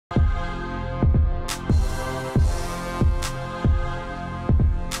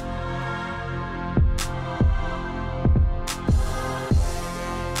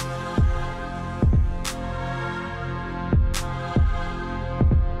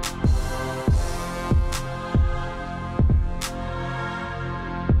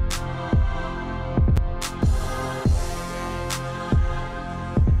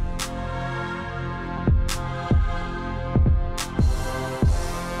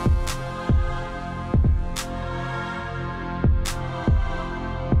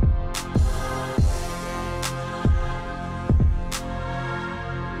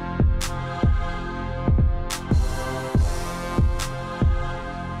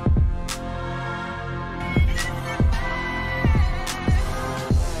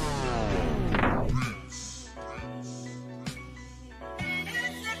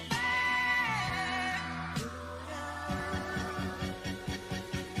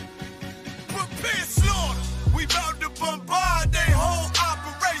We bout to bombard they whole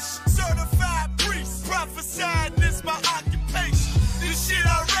operation. Certified priest, prophesying this my occupation. This shit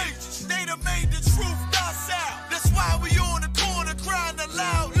outrageous. They done made the truth docile. That's why we on the corner crying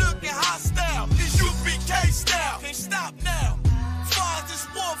aloud, looking hostile. It's UBK style. Can't stop now. Far this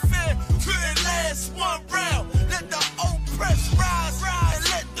warfare couldn't last one round. Let the oppressed rise, and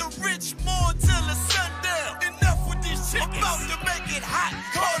let the rich mourn till the sundown. Enough with these chickens. About to make it hot,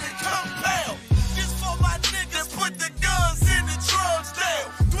 call it compound. Just for my niggas, put the guns in the drugs down.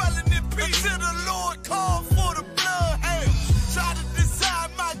 Dwelling in peace till the Lord call for the bloodhound. Try to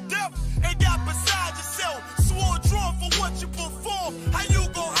decide my death and got beside yourself. Swore drawn for what you perform. How you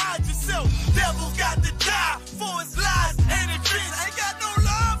gon' hide yourself? Devil got to die for his lies and his dreams. Ain't got no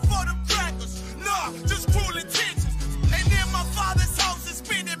love for them crackers. Nah, just cruel intentions. And in my father's house is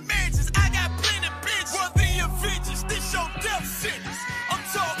spinning mansions. I got plenty bitches worthy of vengeance. This your death sentence. I'm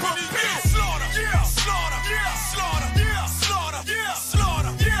talking to you. Slaughter, yeah, slaughter, yeah, slaughter, yeah, slaughter, yeah,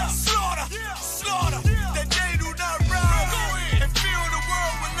 slaughter, yeah, slaughter, yeah, slaughter. That they do not rise. Go in and fill the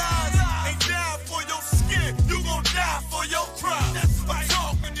world with lies. Ain't die for your skin. You gon' die for your crime. That's right.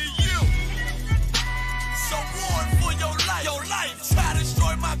 I'm talking to you. So warn for your life. Your life. Try to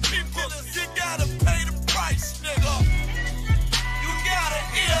destroy my people. You gotta pay the price, nigga. You gotta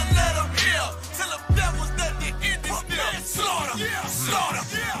hear, let them hear. Tell them devils that the end is near. Slaughter, yeah, slaughter,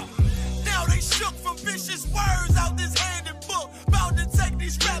 yeah. Now they shook from vicious words out this handed book. Bound to take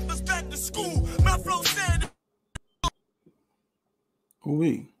these rappers back to school. My flow said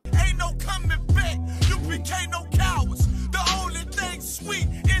Oui. ain't no coming back. You became no cowards. The only thing sweet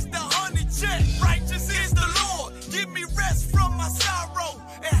is the honey jet. Righteous is the Lord. Give me rest from my sorrow.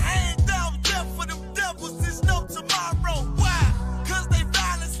 And hand down death for them devils. There's no tomorrow. Why? Cause they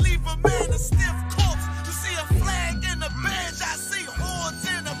violence leave a man a stiff corpse. You see a flag and a badge. I see horns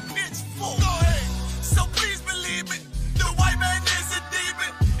and a pitchfork. Go ahead. So please believe it. The white man is a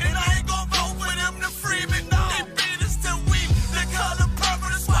demon. And I ain't gonna vote for them to free me. No. They beat us till we the color purple.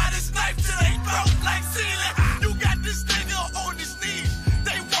 That's why this knife to they throat like ceiling. You got this nigga on his knees.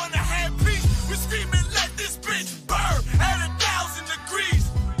 They wanna have peace. We screaming, let this bitch burn at 1,000 degrees.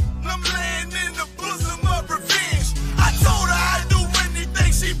 I'm laying in the bosom of revenge. I told her I'd do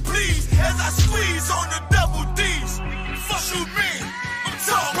anything she please as I squeeze on the double D's. Fuck you mean? I'm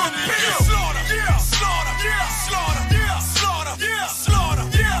talking to you. Slaughter, yeah, slaughter, yeah, slaughter, yeah, slaughter, yeah, slaughter,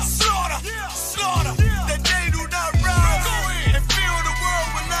 yeah, slaughter, yeah, slaughter. That they do not rise. Go in and fill the world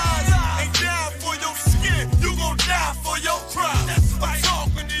with lies. Ain't die for your skin. You gon' die for your crime. That's right. I'm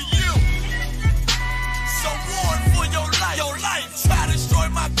talking to you. So warn for your life. Your life. Try to destroy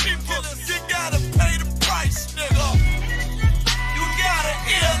my people. You gotta pay the price, nigga. You gotta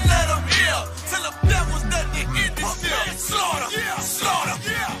hear, let them hear. Tell them devils that the end is near. Slaughter, yeah, slaughter,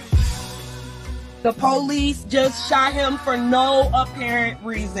 yeah. The police just shot him for no apparent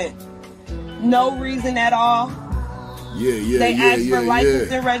reason. No reason at all. They asked for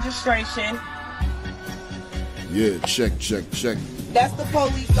license and registration. Yeah, check. That's the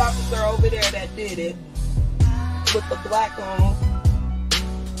police officer over there that did it. With the black on.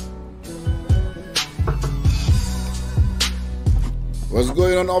 What's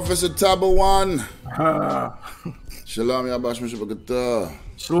going on, Officer Tabawan? Shalom, Yabash Mishapakata.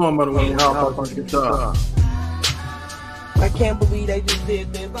 Shalom, by the way. How about guitar? I can't believe they just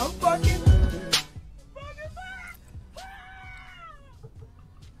did this. I'm fucking.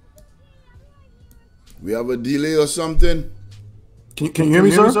 We have a delay or something? Can you hear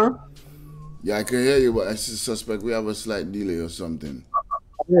me, sir? Yeah, I can hear you, but I suspect we have a slight delay or something.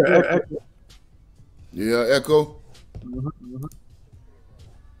 Yeah, You hear echo?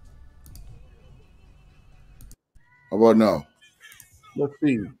 How about now? let's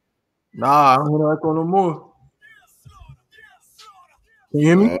see. Nah, I don't hear no echo no more. Can you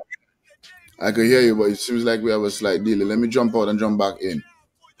hear me? I can hear you, but it seems like we have a slight delay. Let me jump out and jump back in.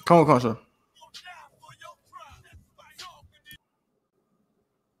 Come on, sir.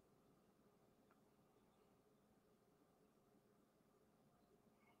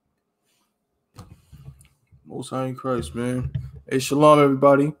 Most High in Christ, man. Hey, shalom,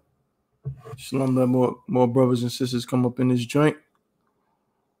 everybody. Shalom, let more brothers and sisters come up in this joint.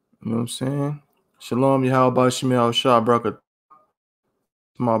 You know what I'm saying? Shalom, Yahweh Shemel Shah Brakat.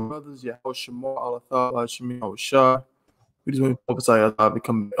 My brothers, Yahweh Shemel Alatha Shemel Shah. We just want to prophesy Allah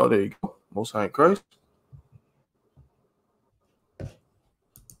become. Oh, there you go. Most High in Christ.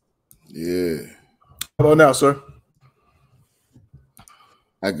 Yeah. How about now, sir?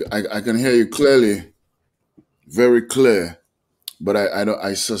 I can hear you clearly, very clear, but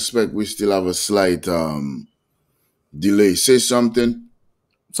I suspect we still have a slight delay. Say something.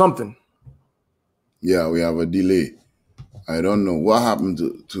 Something. Yeah, we have a delay. I don't know what happened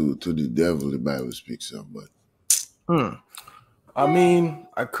to the devil the Bible speaks of, but I mean,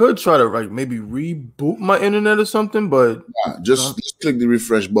 I could try to like maybe reboot my internet or something, but just click the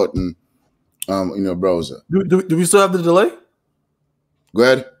refresh button in your browser. Do we still have the delay? Go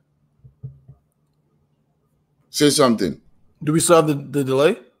ahead. Say something. Do we still have the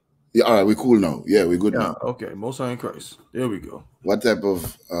delay? Yeah, all right, we're cool now. Yeah, we're good now. Okay, Most High in Christ. There we go. What type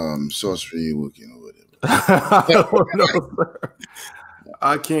of sorcery are you working over there? I don't know, sir.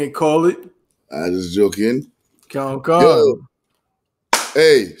 I can't call it. I just joking. Count.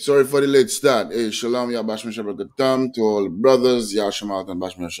 Hey, sorry for the late start. Hey, shalom, ya bashmi shabakatam to all the brothers, ya shamat and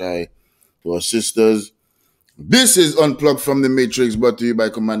bashmi shai to our sisters. This is Unplugged from the Matrix, brought to you by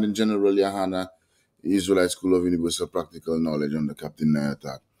Commanding General Yahana, Israelite School of Universal Practical Knowledge under Captain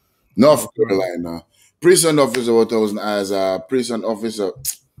Nayatat. North Carolina. Priest and officer, 1,000 eyes. Priest and officer,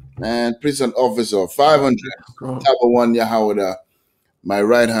 500. Taba 1 Yahawada. My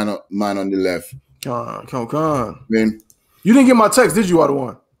right hand man on the left. Come. Man, you didn't get my text, did you,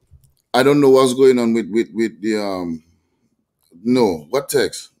 Adawan? I don't know what's going on with the no, what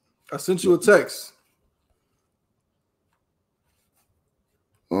text? I sent you a text.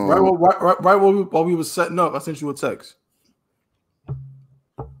 Right while we were setting up, I sent you a text.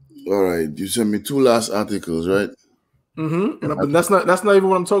 All right, you sent me 2 last articles, right? Mm-hmm. But that's not even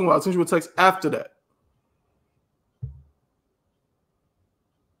what I'm talking about. I sent you a text after that.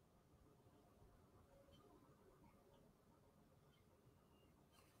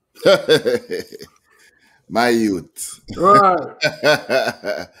 My youth. Right.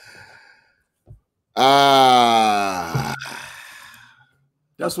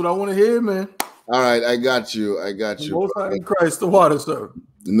 That's what I want to hear, man. All right, I got you. Most High in Christ, the water, sir.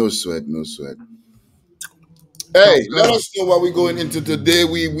 No sweat. Hey, let us know what we're going into today.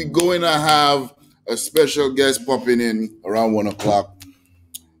 We're going to have a special guest popping in around 1 o'clock.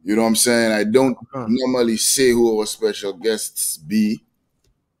 You know what I'm saying? I don't normally say who our special guests be.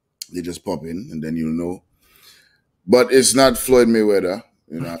 They just pop in and then you'll know. But it's not Floyd Mayweather.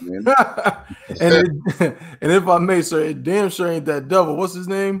 You know what I mean? and if I may, sir, it damn sure ain't that devil. What's his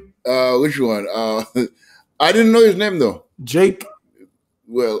name? Which one? I didn't know his name though. Jake.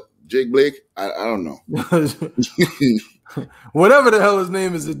 Well, Jake Blake. I don't know. Whatever the hell his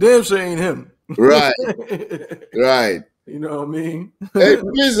name is, it damn sure ain't him. Right. You know what I mean? Hey,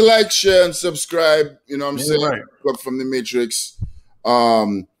 please like, share, and subscribe. You know what I'm saying? Right. Up from the Matrix.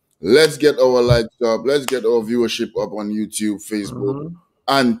 Let's get our likes up. Let's get our viewership up on YouTube, Facebook,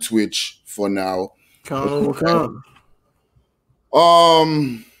 and Twitch for now. Come.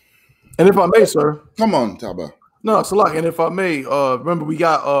 And if I may, sir. Come on, Taba. No, it's a lot. And if I may, remember we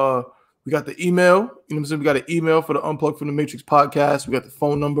got the email. You know what I'm saying? We got an email for the Unplugged from the Matrix podcast. We got the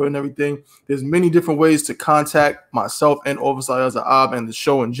phone number and everything. There's many different ways to contact myself and Officer Azab and the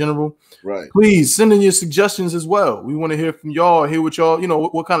show in general. Right. Please send in your suggestions as well. We want to hear from y'all, hear what y'all,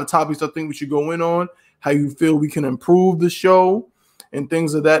 what kind of topics I think we should go in on, how you feel we can improve the show and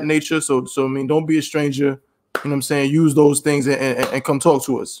things of that nature. So I mean, don't be a stranger. You know what I'm saying? Use those things and come talk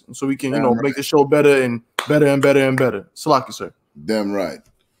to us so we can, make the show better and better. Salaki, sir. Damn right.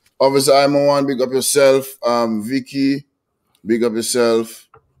 Officer Iman, big up yourself. Vicky, big up yourself.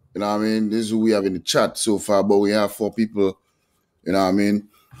 You know what I mean? This is who we have in the chat so far, but we have 4 people. You know what I mean?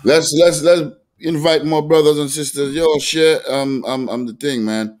 Let's invite more brothers and sisters. Yo, share I'm the thing,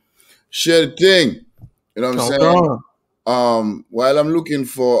 man. Share the thing. You know what I'm saying? While I'm looking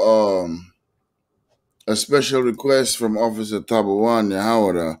for a special request from Officer Tabawan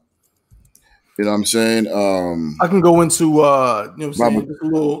Yahawada. You know what I'm saying? I can go into just a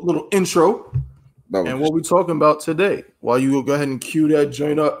little intro and what we're talking about today. While you go ahead and cue that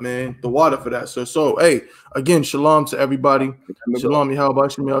joint up, man. The water for that, sir. So hey, again, shalom to everybody. Shalom, Yahweh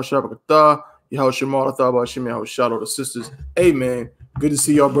Shem Yahweh Shabakatah, Yahweh Shemar Thaba Shem Yahweh Shadow the sisters. Hey man, good to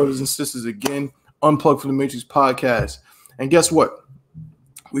see y'all brothers and sisters again. Unplugged from the Matrix podcast. And guess what?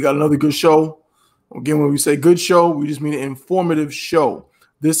 We got another good show. Again, when we say good show, we just mean an informative show.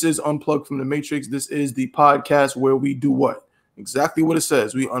 This is Unplugged from the Matrix. This is the podcast where we do what? Exactly what it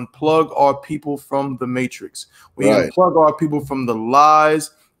says. We unplug our people from the Matrix. We unplug our people from the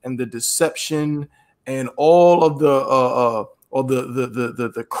lies and the deception and all of the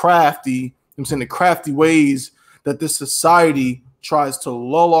crafty, I'm saying the crafty ways that this society tries to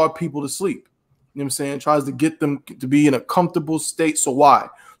lull our people to sleep. You know what I'm saying? Tries to get them to be in a comfortable state. So why?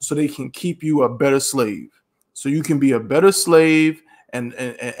 So they can keep you a better slave. So you can be a better slave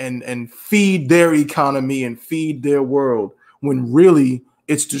and feed their economy and feed their world when really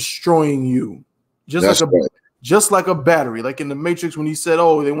it's destroying you. Just just like a battery. Like in the Matrix when he said,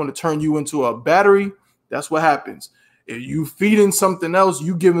 oh, they want to turn you into a battery. That's what happens. If you feeding something else,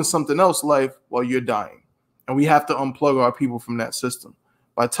 you giving something else life while you're dying. And we have to unplug our people from that system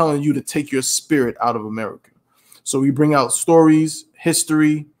by telling you to take your spirit out of America. So we bring out stories,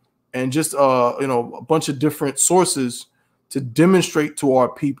 history, and just a bunch of different sources to demonstrate to our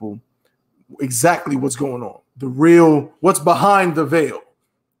people exactly what's going on, the real, what's behind the veil.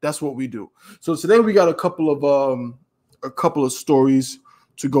 That's what we do. So today we got a couple of stories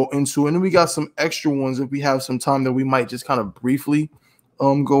to go into, and then we got some extra ones if we have some time that we might just kind of briefly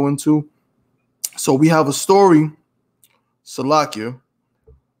go into. So we have a story, Salakia.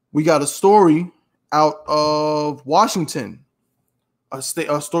 We got a story out of Washington, a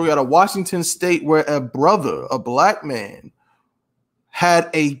story out of Washington State where a brother, a black man, had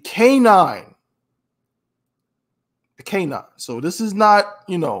a canine. A canine. So this is not,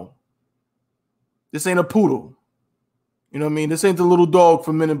 this ain't a poodle. You know what I mean? This ain't the little dog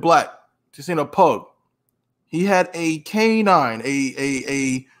from Men in Black. This ain't a pug. He had a canine,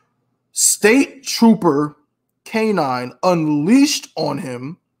 a state trooper canine unleashed on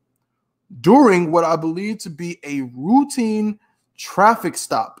him during what I believe to be a routine traffic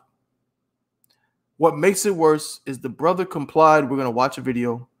stop. What makes it worse is the brother complied. We're going to watch a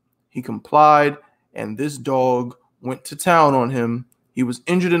video. He complied, and this dog went to town on him. He was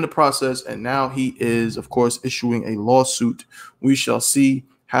injured in the process, and now he is, of course, issuing a lawsuit. We shall see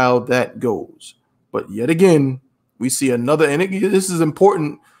how that goes. But yet again, we see another, and this is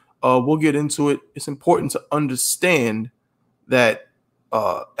important. We'll get into it. It's important to understand that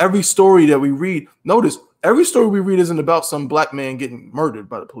every story that we read, notice, every story we read isn't about some black man getting murdered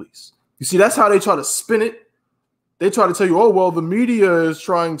by the police. You see, that's how they try to spin it. They try to tell you, oh, well, the media is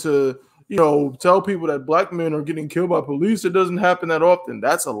trying to, tell people that black men are getting killed by police. It doesn't happen that often.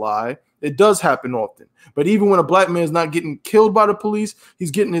 That's a lie. It does happen often. But even when a black man is not getting killed by the police, he's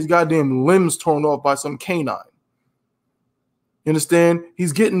getting his goddamn limbs torn off by some canine. You understand?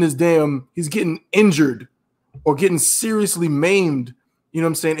 He's getting he's getting injured or getting seriously maimed,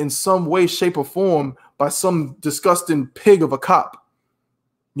 in some way, shape, or form by some disgusting pig of a cop.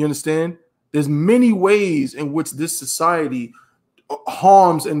 You understand? There's many ways in which this society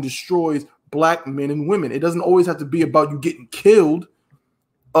harms and destroys black men and women. It doesn't always have to be about you getting killed.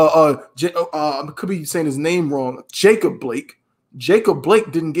 I could be saying his name wrong. Jacob Blake. Jacob Blake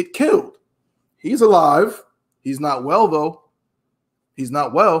didn't get killed. He's alive. He's not well, though. He's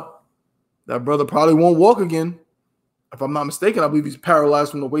not well. That brother probably won't walk again. If I'm not mistaken, I believe he's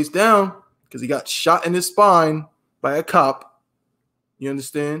paralyzed from the waist down because he got shot in his spine by a cop. You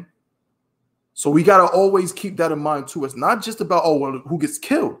understand? So we got to always keep that in mind, too. It's not just about, oh, well, who gets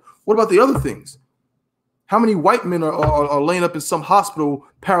killed. What about the other things? How many white men are laying up in some hospital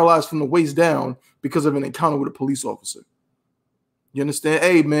paralyzed from the waist down because of an encounter with a police officer? You understand?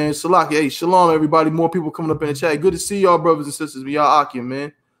 Hey, man, Salaki. Hey, shalom, everybody. More people coming up in the chat. Good to see y'all, brothers and sisters. We are Akim,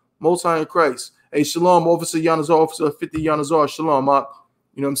 man. Most High in Christ. Hey, shalom, Officer Yanazar, Officer 50 Yanazar. Shalom, Ak.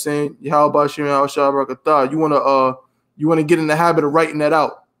 You know what I'm saying? Yahweh Shem Yahweh. You want to get in the habit of writing that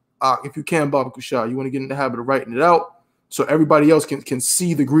out. If you can, Baba Kushah, you want to get in the habit of writing it out so everybody else can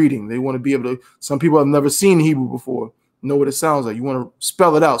see the greeting. They want to be able to, some people have never seen Hebrew before, know what it sounds like. You want to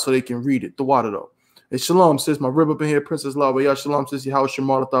spell it out so they can read it. The water, though. Hey, shalom, sis. My rib up in here, Princess Lawa. Yeah, shalom, sis. Yahweh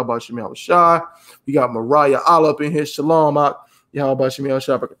Shemar, Thaba Shemar Shai. We got Mariah Allah up in here. Shalom, Yahweh Shemar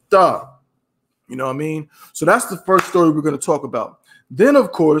Shai. You know what I mean? So that's the first story we're going to talk about. Then,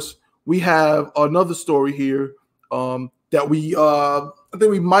 of course, we have another story here that we I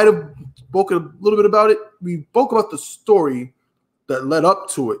think we might have spoken a little bit about it. We spoke about the story that led up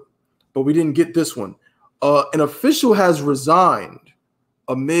to it, but we didn't get this one. An official has resigned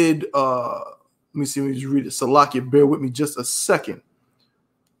amid, let me see, let me just read it. Salakia, bear with me just a second.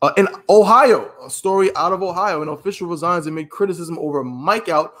 In Ohio, a story out of Ohio, an official resigns amid criticism over a mic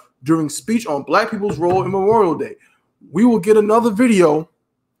out during speech on black people's role in Memorial Day. We will get another video.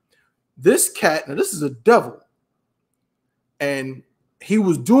 This cat, now this is a devil, and he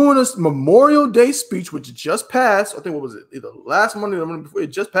was doing a Memorial Day speech, which just passed. I think, what was it? Either last Monday or the Monday before. It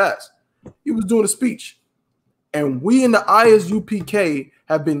just passed. He was doing a speech. And we in the ISUPK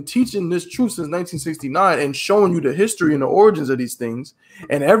have been teaching this truth since 1969 and showing you the history and the origins of these things.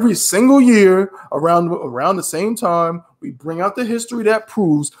 And every single year around the same time, we bring out the history that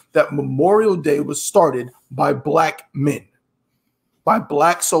proves that Memorial Day was started by black men, by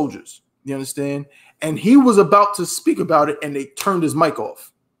black soldiers. You understand? And he was about to speak about it, and they turned his mic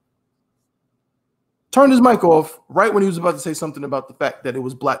off. Turned his mic off right when he was about to say something about the fact that it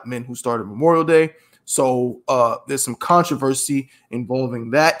was black men who started Memorial Day. So there's some controversy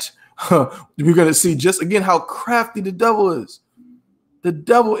involving that. we're going to see just again how crafty the devil is. The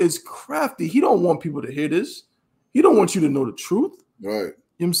devil is crafty. He don't want people to hear this. He don't want you to know the truth. Right. You know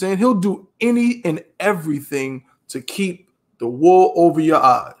what I'm saying? He'll do any and everything to keep the wool over your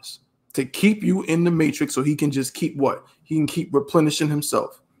eyes, to keep you in the matrix so he can just keep what? He can keep replenishing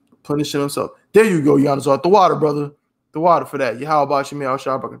himself. There you go, Yanazar. The water, brother. The water for that.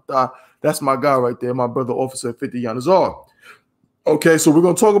 That's my guy right there, my brother, Officer 50 Yanazar. Okay, so we're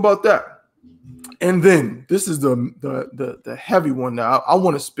going to talk about that. And then this is the heavy one now. I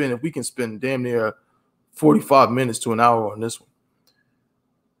want to spend, if we can spend damn near 45 minutes to an hour on this one.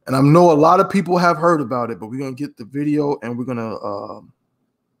 And I know a lot of people have heard about it, but we're going to get the video and we're going to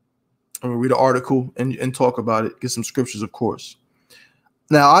read an article and talk about it, get some scriptures, of course.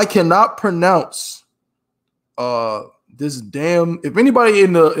 Now, I cannot pronounce this damn, if anybody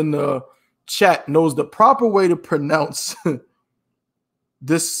in the chat knows the proper way to pronounce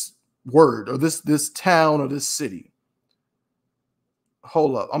this word or this town or this city.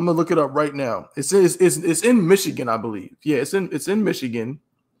 Hold up. I'm gonna look it up right now. It's in Michigan, I believe. Yeah, it's in Michigan.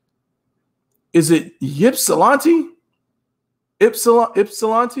 Is it Ypsilanti?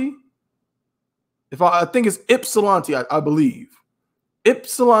 Ypsilanti? I think it's Ypsilanti, I believe.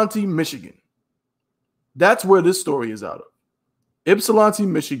 Ypsilanti, Michigan. That's where this story is out of. Ypsilanti,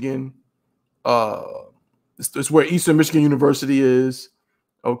 Michigan. It's where Eastern Michigan University is.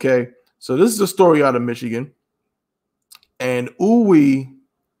 Okay, so this is a story out of Michigan. And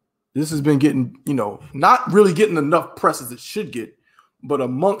this has been getting, not really getting enough press as it should get, but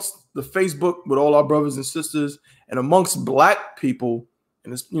amongst the Facebook with all our brothers and sisters and amongst black people,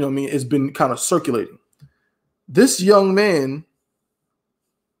 and it's, it's been kind of circulating. This young man,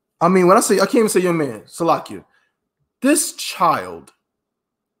 when I can't even say young man, Salakia, this child,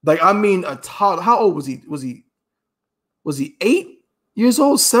 a toddler, how old was he? Was he 8 years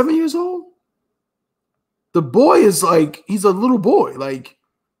old, 7 years old? The boy is he's a little boy.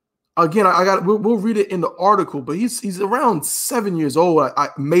 Again, we'll read it in the article, but he's around 7 years old.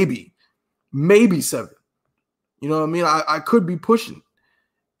 Maybe 7. You know what I mean? I could be pushing.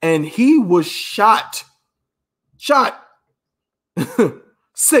 And he was shot.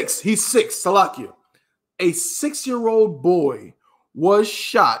 6. He's 6, Salakia. A 6-year-old boy was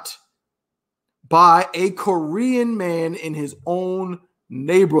shot by a Korean man in his own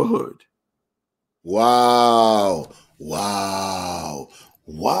neighborhood. Wow.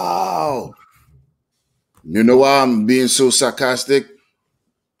 You know why I'm being so sarcastic?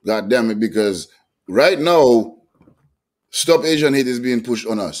 God damn it, because right now, Stop Asian Hate is being pushed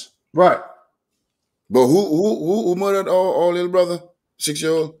on us. Right. But who murdered our little brother?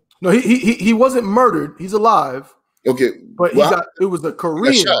 6-year-old? No, he wasn't murdered. He's alive. Okay. But it was a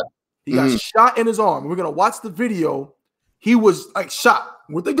Korean. He got shot in his arm. We're gonna watch the video. He was shot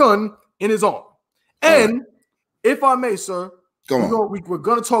with a gun in his arm. And if I may, sir, we're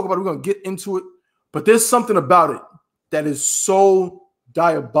gonna talk about it. We're gonna get into it. But there's something about it that is so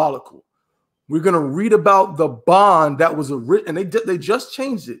diabolical. We're gonna read about the bond that was written, and they just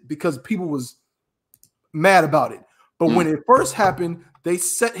changed it because people was mad about it. But when it first happened, they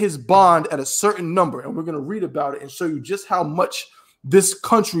set his bond at a certain number, and we're gonna read about it and show you just how much this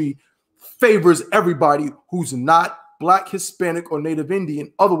country favors everybody who's not Black, Hispanic, or Native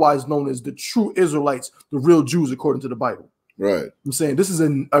Indian, otherwise known as the true Israelites, the real Jews, according to the Bible. Right. I'm saying this is a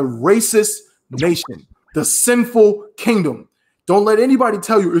racist nation, the sinful kingdom. Don't let anybody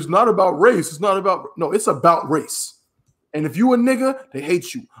tell you it's not about race. No, it's about race. And if you a nigga, they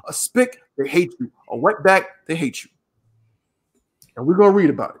hate you. A spick, they hate you. A wetback, they hate you. And we're gonna read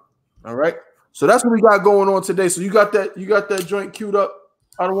about it. All right. So that's what we got going on today. So you got that joint queued up,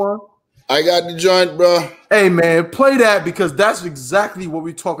 Adawan? I got the joint, bro. Hey man, play that because that's exactly what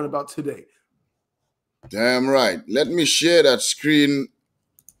we're talking about today. Damn right. Let me share that screen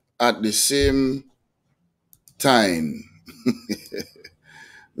at the same time.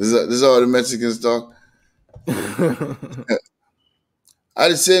 This is how the Mexicans talk. At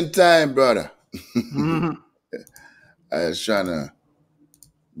the same time, brother. I was trying to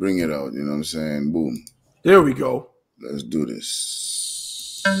bring it out, you know what I'm saying? Boom. There we go. Let's do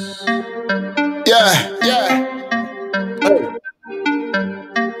this. Yeah. Hey.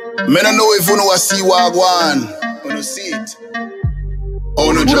 Me don't know if you know see Wagwan. You know see it.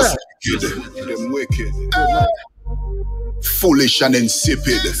 Oh no, just wicked. Them wicked. Foolish and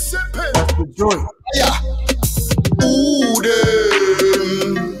insipid. That's the joint. Yeah. Ooh,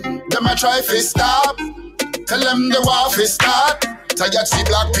 them I try to stop. Tell them the war fi start. Tired see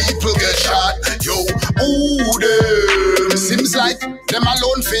black people get shot. Yo, ooh, them seems like them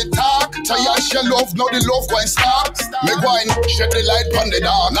alone fit talk. Tired your love, now the love going start. Me going shed the light on the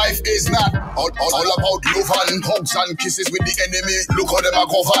dark. Life is not all about love and hugs and kisses with the enemy. Look how them a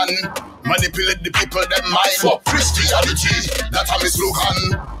govern. Manipulate the people, them mind. For Christianity, that a me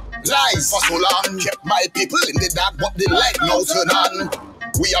slogan. Lies for so long, kept my people in the dark, but the light now turn on.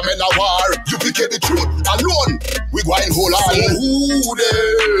 We are men of war, duplicate the truth alone. We go and hold on. Who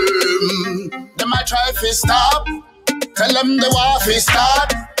them I try to stop. Tell them the war fi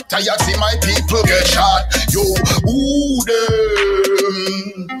start. Tired see my people get shot. Yo, who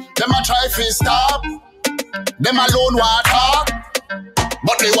them I try to stop. Them alone want talk,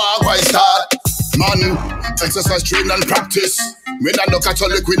 but they want quite start. Man, exercise, train and practice. We not no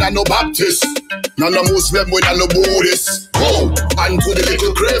Catholic, we not no Baptist. None no Muslim, we not no Buddhist. Go and to the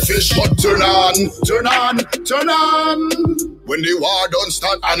little crayfish, but turn on, turn on, turn on. When the war don't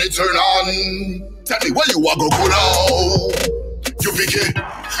start and it turn on. Tell me where you are go now. You pick it.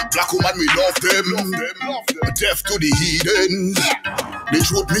 Black woman, we love them. Deaf to the heathen. They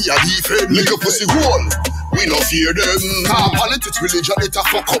truth me a defend. Lick a pussy hole. We no fear them. Politics, religion, it a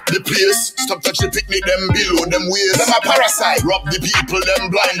fuck up the place. Stop touch the picnic, them below them waist. Them a parasite. Rob the people, them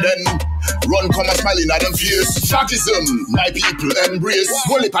blind then. Run, come and smiling at them face. Fascism, my people embrace.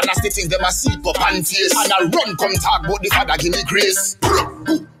 Holy nasty things, them a seep up and taste. And I run, come talk about the father, give me grace.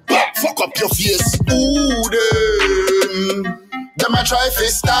 Fuck up your face. Ooh, them a try to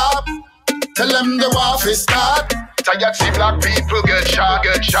stop. Tell them the war fi start. Tired see black people get shot,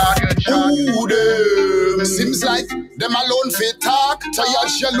 get shot, get shot. Ooh, them seems like them alone fi talk. Tired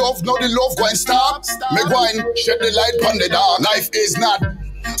share love, now the love going stop. Me going shed the light on the dark. Life is not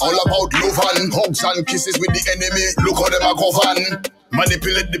all about love and hugs and kisses with the enemy. Look how them a govern.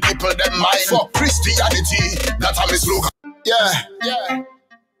 Manipulate the people, them mind. For Christianity, that's how me slogan. Yeah.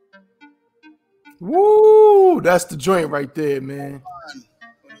 Woo! That's the joint right there, man.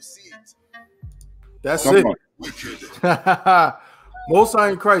 That's it. Most High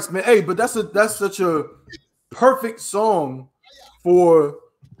in Christ, man. Hey, but that's such a perfect song for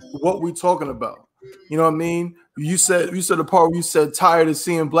what we talking about. You know what I mean? You said the part where you said tired of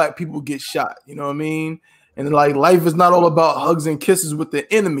seeing black people get shot. You know what I mean? And like life is not all about hugs and kisses with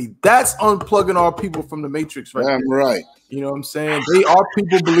the enemy. That's unplugging our people from the matrix, right? Damn right. You know what I'm saying? Our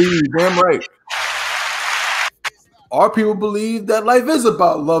people believe, damn right. Our people believe that life is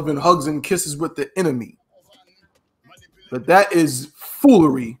about love and hugs and kisses with the enemy. But that is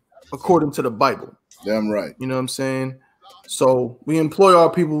foolery according to the Bible. Damn right. You know what I'm saying? So we implore our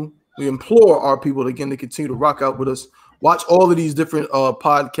people again to continue to rock out with us. Watch all of these different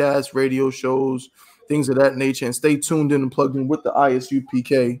podcasts, radio shows, things of that nature, and stay tuned in and plugged in with the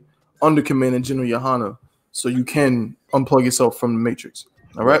ISUPK under Command and General Yohana so you can unplug yourself from the matrix.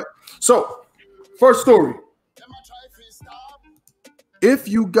 All right? So, first story. If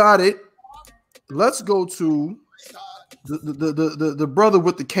you got it, let's go to the brother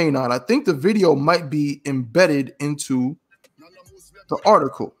with the canine. I think the video might be embedded into the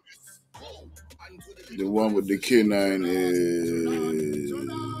article. The one with the canine is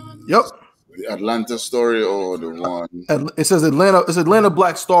the Atlanta story, or the one it says Atlanta. It's Atlanta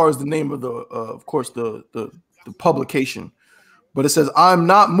Black Star is the name of the of course the publication, but it says I'm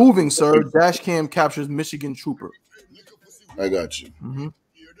not moving, sir. Dash cam captures Michigan trooper. I got you. Mm-hmm.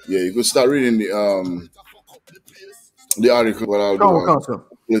 Yeah, you could start reading the article. What I'll do,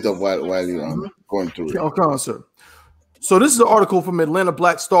 it up while you're going through it. Okay, sir. So this is an article from Atlanta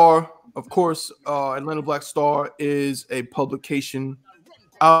Black Star. Of course, Atlanta Black Star is a publication,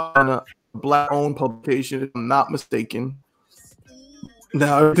 a black-owned publication, if I'm not mistaken.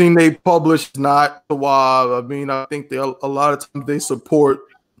 Now, everything they publish is not the wild. I mean, I think a lot of times they support,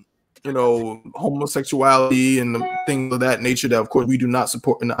 homosexuality and the things of that nature that, of course, we do not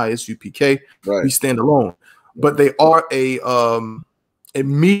support in the ISUPK. Right. We stand alone. But they are a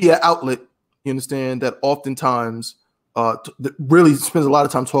media outlet, you understand, that oftentimes that really spends a lot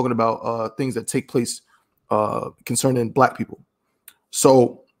of time talking about things that take place concerning black people.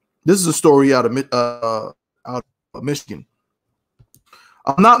 So this is a story out of Michigan.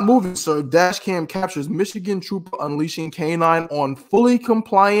 I'm not moving, sir. Dash cam captures Michigan trooper unleashing canine on fully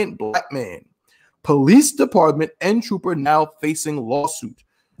compliant black man. Police department and trooper now facing lawsuit.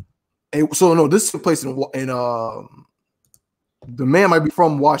 So no, this took place in the man might be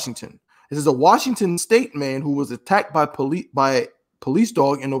from Washington. This is a Washington state man who was attacked by a police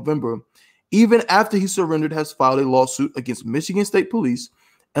dog in November. Even after he surrendered, has filed a lawsuit against Michigan State Police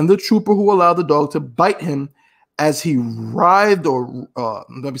and the trooper who allowed the dog to bite him as he writhed, or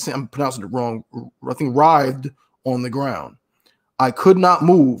let me say, I'm pronouncing it wrong. I think writhed on the ground. I could not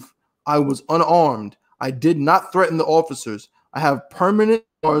move. I was unarmed. I did not threaten the officers. I have permanent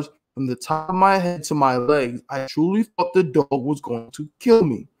scars From the top of my head to my legs, I truly thought the dog was going to kill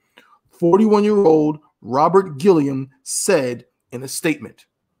me. 41-year-old Robert Gilliam said in a statement.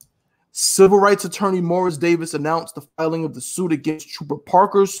 Civil rights attorney Morris Davis announced the filing of the suit against Trooper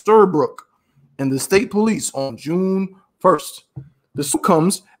Parker Sturbrook and the state police on June 1st. The suit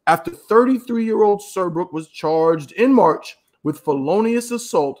comes after 33-year-old Sturbrook was charged in March with felonious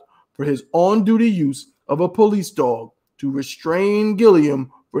assault for his on-duty use of a police dog to restrain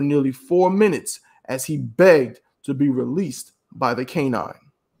Gilliam for nearly 4 minutes as he begged to be released by the canine.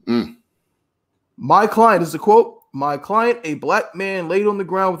 My client, is a quote, my client, a black man, laid on the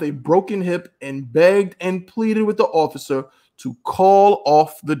ground with a broken hip and begged and pleaded with the officer to call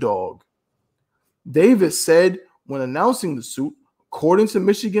off the dog. Davis said when announcing the suit, according to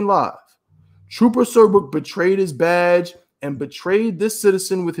Michigan Live, Trooper Sturbrook betrayed his badge and betrayed this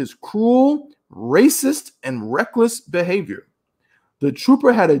citizen with his cruel, racist, and reckless behavior. The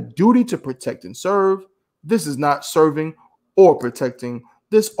trooper had a duty to protect and serve. This is not serving or protecting.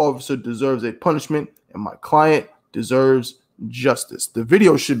 This officer deserves a punishment, and my client deserves justice. The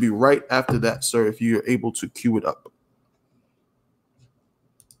video should be right after that, sir, if you're able to cue it up.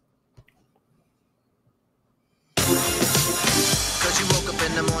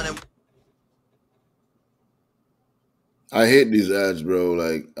 I hate these ads, bro.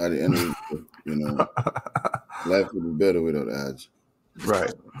 Like, at the end of the, life would be better without ads.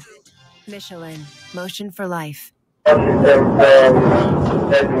 Right. Michelin, motion for life. My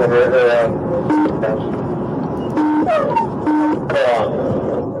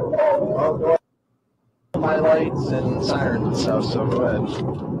lights and sirens and stuff, so go ahead.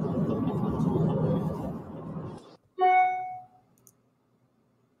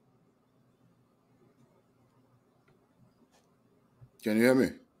 Can you hear me?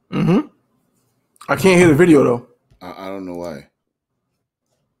 Mm-hmm. I can't hear the video, though. I don't know why.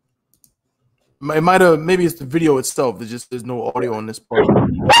 It might have, maybe it's the video itself. There's no audio on this part. Stop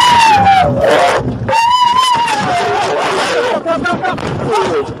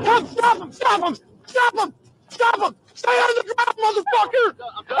him! Stop him! Stop him! Stop him! Stay on the ground, motherfucker!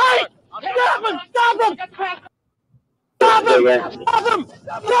 Hey! Stop him! Stop him! Stop him! Stop him!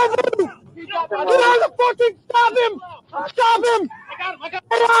 Stop him! Get on the fucking... Stop him! Stop him!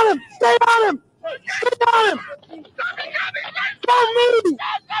 Stay on him! Stay on him! Stay on him! Don't move!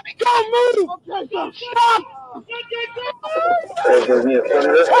 Don't move! Stop! Hey,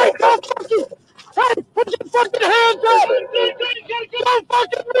 don't fucking... Hey, put your fucking hands up! Don't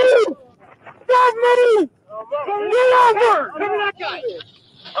fucking move! Don't move! Get over! Cover that guy!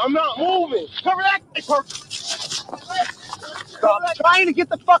 I'm not moving! Cover that guy! Stop trying to get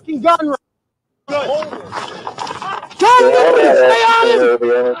the fucking gun right! Don't move! Stay on him!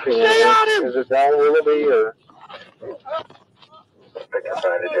 Stay on him! Is it down Willoughby or...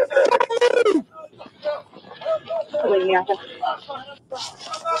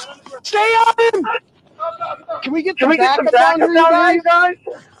 Stay on him! Can we get some backup down here, you guys?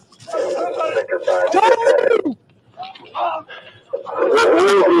 Don't move!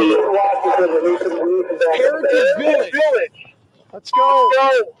 Heritage Village. Let's go.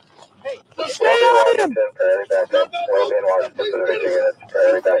 Hey, stay on him!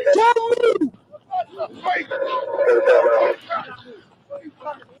 Don't move!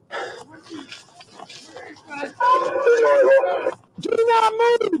 Do not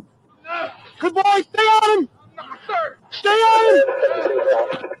move! Good boy, stay on him! Stay on him!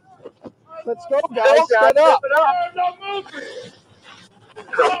 Let's go, guys. Set up.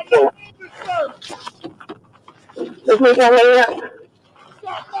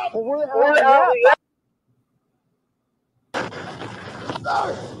 Well, where the hell are we at?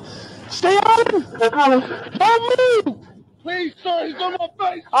 Stay on him! Don't move! Please, sir, he's on my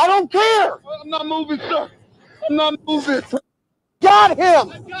face! I don't care! I'm not moving, sir! I'm not moving! Got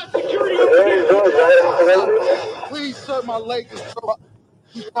him! I got security over here! Please, sir, my leg is so...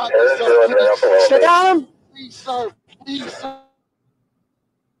 Stay on him! Please, sir! Please, sir!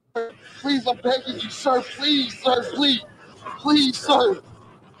 Please, I'm begging you, sir! Please, sir! Please! Please, sir!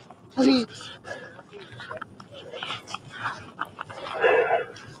 Please!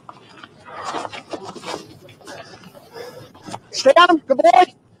 Stay on him, good boy!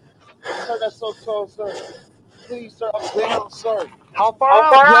 Sir, that's so tall, sir. Please, sir, I'm down, sir. How far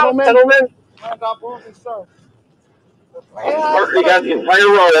out, gentlemen? I'm not moving, sir. You got the entire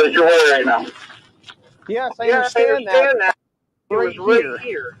road as you're wearing right now. Yes, I understand that. Right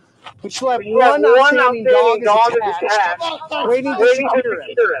here. We still have one outstanding dog as attached, waiting to secure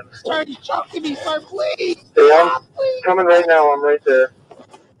him. Sir, he's choking me, sir, please. I'm coming right now. I'm right there.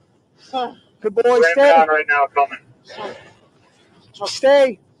 Sir, good boy, stay. On right now, coming.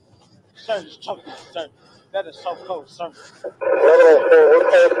 Stay. Sir, just choke me, sir. That is so cold, sir.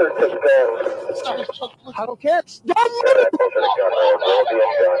 I don't care. Don't move!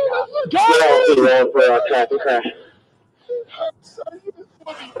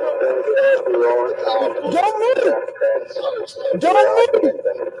 Don't move! Don't move!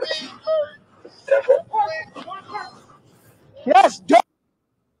 Yes, don't.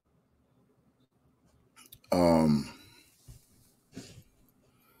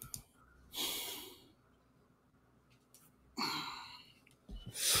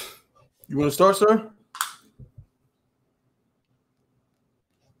 You want to start, sir?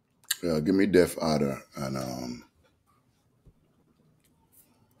 Yeah, give me Death Adder and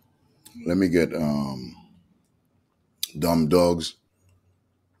let me get Dumb Dogs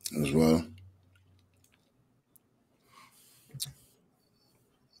as well.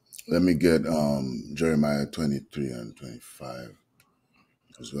 Let me get Jeremiah 23 and 25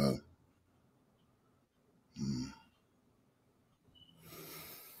 as well.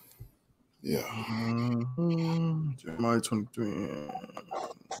 Yeah. Jeremiah 23 and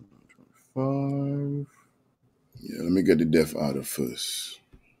 25. Yeah, let me get the Death Adder first.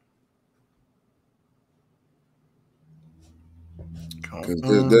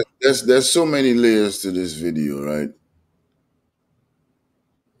 Because there's so many layers to this video, right?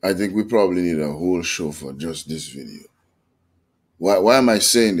 I think we probably need a whole show for just this video. Why am I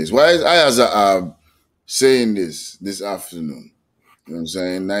saying this? Why is Ayaz saying this afternoon? You know what I'm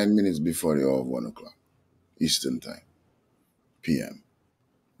saying? 9 minutes before the hour of 1 o'clock Eastern time, PM.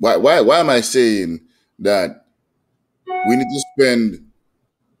 Why am I saying that we need to spend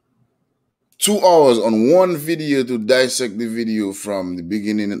 2 hours on one video to dissect the video from the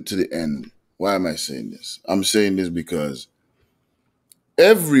beginning to the end? Why am I saying this? I'm saying this because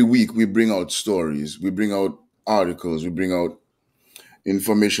every week we bring out stories, we bring out articles, we bring out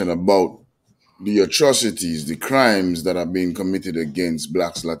information about the atrocities, the crimes that are being committed against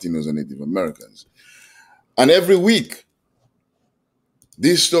Blacks, Latinos, and Native Americans. And every week,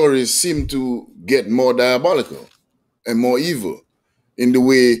 these stories seem to get more diabolical and more evil in the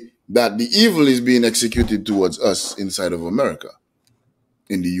way that the evil is being executed towards us inside of America,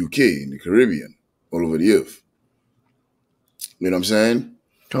 in the UK, in the Caribbean, all over the earth. You know what I'm saying?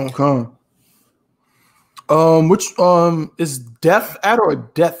 Come. Which is Death Adder or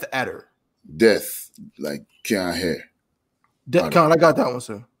Death Adder? Death, like can't hear. Death count. I got that one,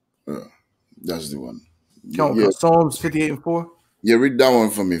 sir. That's the one. Count. Psalms 58 and 4. Yeah, read that one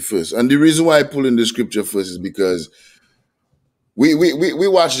for me first. And the reason why I pull in the scripture first is because we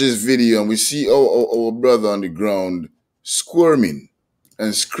watch this video and we see our brother on the ground squirming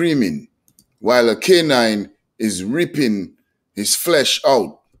and screaming while a canine is ripping his flesh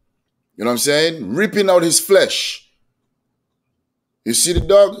out. You know what I'm saying? Ripping out his flesh. You see the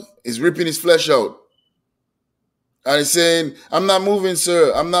dog? He's ripping his flesh out. And he's saying, I'm not moving,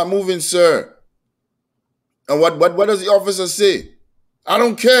 sir. I'm not moving, sir. And what does the officer say? I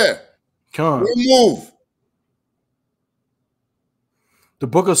don't care. Don't move. The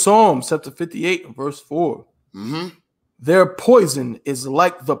book of Psalms, chapter 58, verse 4. Their poison is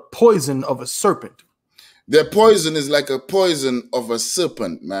like the poison of a serpent. Their poison is like a poison of a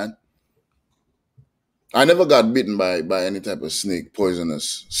serpent, man. I never got bitten by any type of snake,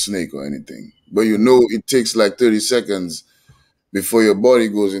 poisonous snake or anything. But you know it takes like 30 seconds before your body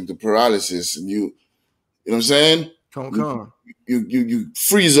goes into paralysis and you know what I'm saying? You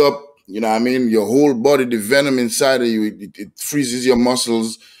freeze up, you know what I mean? Your whole body, the venom inside of you, it freezes your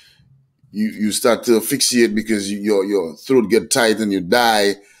muscles. You start to asphyxiate because your throat get tight and you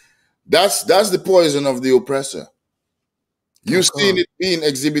die. That's the poison of the oppressor. You've seen it being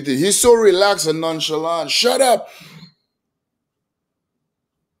exhibited. He's so relaxed and nonchalant. Shut up.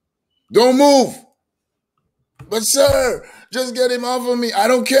 Don't move. But sir, just get him off of me. I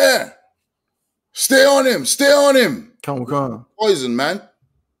don't care. Stay on him. Stay on him. Come. Poison, man.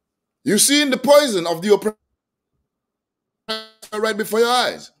 You've seen the poison of the oppressor right before your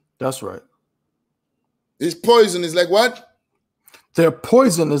eyes. That's right. His poison is like what? Their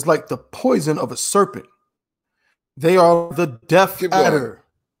poison is like the poison of a serpent. They are the deaf adder.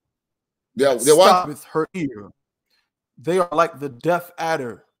 They're what? Stoppeth her ear. They are like the deaf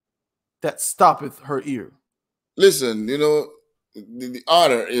adder that stoppeth her ear. Listen, you know, the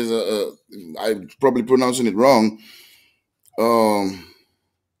adder is I'm probably pronouncing it wrong.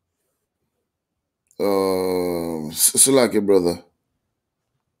 Salaki, brother.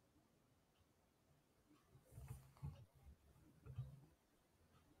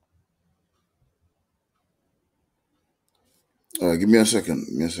 Give me a second.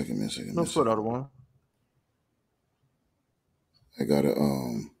 No sweat out of one. I gotta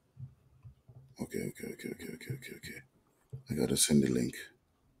Okay. I gotta send the link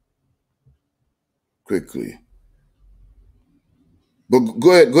quickly. But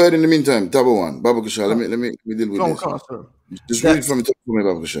go ahead in the meantime, Tabo one. Baba Kusha, let me deal with this. Sir. Just read it from the top for me,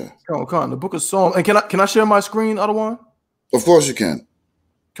 Baba Kusha. The book of Psalms. And can I share my screen, Adawan? Of course you can.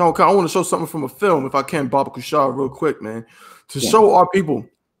 I want to show something from a film, if I can, Baba Kusha, real quick, man. To show our people,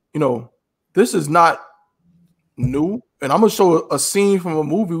 this is not new. And I'm gonna show a scene from a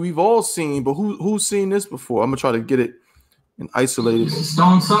movie we've all seen, but who's seen this before? I'm gonna try to get it and isolate it.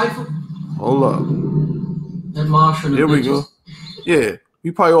 Stone Sinful? Hold up. That Martian. Here we go. Yeah,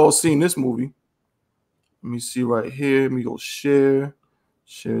 we probably all seen this movie. Let me see right here. Let me go share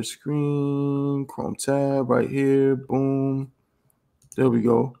screen, Chrome tab right here. Boom. There we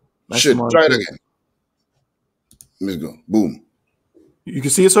go. Shit, try it again. Let's go. Boom. You can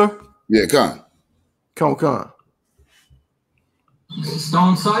see it, sir? Yeah, come.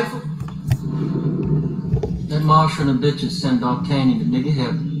 Stone Sinful? That Martian and bitches send Uftm to nigga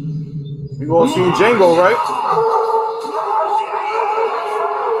heaven. We all seen Django, right?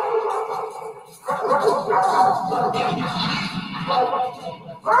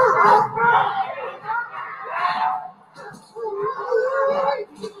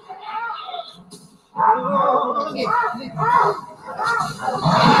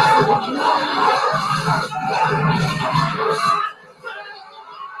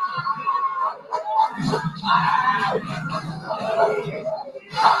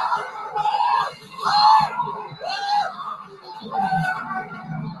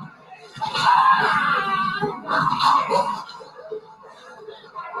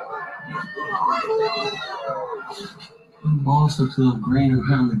 Monster to green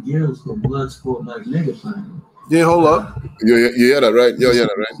around the gills for blood sport like nigga thing. Yeah, hold up. You hear that, right? You hear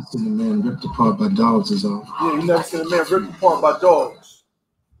that, right? Seen a man ripped apart by dogs is all. Yeah, you never seen a man ripped apart by dogs.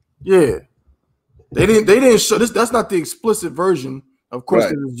 Yeah. They didn't show this. That's not the explicit version. Of course,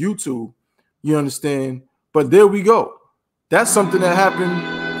 right. It is YouTube. You understand? But there we go. That's something that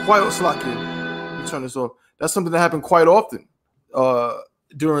happened quite Let me turn this off. That's something that happened quite often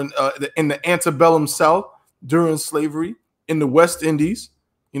during in the antebellum South, during slavery, in the West Indies.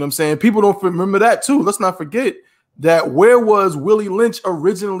 You know what I'm saying? People don't remember that too. Let's not forget that where was Willie Lynch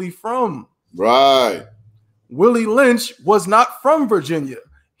originally from? Right. Willie Lynch was not from Virginia.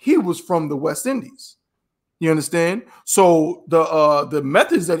 He was from the West Indies. You understand? So the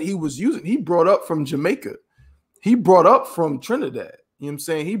methods that he was using, he brought up from Jamaica. He brought up from Trinidad. You know what I'm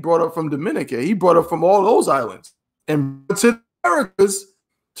saying? He brought up from Dominica. He brought up from all those islands and to the Americas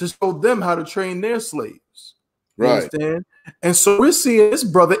to show them how to train their slaves. You right. understand? And so we're seeing this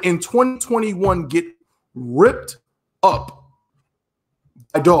brother in 2021 get ripped up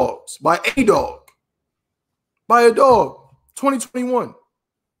by dogs, by a dog, 2021.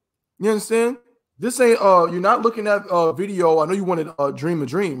 You understand? This ain't you're not looking at video. I know you wanted Dream a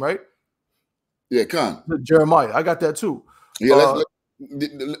Dream, right? Yeah, Khan. Jeremiah, I got that too. Yeah,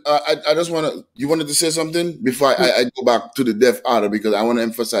 I just want to. You wanted to say something before I go back to the death order because I want to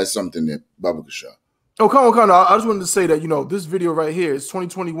emphasize something there, Baba Kusha. Oh, come on. I just wanted to say that this video right here is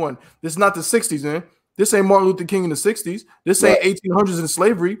 2021. This is not the 60s, man. This ain't Martin Luther King in the 60s. This ain't 1800s in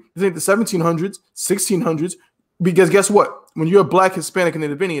slavery. This ain't the 1700s, 1600s. Because guess what? When you're a black, Hispanic, and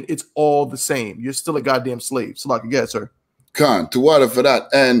Native Indian, it's all the same. You're still a goddamn slave. So, like, yes, sir. Khan, to water for that.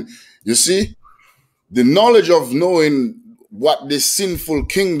 And you see, the knowledge of knowing what this sinful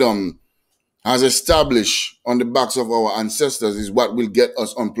kingdom has established on the backs of our ancestors is what will get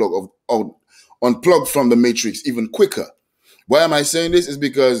us unplugged from the matrix even quicker. Why am I saying this? Is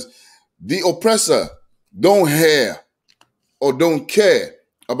because the oppressor don't hear or don't care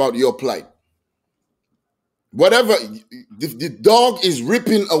about your plight. Whatever, the dog is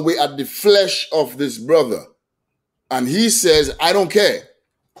ripping away at the flesh of this brother. And he says, I don't care.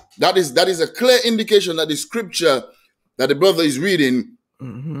 That is a clear indication that the scripture that the brother is reading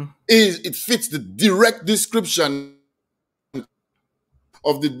it fits the direct description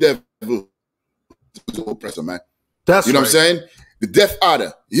of the devil, the oppressor, man. That's you know what I'm saying? The death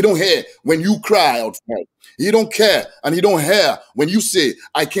adder. He don't hear when you cry outside. He don't care, and he don't hear when you say,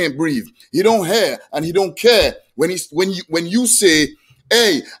 I can't breathe. He don't hear, and he don't care when you say,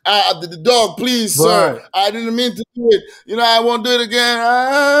 hey, the dog, please, sir. I didn't mean to do it. I won't do it again.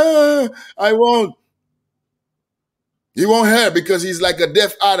 I won't. He won't hear because he's like a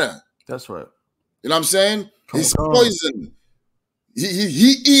deaf adder. That's right. You know what I'm saying? He's poison.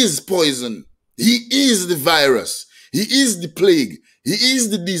 He is poison. He is the virus. He is the plague. He is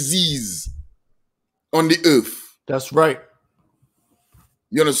the disease on the earth. That's right.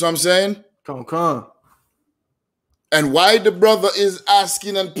 You understand what I'm saying? Come on. And why the brother is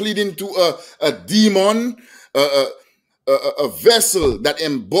asking and pleading to a demon, a vessel that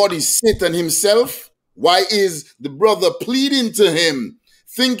embodies Satan himself? Why is the brother pleading to him,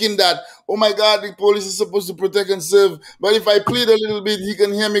 thinking that, oh my God, the police is supposed to protect and serve, but if I plead a little bit, he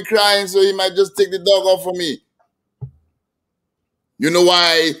can hear me crying, so he might just take the dog off for me? You know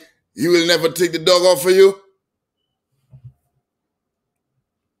why he will never take the dog off for you?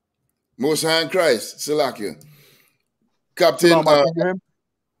 Most High in Christ, Salakia. Captain,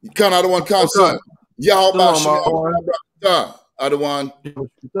 Other one, Council. Yahweh Shema, other one.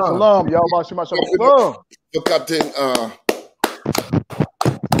 Salam, Yahweh Shema Shalom. Captain,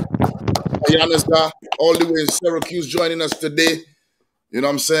 Yanazda, all the way in Syracuse, joining us today. You know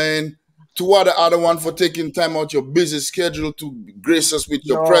what I'm saying? To other one for taking time out your busy schedule to grace us with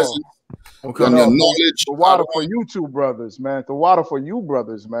your presence and your knowledge. The water for you two brothers, man. The water for you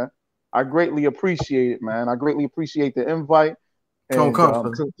brothers, man. I greatly appreciate it, man. I greatly appreciate the invite. And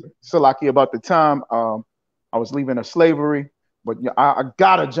Salaki, about the time, I was leaving a slavery, but I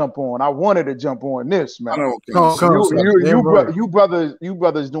gotta jump on. I wanted to jump on this, man. You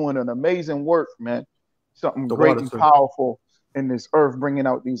brothers doing an amazing work, man. Something great and powerful in this earth, bringing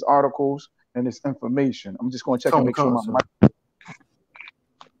out these articles and this information. I'm just going to check and make sure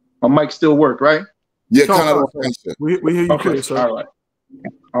my mic still work, right? Yeah, we hear you clear, sir.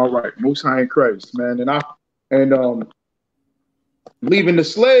 All right. Most High in Christ, man. And leaving the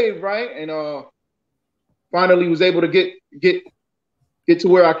slave, right? And finally was able to get to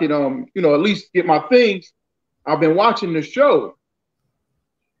where I could at least get my things. I've been watching the show.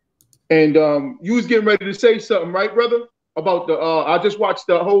 And you was getting ready to say something, right, brother? About the I just watched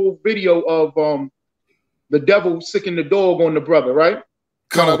the whole video of the devil sicking the dog on the brother, right?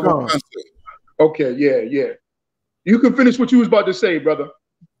 Okay, yeah. You can finish what you was about to say, brother.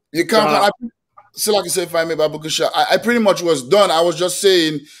 You can't. So like I said, if I may, I pretty much was done. I was just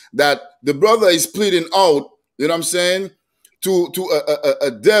saying that the brother is pleading out, you know what I'm saying, to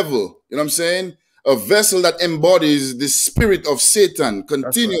a devil, you know what I'm saying, a vessel that embodies the spirit of Satan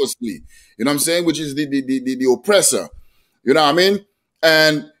continuously, you know what I'm saying, which is the oppressor, you know what I mean?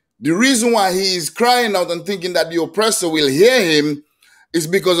 And the reason why he is crying out and thinking that the oppressor will hear him is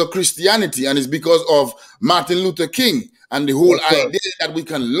because of Christianity, and it's because of Martin Luther King and the whole idea that we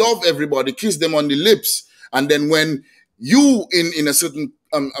can love everybody, kiss them on the lips, and then when you in a certain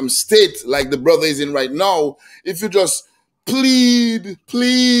state like the brother is in right now, if you just plead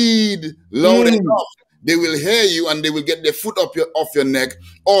loud enough, they will hear you and they will get their foot off your neck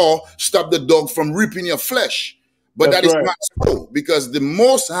or stop the dog from ripping your flesh. But that is not so, because the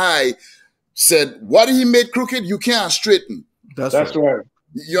Most High said, what he made crooked, you can't straighten. That's right.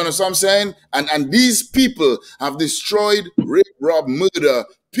 You understand what I'm saying? And these people have destroyed, rape, rob, murder,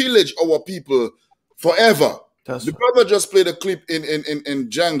 pillage our people forever. The brother just played a clip in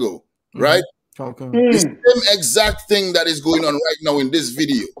Django, right? It's the same exact thing that is going on right now in this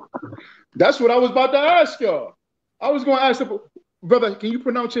video. That's what I was about to ask y'all. I was going to ask, brother, can you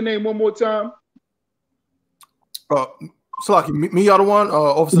pronounce your name one more time? Slaki, me Yadawan,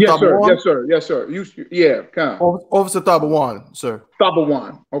 Officer Tabawan? Yes, sir. Officer Tabawan, sir.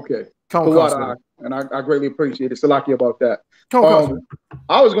 Tabawan, okay. And I greatly appreciate it, Salaki, about that.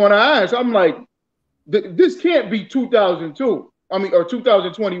 I was going to ask, I'm like, this can't be 2002. Or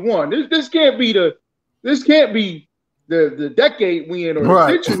 2021. This can't be the decade we in or the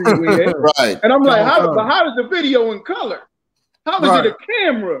century we in. Right. And I'm like, how is the video in color? How is it a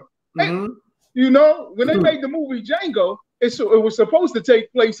camera? You know, when they made the movie Django, it was supposed to take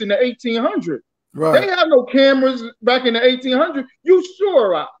place in the 1800s. Right. They have no cameras back in the 1800s. You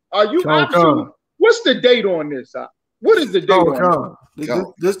sure? Are you absolute? What's the date on this? What is the date on this?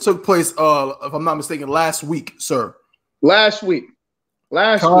 This took place, if I'm not mistaken, last week, sir. Last week.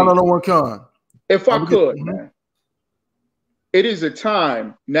 If I could, man. It is a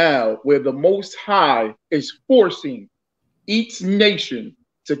time now where the Most High is forcing each nation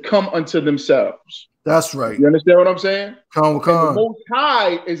to come unto themselves. That's right. You understand what I'm saying? And the Most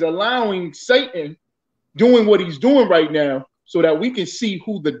High is allowing Satan doing what he's doing right now so that we can see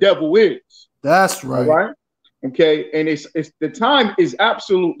who the devil is. That's right. All right? Okay. And it's the time is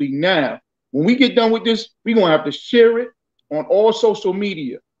absolutely now. When we get done with this, we're gonna have to share it on all social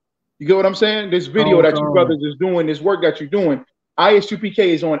media. You get what I'm saying? This video that you brothers is doing, this work that you're doing, ISUPK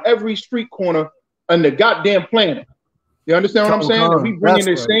is on every street corner on the goddamn planet. You understand what I'm saying? And we bringing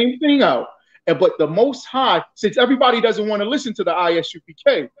the same thing out. But the Most High, since everybody doesn't want to listen to the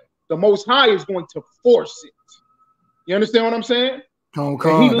ISUPK, the Most High is going to force it. You understand what I'm saying? And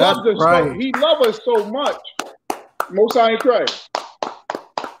he loves us so, he loves us so much. Most High in Christ.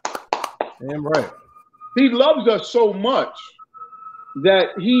 Damn right. He loves us so much that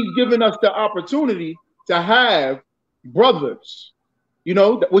he's given us the opportunity to have brothers, you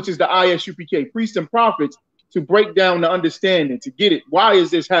know, which is the ISUPK, priests and prophets, to break down the understanding, to get it. Why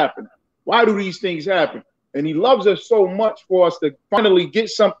is this happening? Why do these things happen? And he loves us so much for us to finally get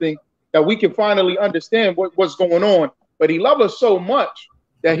something that we can finally understand what's going on. But he loves us so much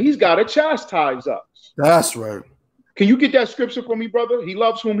that he's got to chastise us. That's right. Can you get that scripture for me, brother? He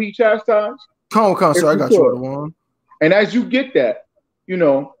loves whom he chastises. Come on, sir. I got you on the one. And as you get that, you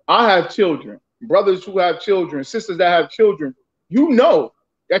know, I have children, brothers who have children, sisters that have children. You know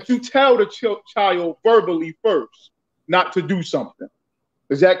that you tell the child verbally first not to do something.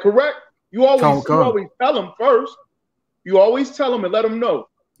 Is that correct? You always tell them first. You always tell them and let them know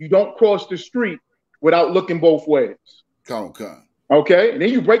you don't cross the street without looking both ways. Okay, and then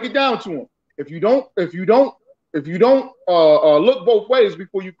you break it down to them. If you don't look both ways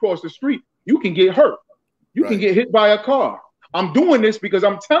before you cross the street, you can get hurt. You can get hit by a car. I'm doing this because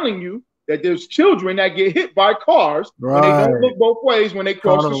I'm telling you that there's children that get hit by cars when they don't look both ways when they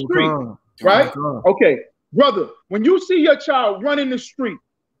cross the street. Right? Okay, brother, when you see your child running the street,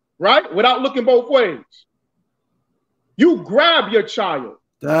 right, without looking both ways, you grab your child.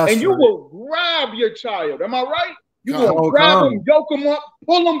 You will grab your child. Am I right? You're going to grab him, yoke him up,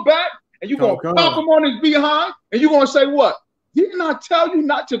 pull him back, and you're going to pop him on his behind, and you're going to say what? Didn't I tell you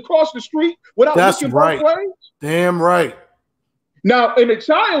not to cross the street without looking both ways? Damn right. Now, in the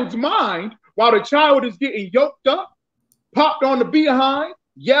child's mind, while the child is getting yoked up, popped on the behind,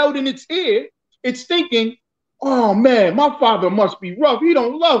 yelled in its ear, it's thinking, oh man, my father must be rough. He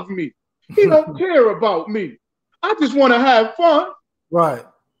don't love me. He don't care about me. I just want to have fun. Right.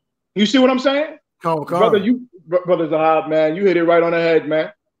 You see what I'm saying? Brother Zahab, man, you hit it right on the head,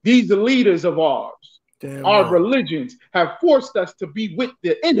 man. These are leaders of ours. Our religions have forced us to be with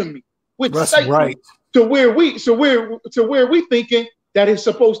the enemy, with Satan, to where we thinking that it's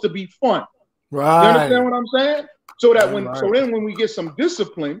supposed to be fun. Right. You understand what I'm saying? So that when we get some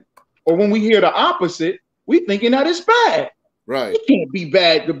discipline, or when we hear the opposite, we thinking that it's bad. Right. It can't be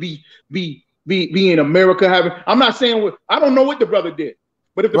bad to be in America having. I'm not saying I don't know what the brother did,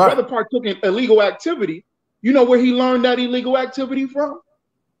 but if the brother partook in illegal activity, you know where he learned that illegal activity from?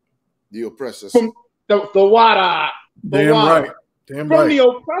 The oppressor. From the water. Damn right. From the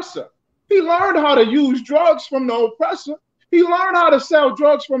oppressor. He learned how to use drugs from the oppressor. He learned how to sell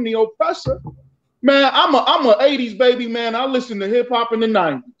drugs from the oppressor. Man, I'm a 80s baby, man. I listen to hip hop in the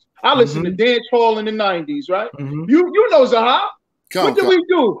 90s. I listen to dance hall in the 90s, right? You know Zahab. What did we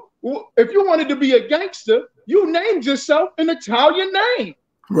do? If you wanted to be a gangster, you named yourself an Italian name.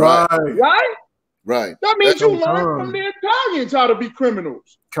 Right. That means you learned from the Italians how to be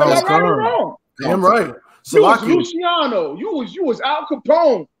criminals. Am I right or wrong? Damn right. You was Luciano. You was Al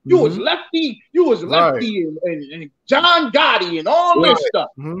Capone. You was Lefty. You was Lefty and John Gotti and all this stuff.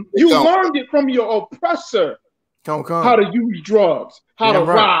 You learned it from your oppressor. How to use drugs, how to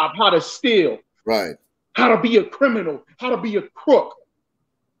rob, how to steal, how to be a criminal, how to be a crook.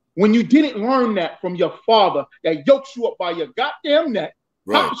 When you didn't learn that from your father that yokes you up by your goddamn neck,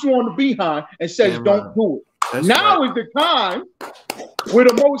 pops you on the behind and says, don't do it. Now is the time where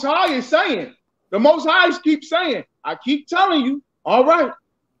the Most High is saying, the Most High keeps saying, I keep telling you, all right,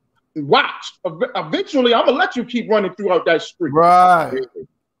 watch. Eventually, I'm going to let you keep running throughout that street. Right.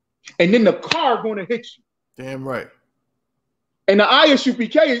 And then the car going to hit you. Damn right. And the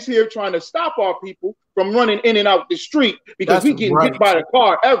ISUPK is here trying to stop our people from running in and out the street because we get hit by the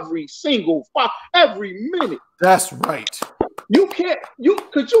car every minute. That's right.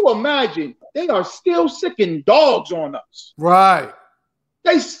 Could you imagine? They are still sicking dogs on us. Right.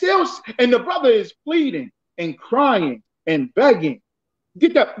 They still, and the brother is pleading and crying and begging.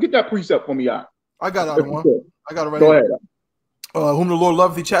 Get that precept for me out. I got it on one. I got it right. Go ahead. Whom the Lord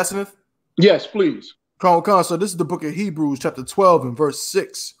loveth, he chasteneth. Yes, please. So this is the book of Hebrews, chapter 12 and verse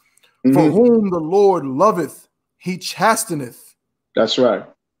 6. For whom the Lord loveth, he chasteneth. That's right.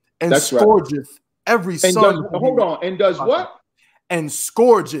 And scourgeth every son. Hold on. And does what? And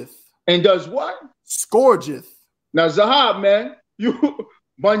scourgeth. And does what? Scourgeth. Now, Zahab, man, you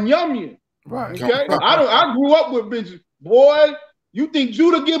Banyamian. Right. Okay. I grew up with bitches. Boy, you think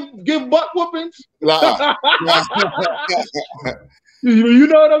Judah give butt whoopings? You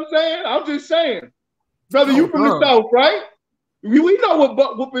know what I'm saying? I'm just saying. Brother, you from the South, right? We know what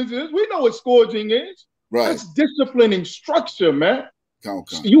butt whoopings is. We know what scourging is. Right. That's discipline and structure, man.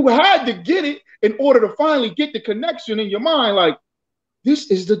 You had to get it in order to finally get the connection in your mind. Like,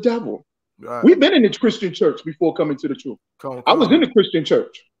 this is the devil. Right. We've been in the Christian church before coming to the truth. I was in the Christian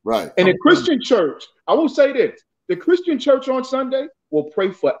church. Right. And the Christian church, I will say this. The Christian church on Sunday will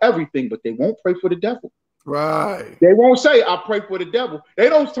pray for everything, but they won't pray for the devil. Right. They won't say, I pray for the devil. They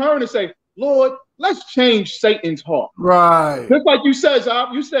don't turn and say, Lord, let's change Satan's heart. Right. Just like you said, Zab,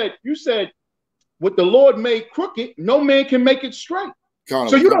 you said, what the Lord made crooked, no man can make it straight.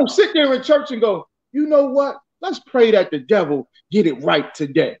 So you don't sit there in church and go, you know what? Let's pray that the devil get it right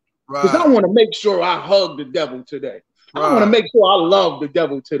today. Because I want to make sure I hug the devil today. I want to make sure I love the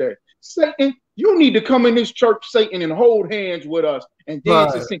devil today. Satan, you need to come in this church, Satan, and hold hands with us and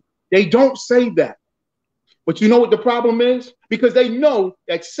dance and sing. They don't say that. But you know what the problem is? Because they know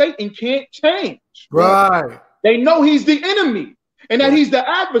that Satan can't change. Right. They know he's the enemy and that he's the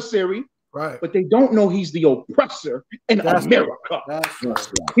adversary. Right. But they don't know he's the oppressor in America.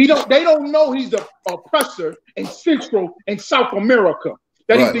 They don't know he's the oppressor in Central and South America.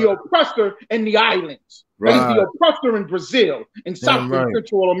 That he's the oppressor in the islands. That he's the oppressor in Brazil, in South and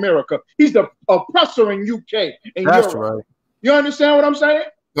Central America. He's the oppressor in UK and Europe. Right. You understand what I'm saying?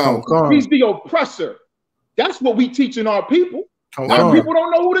 He's the oppressor. That's what we teaching our people. Our people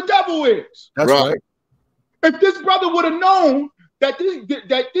don't know who the devil is. That's right. If this brother would have known that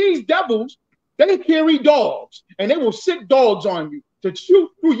these devils, they carry dogs, and they will sick dogs on you to chew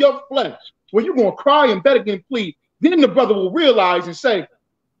through your flesh, where you're going to cry and beg and plead. Then the brother will realize and say,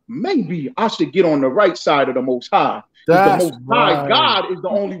 maybe I should get on the right side of the Most High. The Most High God is the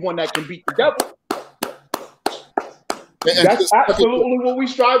only one that can beat the devil. That's absolutely what we're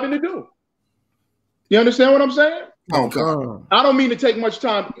striving to do. You understand what I'm saying? I don't mean to take much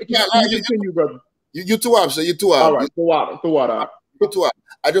time. Continue, brother. You too up, sir. You too up. All right, go out. You too up.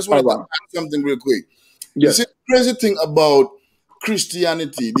 I just want to add something real quick. Yes. You see, the crazy thing about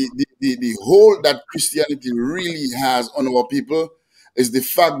Christianity, the hold that Christianity really has on our people is the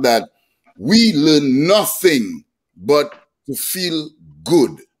fact that we learn nothing but to feel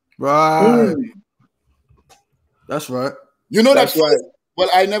good. Right. That's right. You know that's right. Well,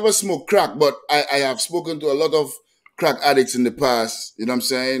 I never smoked crack, but I have spoken to a lot of crack addicts in the past, you know what I'm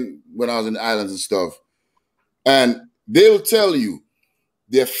saying, when I was in the islands and stuff. And they'll tell you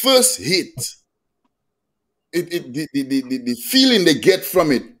their first hit, the feeling they get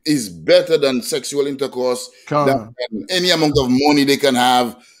from it is better than sexual intercourse, than any amount of money they can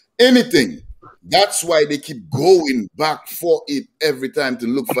have, anything. That's why they keep going back for it every time to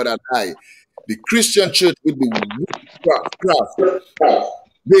look for that high. The Christian church with the craft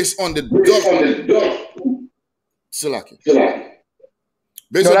based on the Silaki.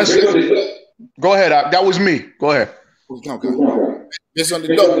 Go ahead. That was me. Go ahead. Okay. Based on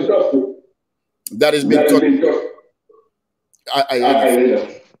the doctrine that is being taught.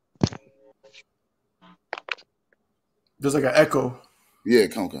 There's like an echo. Yeah,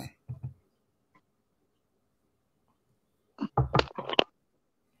 okay.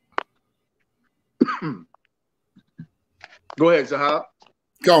 Go ahead, Zahab.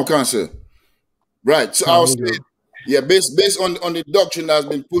 Come, sir. Right. So I was saying, yeah, based on the doctrine that has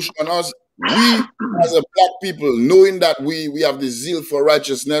been pushed on us, we as a black people, knowing that we have the zeal for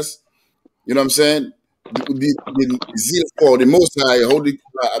righteousness, you know what I'm saying? The zeal for the Most High,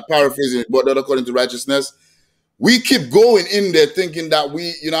 paraphrasing it, but not according to righteousness. We keep going in there thinking that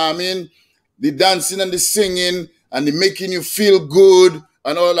we, you know what I mean? The dancing and the singing and the making you feel good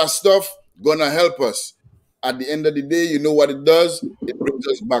and all that stuff gonna help us. At the end of the day, you know what it does? It brings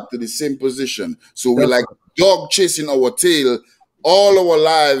us back to the same position. So we're like dog chasing our tail all our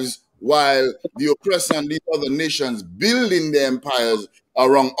lives while the oppressor and these other nations building their empires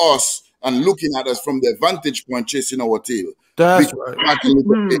around us and looking at us from their vantage point chasing our tail. That's right.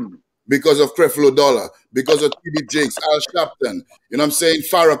 Because of Creflo Dollar, because of T.D. Jakes, Al Sharpton, you know what I'm saying?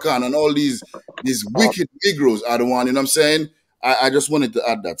 Farrakhan and all these wicked Negroes are the one, you know what I'm saying? I just wanted to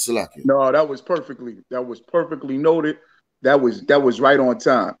add that, Salaki. No, that was perfectly noted. That was right on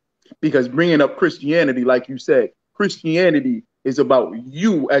time. Because bringing up Christianity, like you said, Christianity is about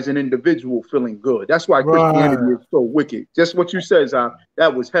you as an individual feeling good. That's why Christianity is so wicked. Just what you said, Zah,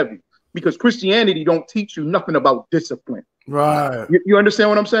 that was heavy. Because Christianity don't teach you nothing about discipline. Right. You understand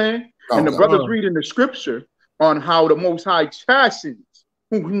what I'm saying? And the brother's reading the scripture on how the Most High chastens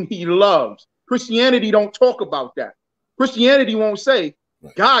whom he loves. Christianity don't talk about that. Christianity won't say,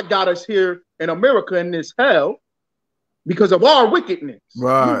 God got us here in America in this hell because of our wickedness.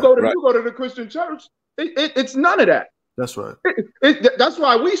 Right. You go to the Christian church, it's none of that. That's right. That's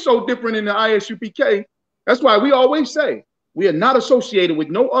why we so different in the ISUPK. That's why we always say we are not associated with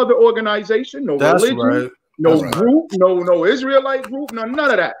no other organization, no religion, no group, no Israelite group, none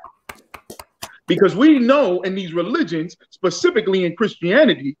of that. Because we know in these religions, specifically in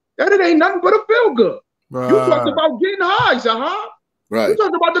Christianity, that it ain't nothing but a feel good. Right. You talked about getting high, Zahab. Right. You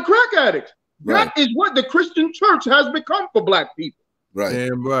talked about the crack addicts. That is what the Christian church has become for black people. Right.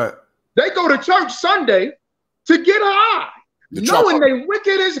 Damn right. They go to church Sunday to get high, knowing they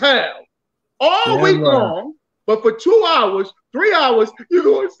wicked as hell all week long. But for 2 hours, 3 hours, you're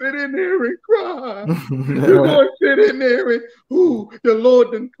going to sit in there and cry. You're going to sit in there and, ooh, the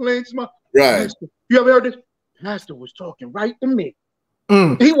Lord done cleansed my... Right. Pastor, you ever heard this? Pastor was talking right to me.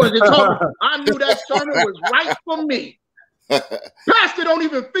 He wasn't talking. I knew that sermon was right for me. Pastor don't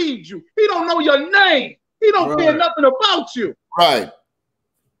even feed you. He don't know your name. He don't care nothing about you. Right.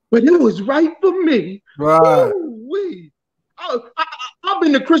 But it was right for me. Right. I've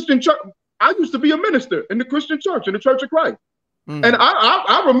been to Christian church. I used to be a minister in the Christian church, in the Church of Christ. And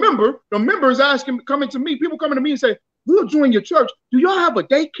I remember the members coming to me, people coming to me and say, we'll join your church. Do y'all have a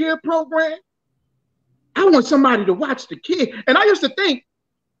daycare program? I want somebody to watch the kid. And I used to think,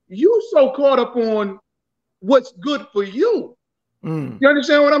 you so caught up on what's good for you. You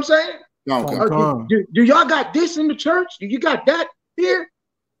understand what I'm saying? Do y'all got this in the church? Do you got that here?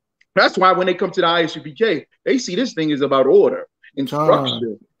 That's why when they come to the ISUPK, they see this thing is about order and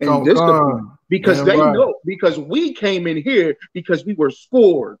structure and discipline. Because they know, because we came in here because we were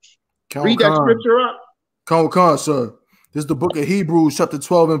scourged. Read that scripture up. Sir. This is the book of Hebrews, chapter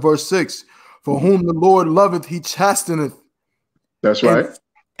 12 and verse 6. For whom the Lord loveth, he chasteneth. That's right.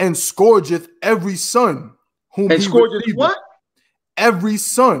 And scourgeth every son. Whom and scourges what? Every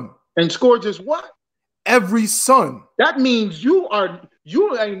son. And scourges what? Every son. That means you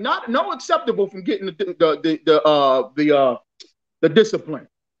ain't no acceptable from getting the discipline.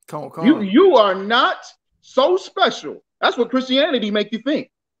 You are not so special. That's what Christianity make you think.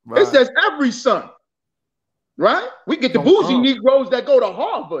 It says every son. Right? We get the bougie Negroes that go to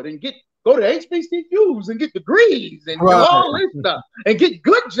Harvard and go to HBCUs and get degrees and do all this stuff and get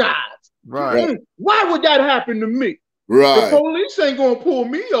good jobs. Right. Why would that happen to me? Right. The police ain't gonna pull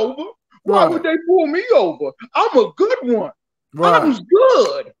me over. Why would they pull me over? I'm a good one. I'm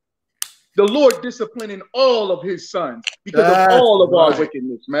good. The Lord disciplining all of his sons because of all of our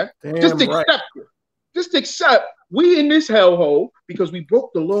wickedness, man. Just accept it. Just accept we in this hellhole because we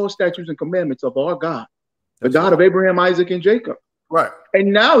broke the law, statutes, and commandments of our God. The God of Abraham, Isaac, and Jacob. Right.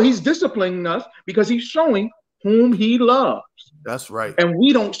 And now he's disciplining us because he's showing whom he loves. That's right. And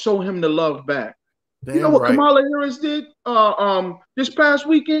we don't show him the love back. You know what Kamala Harris did this past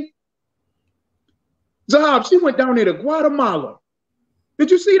weekend? Zahab, she went down there to Guatemala.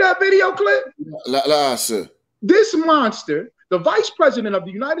 Did you see that video clip? This monster, the vice president of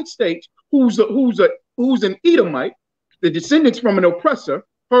the United States, who's an Edomite, the descendants from an oppressor,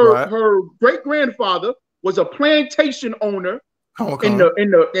 her great-grandfather was a plantation owner in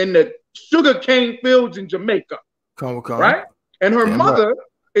the sugar cane fields in Jamaica. Right? And her mother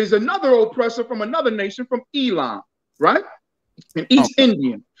is another oppressor from another nation from Elam, right? An East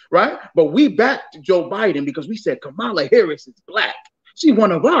Indian, right? But we backed Joe Biden because we said Kamala Harris is black. She's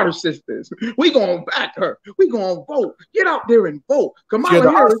one of our sisters. We gonna back her. We gonna vote. Get out there and vote.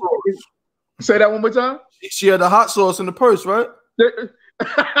 Kamala Harris. Say that one more time. She had the hot sauce in the purse, right? I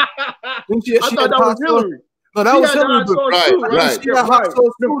thought that was Hillary. No, that was Hillary. Right. She had hot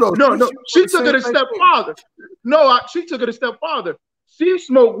sauce too, though. No. She took it a step farther. She took it a step farther. She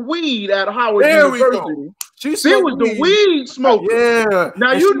smoked weed at Howard University. She was the weed smoker. Yeah.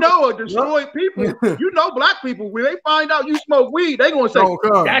 Now you know destroyed people. You know black people, when they find out you smoke weed, they gonna say,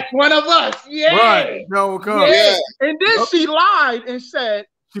 that's one of us. Yeah. Right. Yeah. And then she lied and said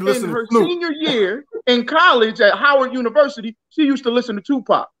in her senior year in college at Howard University, she used to listen to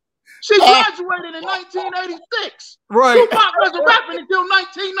Tupac. She graduated in 1986. Right. Tupac wasn't rapping until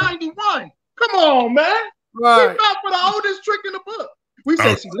 1991. Come on, man. Right. We fell for the oldest trick in the book. We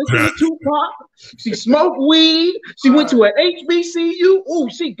said she listened to Tupac. She smoked weed. She went to an HBCU. Ooh,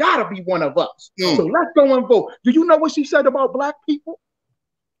 she gotta be one of us. So let's go and vote. Do you know what she said about black people?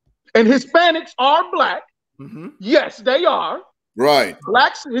 And Hispanics are black. Yes, they are. Right.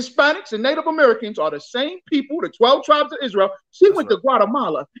 Blacks, Hispanics, and Native Americans are the same people, the 12 tribes of Israel. She went to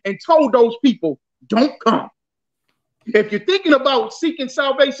Guatemala and told those people, don't come. If you're thinking about seeking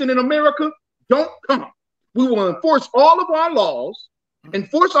salvation in America, don't come. We will enforce all of our laws,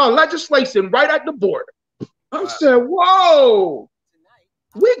 enforce our legislation right at the border. I said, whoa,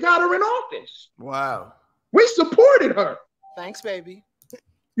 we got her in office. Wow. We supported her. Thanks, baby.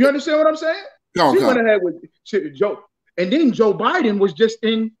 You understand what I'm saying? She went ahead with Joe. And then Joe Biden was just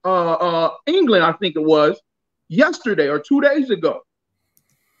in England, I think it was, yesterday or 2 days ago.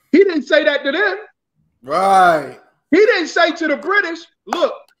 He didn't say that to them. Right. He didn't say to the British,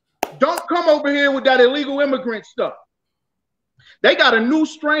 look, don't come over here with that illegal immigrant stuff. They got a new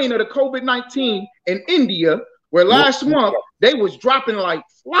strain of the COVID-19 in India, where last month they was dropping like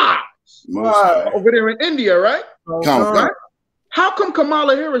flies over there in India, right? Right? How come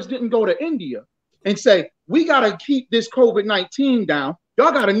Kamala Harris didn't go to India and say, we got to keep this COVID-19 down?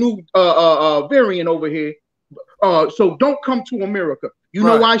 Y'all got a new variant over here. So don't come to America. You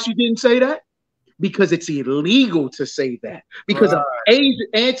know why she didn't say that? Because it's illegal to say that. Because of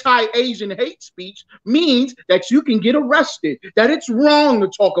anti-Asian hate speech means that you can get arrested, that it's wrong to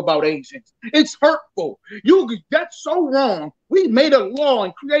talk about Asians. It's hurtful. That's so wrong. We made a law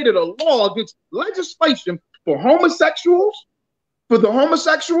and created a law against legislation for homosexuals, for the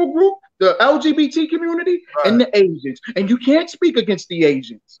homosexual group, the LGBT community, and the Asians. And you can't speak against the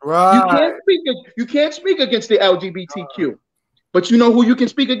Asians. You can't speak against the LGBTQ. But you know who you can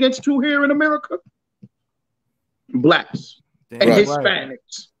speak against too here in America? Blacks and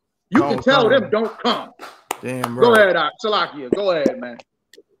Hispanics. You can tell them don't come. Damn right. Go ahead, Salakia. Go ahead, man.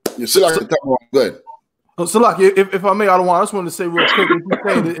 Yeah, Salakia, come on. Good. Salakia, if I may, I just want to say real quick, what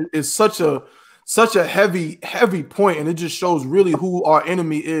you're saying is such a heavy point, and it just shows really who our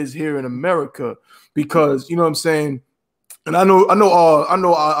enemy is here in America. Because you know what I'm saying. And I know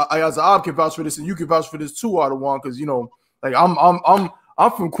as Ab can vouch for this, and you can vouch for this too, Adawan, because you know, like I'm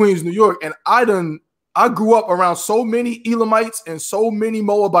from Queens, New York, and I grew up around so many Elamites and so many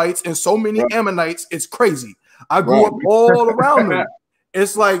Moabites and so many Ammonites. It's crazy. I grew up all around them.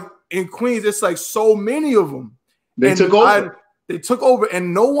 It's like in Queens, it's like so many of them. They took over,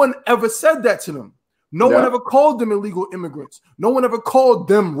 and no one ever said that to them. No one ever called them illegal immigrants. No one ever called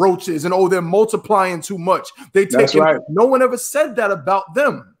them roaches and they're multiplying too much. No one ever said that about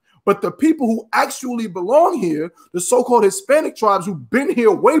them. But the people who actually belong here, the so-called Hispanic tribes who've been here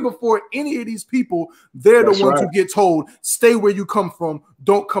way before any of these people, they're the ones who get told, stay where you come from,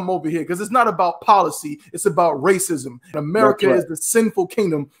 don't come over here. Because it's not about policy, it's about racism. America is the sinful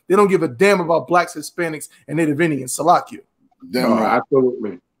kingdom. They don't give a damn about blacks, Hispanics, and Native Indians. Salakia.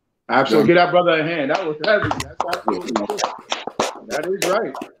 Absolutely. Absolutely. Get that brother a hand. That was heavy. That's absolutely true. That is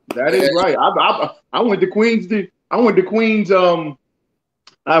right. That is right. I went to Queens. I went to Queens.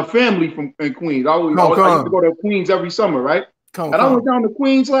 I have family from in Queens. I used to go to Queens every summer, right? I went down to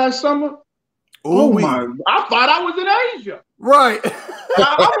Queens last summer. I thought I was in Asia. Right.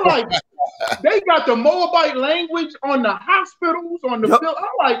 I'm like, they got the Moabite language on the hospitals, on the field.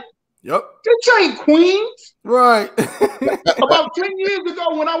 I'm like, this ain't Queens. Right. About 10 years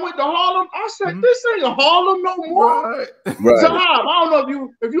ago when I went to Harlem, I said, this ain't Harlem no more. Right. Zahab, I don't know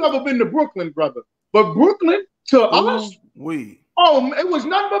if you ever been to Brooklyn, brother. But Brooklyn, to us, it was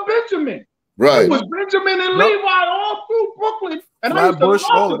nothing but Benjamin. Right. It was Benjamin and Levi all through Brooklyn. And I used to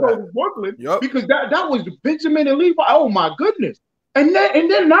love to go to Brooklyn because that was Benjamin and Levi. Oh my goodness. And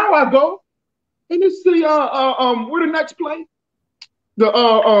then now I go and it's the where the next play?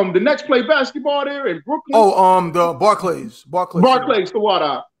 The next play basketball there in Brooklyn. The Barclays. Barclays, the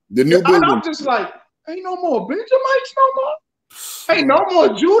water. The new building. I'm just like, ain't no more Benjamites no more. Ain't no more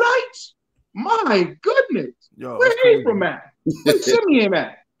Judites. My goodness. Where he from at? Where's Simeon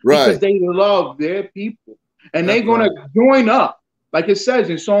at? Right. Because they love their people. And they're going to join up. Like it says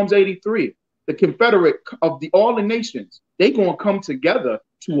in Psalms 83, the Confederate of all the nations, they're going to come together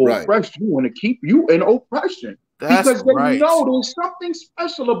to oppress you and to keep you in oppression. Because they know there's something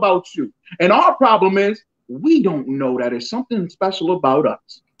special about you. And our problem is we don't know that there's something special about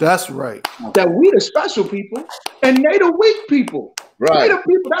us. That's right. That we the special people and they the weak people. Right. They the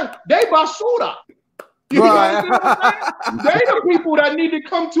people they basura. You know what I'm saying? They the people that need to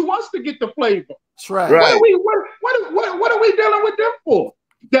come to us to get the flavor. That's right. What are we dealing with them for?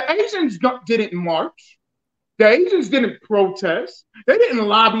 The Asians didn't march. The Asians didn't protest. They didn't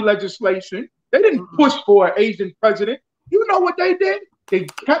lobby legislation. They didn't push for an Asian president. You know what they did? They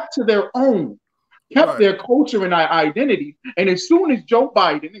kept to their own, kept their culture and identity. And as soon as Joe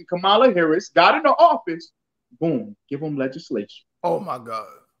Biden and Kamala Harris got into office, boom, give them legislation. Oh my God.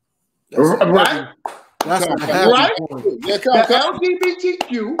 That's right. The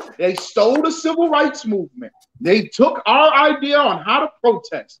LGBTQ, they stole the civil rights movement. They took our idea on how to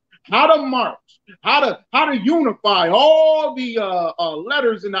protest, how to march, how to unify all the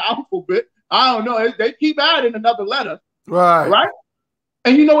letters in the alphabet. I don't know. They keep adding another letter. Right.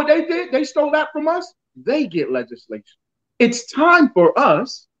 And you know what they did? They stole that from us. They get legislation. It's time for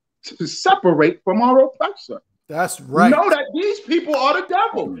us to separate from our oppressor. That's right. Know that these people are the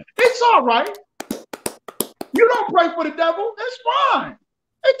devil. It's all right. You don't pray for the devil. It's fine.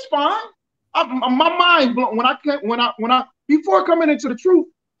 It's fine. My mind blown when I before coming into the truth,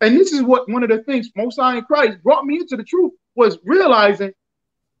 and this is what one of the things Most High in Christ brought me into the truth was realizing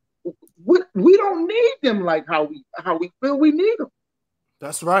we don't need them like how we feel we need them.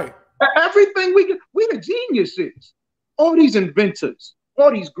 That's right. Everything we the geniuses, all these inventors,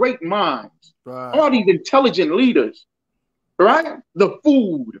 all these great minds, all these intelligent leaders, right? The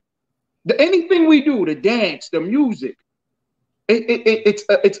food, anything we do, the dance, the music,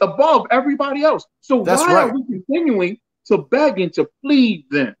 it's above everybody else. So why are we continuing to beg and to plead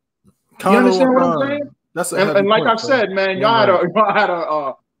then? You understand what I'm saying? That's and like I said, man, y'all had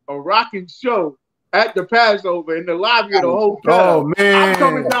a rocking show at the Passover in the lobby of the hotel. Oh man! I'm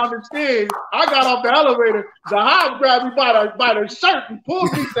coming down the stairs. I got off the elevator. Zahab grabbed me by the shirt and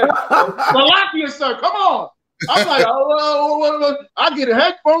pulled me. Said, "Salakia, sir, come on." I'm like, oh, I get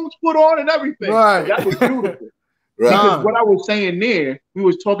headphones put on and everything. Right. That was beautiful. Right. Because what I was saying there, we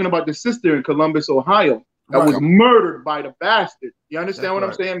was talking about the sister in Columbus, Ohio, that was murdered by the bastard. You understand what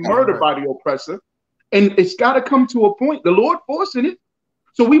I'm saying? Murdered by the oppressor. And it's got to come to a point. The Lord forcing it.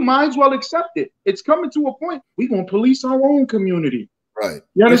 So we might as well accept it. It's coming to a point. We're going to police our own community. Right.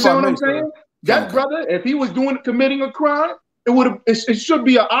 You understand what I'm saying? That brother, if he was committing a crime, it should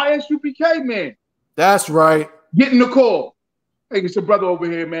be an ISUPK man. That's right. Getting the call. Hey, it's a brother over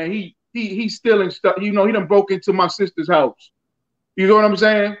here, man. He's stealing stuff. You know, he done broke into my sister's house. You know what I'm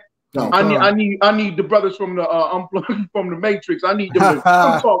saying? I need the brothers from the from the Matrix. I need them to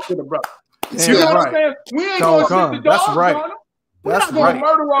come talk to the brother. You know what I'm saying? We ain't gonna sit the dogs on him. We're not gonna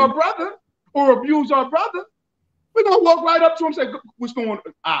murder our brother or abuse our brother. We're gonna walk right up to him and say, "What's going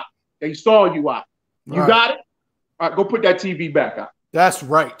on? They saw you out. You got it? All right, go put that TV back out." That's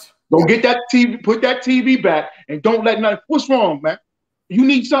right. Go get that TV, put that TV back, and don't let nothing. What's wrong, man? You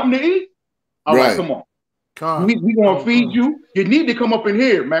need something to eat? All right, come on. We gonna feed you. You need to come up in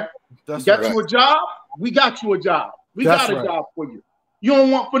here, man. Got you a job? We got you a job. We got a job for you. You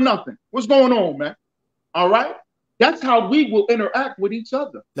don't want for nothing. What's going on, man? All right? That's how we will interact with each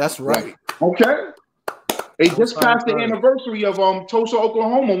other. That's right. Okay? They just passed the anniversary of Tulsa,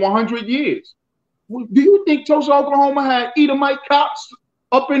 Oklahoma, 100 years. Do you think Tulsa, Oklahoma had Edomite cops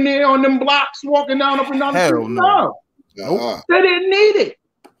up in there on them blocks walking down up and down the street? No. They didn't need it.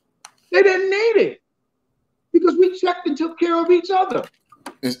 They didn't need it. Because we checked and took care of each other.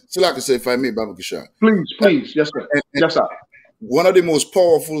 And still, I can say, if I may, Baba Kishar. Please. Yes, sir. Yes, sir. One of the most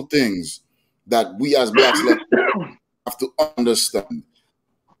powerful things that we as blacks have to understand,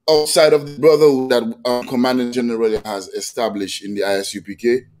 outside of the brotherhood that our Commander General has established in the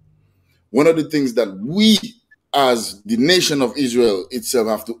ISUPK, one of the things that we as the nation of Israel itself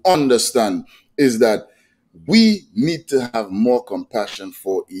have to understand is that we need to have more compassion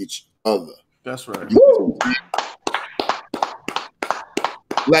for each other. That's right.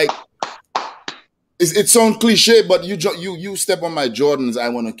 Like, it sounds cliche, but you step on my Jordans, I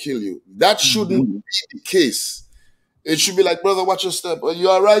want to kill you. That shouldn't be the case. It should be like, brother, watch your step. Are you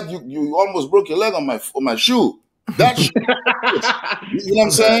all right? You almost broke your leg on my shoe. That should be you know what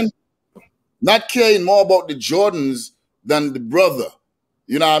I'm saying? Not caring more about the Jordans than the brother.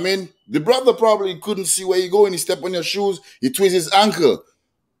 You know what I mean? The brother probably couldn't see where you going. He stepped on your shoes. He twists his ankle.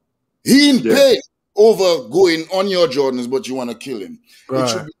 He in pain over going on your Jordans, but you want to kill him. Right. It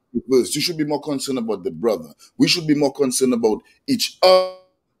should be reversed. You should be more concerned about the brother. We should be more concerned about each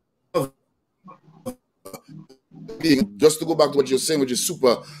other. Just to go back to what you're saying, which is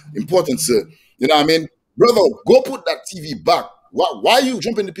super important, sir. You know what I mean? Brother, go put that TV back. Why are you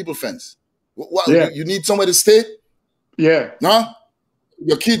jumping the people's fence? You need somewhere to stay? Yeah. Huh?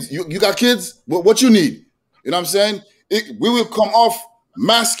 Your kids, you got kids? What you need? You know what I'm saying? We will come off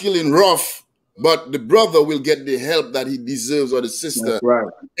masculine, rough, but the brother will get the help that he deserves, or the sister, at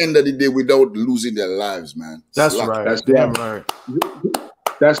the end of the day, without losing their lives, man. That's right. That's damn right.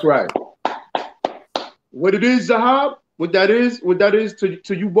 That's right. What it is, Zahab, what that is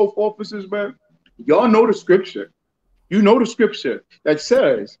to you both officers, man, y'all know the scripture. You know the scripture that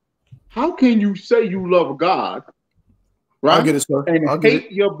says, how can you say you love God, right? I'll get it, sir. And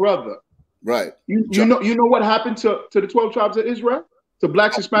hate your brother. Right. You know what happened to the 12 tribes of Israel? To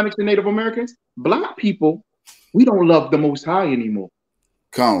blacks, Hispanics, and Native Americans? Black people, we don't love the Most High anymore.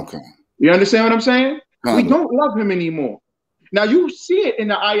 Come. You understand what I'm saying? We don't love him anymore. Now you see it in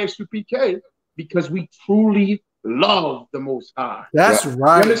the ISUPK because we truly love the Most High. That's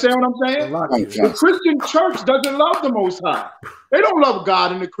right. You understand what I'm saying? The Christian church doesn't love the Most High. They don't love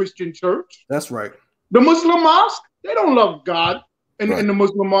God in the Christian church. That's right. The Muslim mosque, they don't love God in the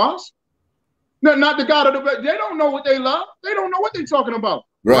Muslim mosque. No, not the God of the. They don't know what they love. They don't know what they're talking about.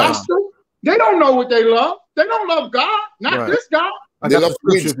 Right. They don't know what they love. They don't love God. Not this God. They love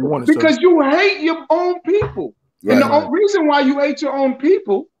the because you hate your own people. Right. And the reason why you hate your own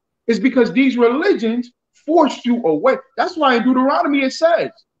people is because these religions force you away. That's why in Deuteronomy it says,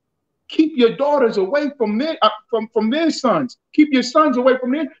 keep your daughters away from their sons. Keep your sons away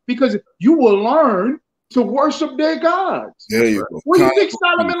from them, because you will learn to worship their gods. There you go. What do you think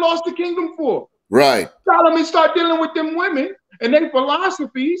Solomon lost the kingdom for? Right. Tell them and start dealing with them women and their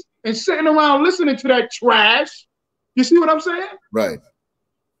philosophies and sitting around listening to that trash. You see what I'm saying? Right.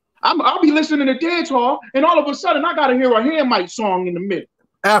 I'll be listening to dance hall, and all of a sudden I gotta hear a Handmite song in the middle.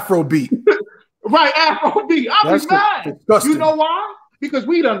 Afrobeat. Right, Afrobeat. I'll be mad. You know why? Because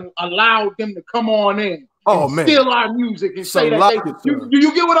we done allowed them to come on in and steal our music and say that do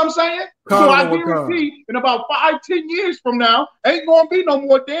you get what I'm saying? So I guarantee in about 5-10 years from now, ain't gonna be no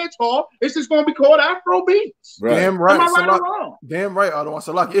more dance hall. It's just gonna be called Afrobeats. Right. Damn right. Am I right or wrong? Damn right, Adawan.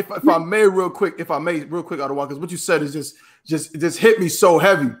 So like if I may real quick, Adawan, because what you said is just hit me so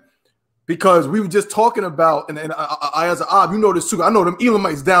heavy. Because we were just talking about, and I as an ob, you know this too. I know them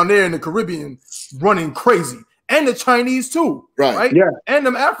Elamites down there in the Caribbean running crazy, and the Chinese too, right? Yeah, and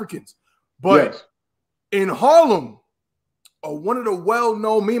them Africans. But in Harlem, one of the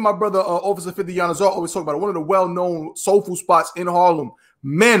well-known, me and my brother, Officer 50 Yanazar, always talk about it, one of the well-known soulful spots in Harlem,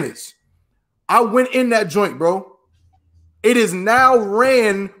 Manners. I went in that joint, bro. It is now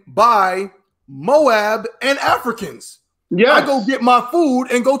ran by Moab and Africans. Yeah, I go get my food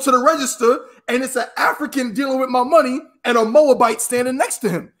and go to the register, and it's an African dealing with my money and a Moabite standing next to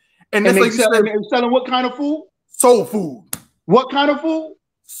him. And that's like selling what kind of food? Soul food. What kind of food?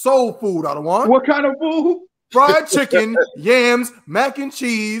 Soul food, Adawan. What kind of food? Fried chicken, yams, mac and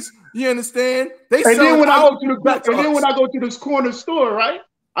cheese. You understand? And then when I go to this corner store, right?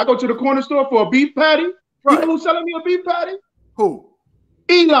 I go to the corner store for a beef patty. Right. You know who's selling me a beef patty? Who?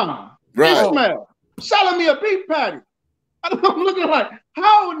 Elon. Right. Ishmael. Selling me a beef patty. I'm looking like,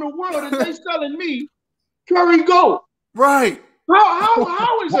 how in the world are they selling me curry goat? Right.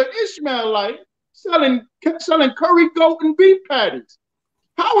 How is an Ishmaelite selling curry goat and beef patties?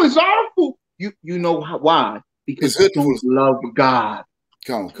 How is our food? You know why? Because we don't love God.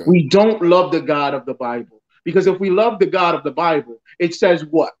 We don't love the God of the Bible. Because if we love the God of the Bible, it says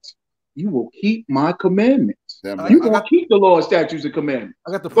what? You will keep my commandments. You're going to keep the law, statutes, and commandments.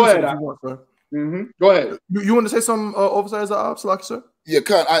 I got the first one if you want, sir. Go ahead. You want to say something, Officer Salaki, sir? Yeah,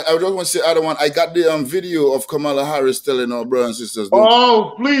 I just want to say, I got the video of Kamala Harris telling our brothers and sisters.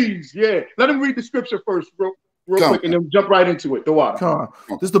 Oh, please, yeah. Let him read the scripture first, real quick, and then jump right into it. The water.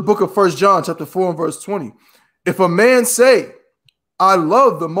 This is the book of 1 John, chapter 4, and verse 20. If a man say, I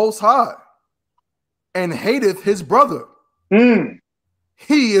love the Most High, and hateth his brother,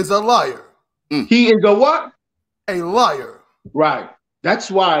 he is a liar. He is a what? A liar. Right. That's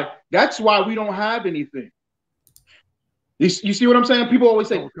why we don't have anything. You see what I'm saying? People always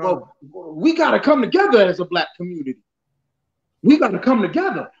say, well, we got to come together as a black community. We got to come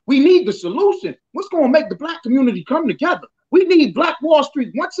together. We need the solution. What's going to make the black community come together? We need Black Wall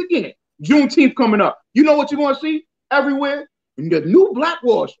Street once again. Juneteenth coming up. You know what you're going to see everywhere? In the new Black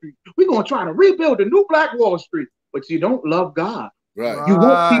Wall Street. We're going to try to rebuild a new Black Wall Street. But you don't love God. Right. You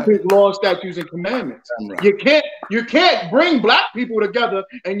won't keep his laws, statutes, and commandments. Right. You can't bring black people together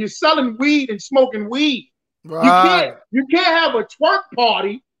and you're selling weed and smoking weed. Right. You can't have a twerk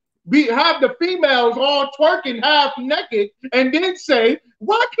party, have the females all twerking half naked, and then say,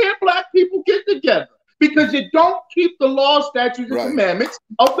 why can't black people get together? Because you don't keep the law, statutes, and commandments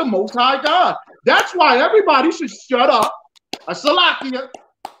of the Most High God. That's why everybody should shut up. Salakia.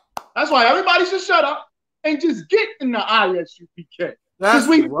 That's why everybody should shut up and just get in the ISUPK. Because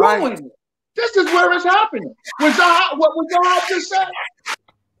we're doing it. This is where it's happening. What Zahab just said?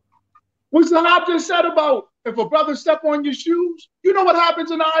 What Zahab just said about if a brother step on your shoes, you know what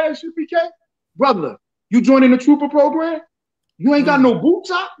happens in the ISUPK? Brother, you joining the trooper program? You ain't got no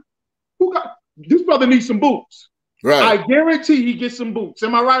boots on? This brother needs some boots. Right. I guarantee he gets some boots.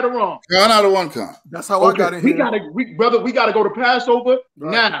 Am I right or wrong? Not a one kind. That's how I got in here. We gotta go to Passover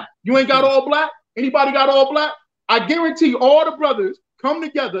now. You ain't got all black? Anybody got all black? I guarantee all the brothers come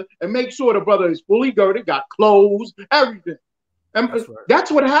together and make sure the brother is fully girded, got clothes, everything. And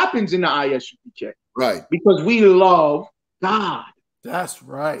that's what happens in the ISUPK. Right. Because we love God. That's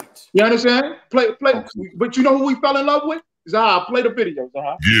right. You understand? Play. But you know who we fell in love with? Zaha, play the video,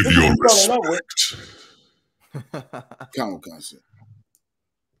 Zaha. Give your respect. Concept.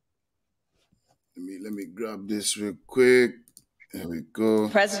 Let me grab this real quick. There we go.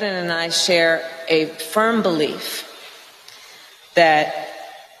 The President and I share a firm belief that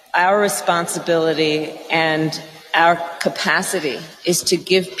our responsibility and our capacity is to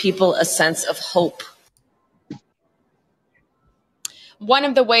give people a sense of hope. One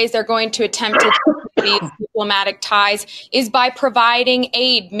of the ways they're going to attempt to these diplomatic ties is by providing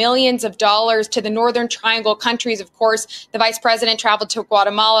aid, millions of dollars to the Northern Triangle countries. Of course, the Vice President traveled to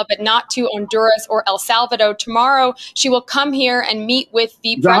Guatemala, but not to Honduras or El Salvador. Tomorrow, she will come here and meet with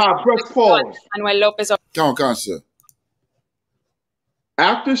the President, Manuel Lopez. Come on, sir.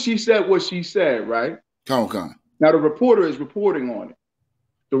 After she said what she said, right? Come on. Now the reporter is reporting on it.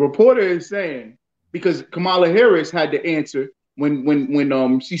 The reporter is saying, because Kamala Harris had to answer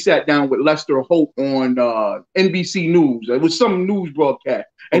when she sat down with Lester Holt on NBC News. It was some news broadcast.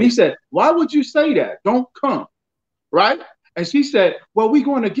 And he said, why would you say that? Don't come, right? And she said, well, we're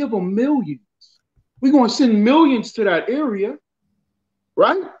going to give them millions. We're going to send millions to that area,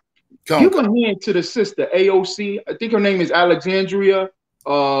 right? Give a hand to the sister, AOC. I think her name is Alexandria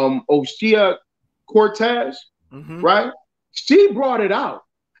Ocasio Cortez, right? She brought it out.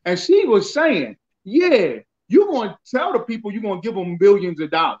 And she was saying, yeah, you're going to tell the people you're going to give them billions of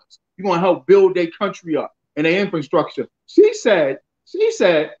dollars. You're going to help build their country up and their infrastructure. She said,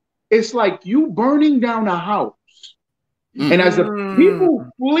 it's like you burning down a house. And as the people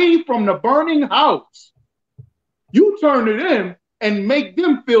flee from the burning house, you turn to them and make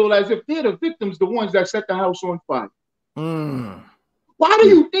them feel as if they're the victims, the ones that set the house on fire. Why do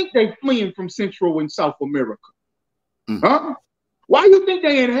you think they're fleeing from Central and South America? Huh? Why do you think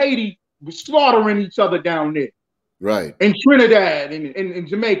they in Haiti slaughtering each other down there? Right. In Trinidad and in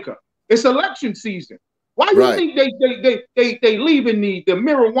Jamaica. It's election season. Why do you think they leaving the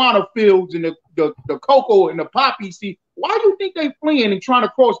marijuana fields and the cocoa and the poppy seed? Why do you think they fleeing and trying to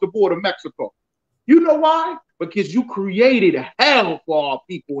cross the border of Mexico? You know why? Because you created hell for our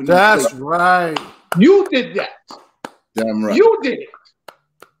people. That's right. You did that. Damn right. You did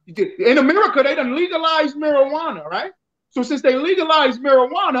it. In America, they done legalized marijuana, right? So since they legalized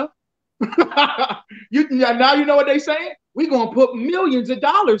marijuana, now you know what they saying? We're going to put millions of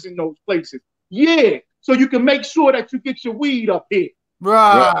dollars in those places. Yeah, so you can make sure that you get your weed up here.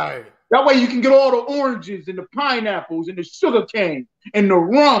 Right. That way you can get all the oranges and the pineapples and the sugar cane and the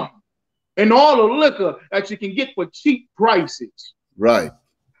rum and all the liquor that you can get for cheap prices. Right.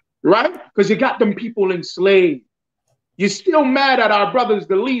 Right? Because you got them people enslaved. You're still mad at our brothers,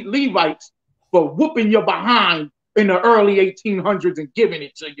 the Levites, for whooping your behind in the early 1800s and giving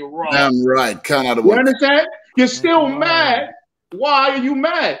it to you raw. Damn right. You understand? You're still mad. Why are you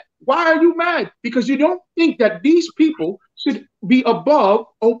mad? Why are you mad? Because you don't think that these people should be above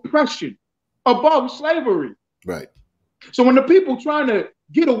oppression, above slavery. Right. So when the people trying to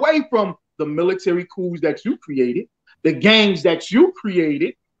get away from the military coups that you created, the gangs that you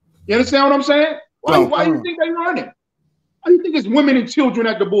created, you understand what I'm saying? Why do you think they running? Why do you think it's women and children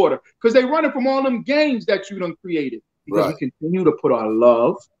at the border? Because they running from all them gangs that you done created. Because we continue to put our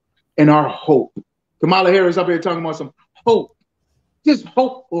love and our hope. Kamala Harris up here talking about some hope. Just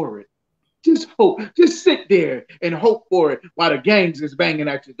hope for it. Just hope. Just sit there and hope for it while the gangs is banging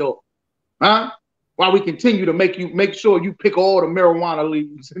at your door. Huh? While we continue to make sure you pick all the marijuana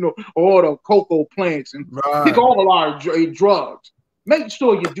leaves, all the cocoa plants and pick all our drugs. Make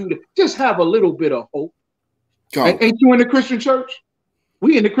sure you do that. Just have a little bit of hope. Ain't you in the Christian church?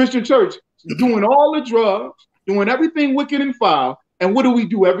 We in the Christian church doing all the drugs, doing everything wicked and foul. And what do we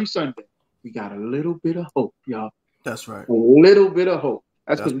do every Sunday? We got a little bit of hope, y'all. That's right. A little bit of hope.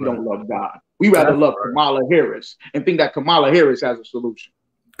 That's because we don't love God. We rather love Kamala Harris and think that Kamala Harris has a solution.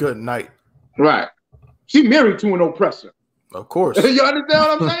 Good night. Right. She married to an oppressor. Of course. You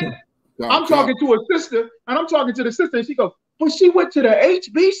understand what I'm saying? I'm talking to a sister, and I'm talking to the sister, and she goes, well, she went to the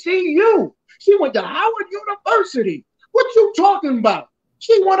HBCU. She went to Howard University. What you talking about?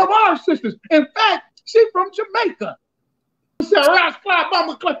 She one of our sisters. In fact, she from Jamaica. She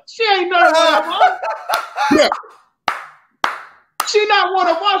ain't none of us. Yeah. She not one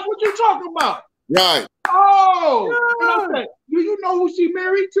of us. What you talking about? Right. Oh. And I said, do you know who she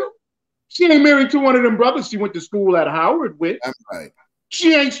married to? She ain't married to one of them brothers she went to school at Howard with. That's right.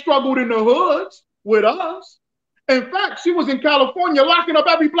 She ain't struggled in the hoods with us. In fact, she was in California locking up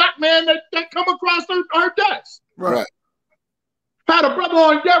every black man that come across her desk. Right. Had a brother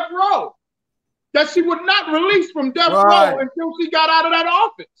on death row that she would not release from death row until she got out of that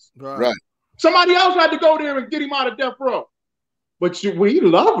office. Right. Somebody else had to go there and get him out of death row. But we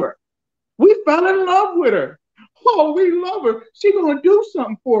love her. We fell in love with her. Oh, we love her. She gonna do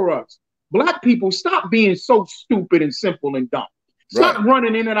something for us. Black people, stop being so stupid and simple and dumb. Stop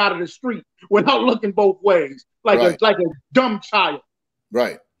running in and out of the street without looking both ways, like a dumb child.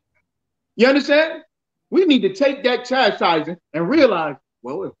 Right. You understand? We need to take that chastising and realize,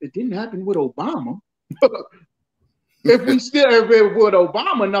 well, if it didn't happen with Obama, if with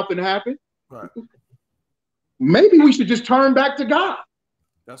Obama nothing happened, maybe we should just turn back to God.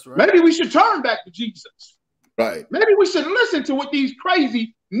 That's right. Maybe we should turn back to Jesus. Right. Maybe we should listen to what these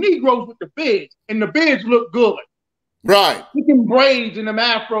crazy Negroes with the beards, and the beards look good. Right. With them braids and them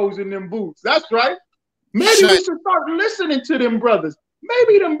afros and them boots. That's right. Maybe we should start listening to them brothers.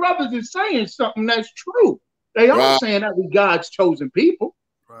 Maybe them brothers is saying something that's true. They are saying that we God's chosen people.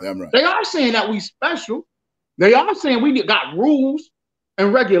 Damn right. They are saying that we special. They are saying we got rules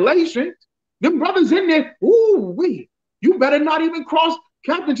and regulations. Them brothers in there, you better not even cross.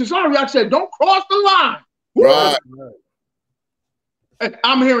 Captain Cesariak said, don't cross the line. Right. And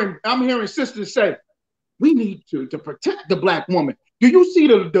I'm hearing sisters say, we need to protect the black woman. Do you see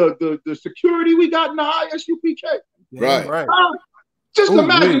the security we got in the ISUPK? Right. Just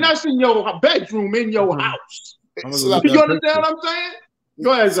imagine that's in your bedroom, in your house. You understand what I'm saying?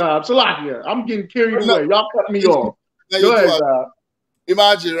 Go ahead, Zab. Salakia. I'm getting carried away. Y'all cut me off. Go ahead, Zab.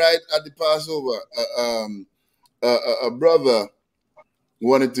 Imagine, right, at the Passover, a brother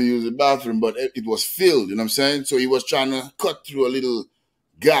wanted to use the bathroom, but it was filled, you know what I'm saying? So he was trying to cut through a little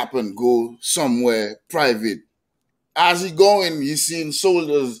gap and go somewhere private. As he going, he's seeing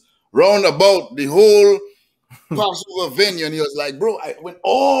soldiers round about the whole Passover venue, and he was like, bro, I went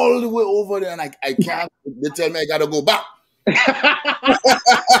all the way over there, and I can't. They tell me I got to go back.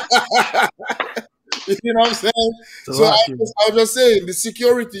 You know what I'm saying? So I was just saying, the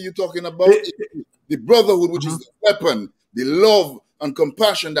security you're talking about, the brotherhood, which is the weapon, the love and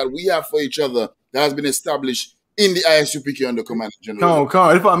compassion that we have for each other that has been established in the ISUPK under Commander General. Come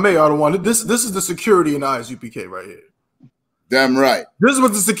on. If I may, I don't want this is the security in the ISUPK right here. Damn right. This is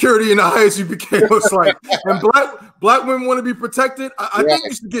what the security in the ISUPK looks like. And black women want to be protected. I think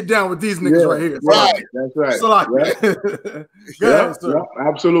we should get down with these niggas right here. Right. That's right.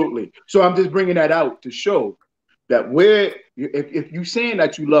 Absolutely. So I'm just bringing that out to show that if you're saying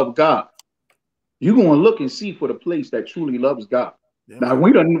that you love God, you're going to look and see for the place that truly loves God. Yeah, now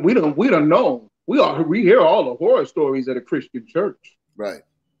we don't know. We hear all the horror stories of the Christian church. Right.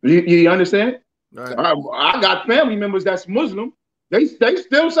 You understand? Right. I got family members that's Muslim. They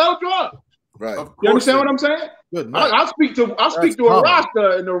still sell drugs. Right. You understand what I'm saying? Good. I speak to a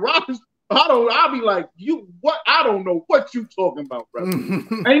Rasta, and the Rasta, I'll be like, I don't know what you talking about, brother.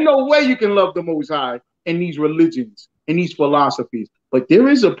 Ain't no way you can love the Most High in these religions, in these philosophies. But there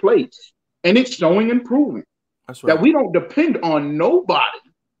is a place, and it's showing and proving that we don't depend on nobody,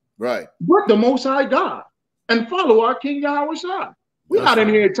 right, but the Most High God, and follow our King Yahweh Shai. We're not in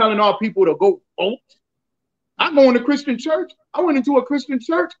here telling our people to go vote. I go into Christian church. I went into a Christian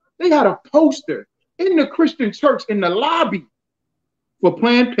church. They had a poster in the Christian church in the lobby for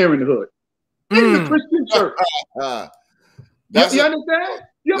Planned Parenthood. In the Christian church. You understand?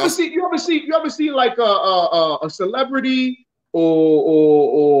 You ever see like a celebrity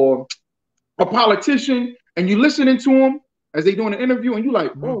or a politician, and you listening to them as they doing an interview, and you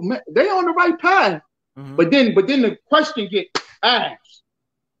like, oh man, they on the right path. But then the question get asked.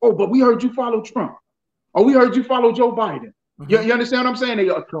 Oh, but we heard you follow Trump. Oh, we heard you follow Joe Biden. You understand what I'm saying?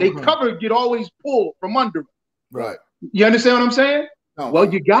 They cover get always pulled from under. Right. You understand what I'm saying? No.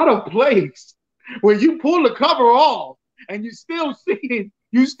 Well, you got a place where you pull the cover off and you still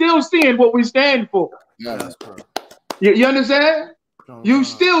seeing what we stand for. Yeah, that's correct. You understand? You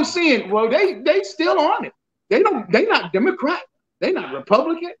still seeing, well, they still on it. They not Democrat. They not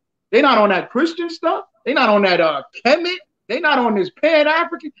Republican. They not on that Christian stuff. They not on that Kemet. They not on this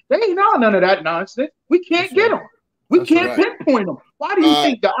Pan-African. They ain't on none of that nonsense. We can't get them. We can't pinpoint them. Why do you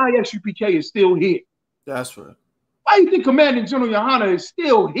think the ISUPK is still here? That's right. Why do you think Commander General Yohana is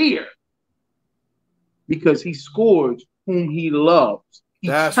still here? Because he scourged whom he loves. He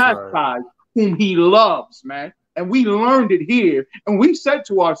chastised whom he loves, man. And we learned it here. And we said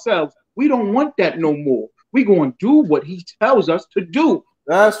to ourselves, we don't want that no more. We're going to do what he tells us to do.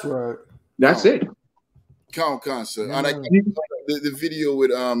 That's right. That's it. Count, sir. And I the video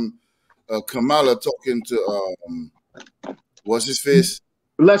with Kamala talking to what's his face?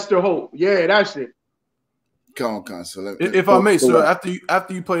 Lester Holt. Yeah, that's it. Count, sir. If I may, sir,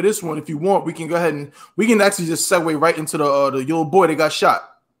 after you play this one, if you want, we can go ahead and we can actually just segue right into the little boy that got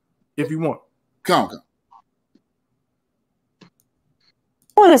shot. If you want. Count. They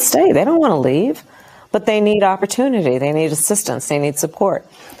want to stay. They don't want to leave. But they need opportunity. They need assistance. They need support.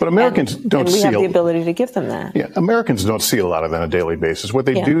 But Americans don't see. And we have the ability to give them that. Yeah, Americans don't see a lot of that on a daily basis. What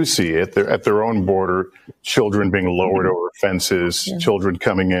they do see at their own border, children being lowered over fences, children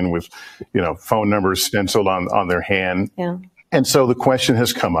coming in with, phone numbers stenciled on their hand. Yeah. And so the question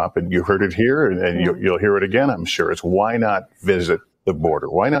has come up, and you heard it here, and you'll hear it again, I'm sure. It's why not visit the border?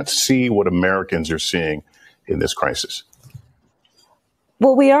 Why not see what Americans are seeing in this crisis?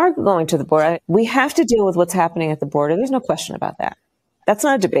 Well, we are going to the border. We have to deal with what's happening at the border. There's no question about that. That's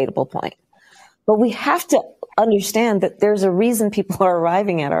not a debatable point. But we have to understand that there's a reason people are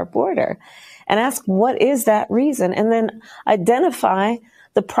arriving at our border and ask what is that reason, and then identify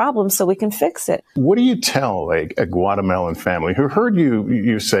the problem so we can fix it. What do you tell a Guatemalan family who heard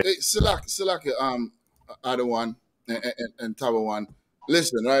you say? Hey, Salaka, other one and Tower one.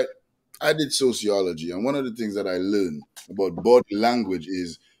 Listen, right? I did sociology, and one of the things that I learned about body language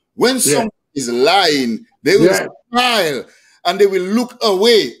is when someone is lying, they will smile and they will look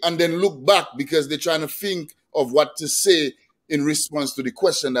away and then look back because they're trying to think of what to say in response to the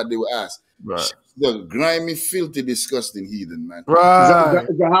question that they were asked. Right. The grimy, filthy, disgusting heathen, man. Right.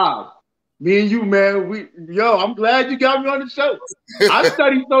 Zahab, me and you, man, I'm glad you got me on the show. I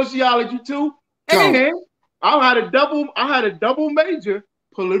studied sociology too. And I had a double major,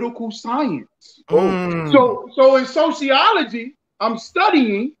 political science. So in sociology, I'm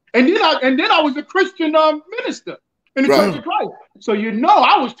studying, and then I was a Christian minister in the Church of Christ. So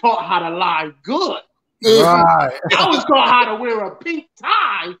I was taught how to lie good. Right. I was taught how to wear a pink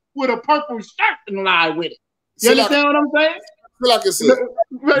tie with a purple shirt and lie with it. You understand what I'm saying?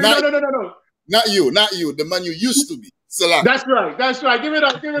 No. Not you. The man you used to be. That's right. Give it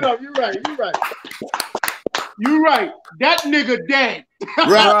up. You're right. That nigga dead.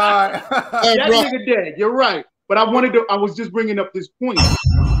 Right. That nigga dead. You're right. But I was just bringing up this point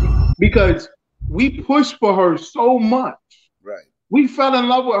because we pushed for her so much. Right. We fell in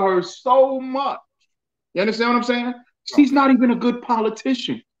love with her so much. You understand what I'm saying? She's not even a good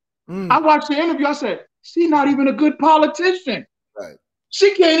politician. I watched the interview. I said, she's not even a good politician. Right.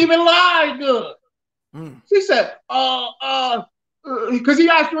 She can't even lie good. She said, because he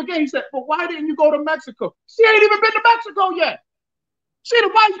asked her again, he said, but why didn't you go to Mexico? She ain't even been to Mexico yet. She the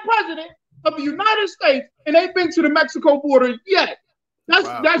vice president of the United States and ain't been to the Mexico border yet. That's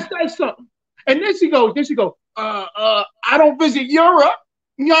something. And then she goes, I don't visit Europe.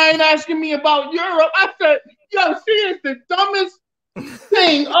 You ain't asking me about Europe. I said, yo, she is the dumbest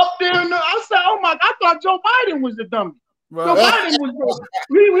thing up there. I said, oh my, I thought Joe Biden was the dumbest. Right. Joe Biden was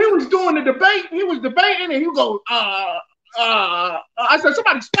he was doing the debate. He was debating and he goes, I said,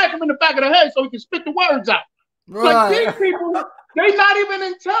 somebody smack him in the back of the head so he can spit the words out. Right. Like these people, they're not even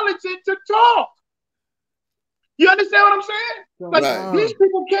intelligent to talk. You understand what I'm saying? Like these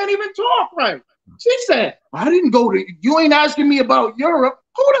people can't even talk right. She said, I didn't go to, you ain't asking me about Europe.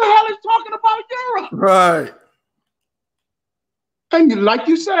 Who the hell is talking about Europe? Right. And like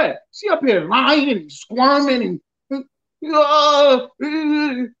you said, she up here lying and squirming and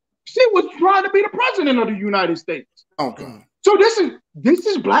she was trying to be the president of the United States. Okay. So this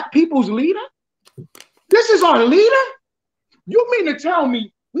is black people's leader? This is our leader? You mean to tell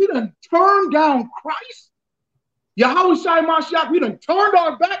me we done turned down Christ? Yahweh Shai Mashiach, we done turned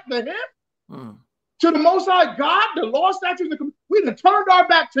our back to him? To the Most High God, the law, statutes, we done turned our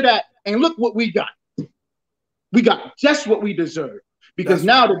back to that, and look what we got. We got just what we deserve. Because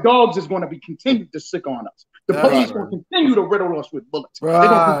now the dogs is going to be continued to sick on us. The police will continue to riddle us with bullets. They're going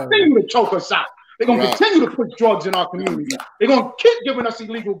to continue to choke us out. They're going to continue to put drugs in our community. They're going to keep giving us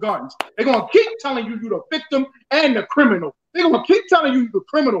illegal guns. They're going to keep telling you you're the victim and the criminal. They're going to keep telling you you're the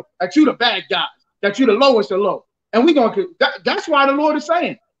criminal, that you're the bad guy, that you're the lowest of low. And we're going to, that's why the Lord is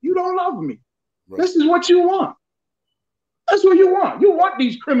saying, you don't love me. Right. This is what you want. That's what you want. You want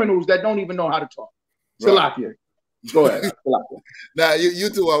these criminals that don't even know how to talk. Right. Salakia. Go ahead. Now, you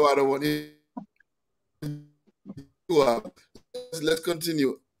two are what I want. Let's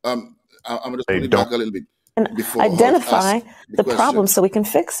continue. I'm going to put it back a little bit. And identify the problem so we can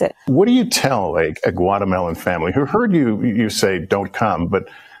fix it. What do you tell a Guatemalan family who heard you say don't come, but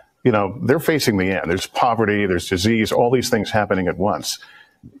they're facing the end. There's poverty, there's disease, all these things happening at once.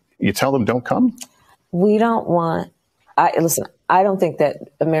 You tell them don't come? We don't want, listen, I don't think that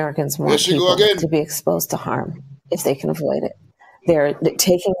Americans want people to be exposed to harm if they can avoid it. They're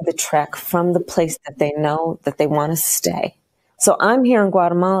taking the trek from the place that they know that they want to stay. So I'm here in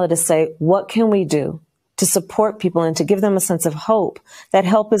Guatemala to say, what can we do to support people and to give them a sense of hope that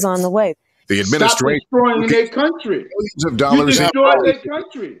help is on the way? The administration stop destroying their country. Millions of dollars. You destroy their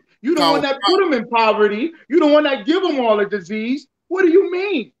country. You the one that put them in poverty. You the one that give them all the disease. What do you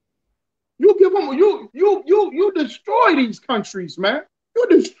mean? You give them. You destroy these countries, man. You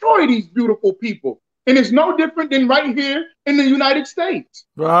destroy these beautiful people, and it's no different than right here in the United States.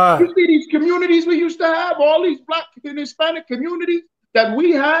 Right. You see these communities we used to have, all these Black and Hispanic communities that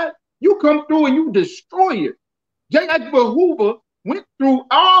we had. You come through and you destroy it. J. Edgar Hoover went through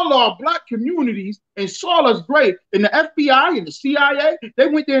all our Black communities and saw us great. And the FBI and the CIA, they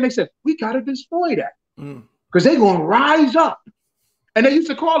went there and they said, we got to destroy that because they're going to rise up. And they used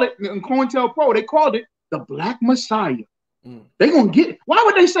to call it, in COINTELPRO, they called it the Black Messiah. They're going to get, why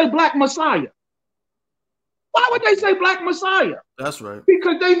would they say Black Messiah? Why would they say Black Messiah? That's right.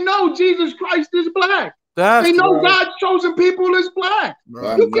 Because they know Jesus Christ is Black. They know God's chosen people is Black.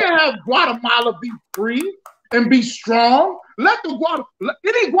 Right. You can't have Guatemala be free and be strong. Let the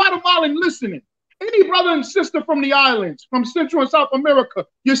any Guatemalan listening, any brother and sister from the islands, from Central and South America,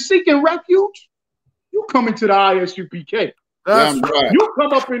 you're seeking refuge, you come into the ISUPK. That's right. You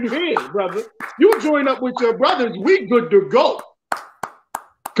come up in here, brother. You join up with your brothers. We good to go.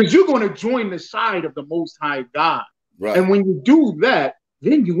 Because you're going to join the side of the Most High God. Right. And when you do that,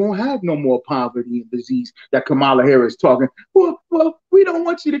 then you won't have no more poverty and disease that Kamala Harris talking. Well, we don't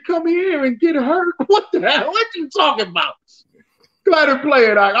want you to come here and get hurt. What the hell? What you talking about? Go ahead and play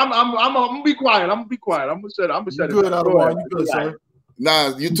it. I'm gonna be quiet. I'm gonna be quiet. I'm gonna shut it. Good, Adawan. You good, sir?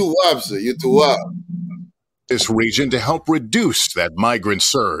 Nah, you too up, sir. You too up. This region to help reduce that migrant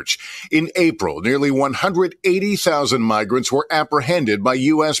surge. In April, nearly 180,000 migrants were apprehended by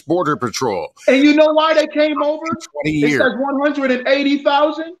U.S. Border Patrol. And you know why they came over? 20 years. It says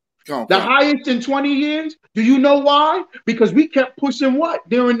 180,000. The highest in 20 years. Do you know why? Because we kept pushing what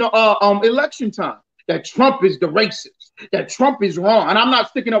during the election time? That Trump is the racist. That Trump is wrong. And I'm not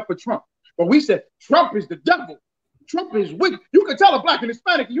sticking up for Trump. But we said Trump is the devil. Trump is wicked. You can tell a black and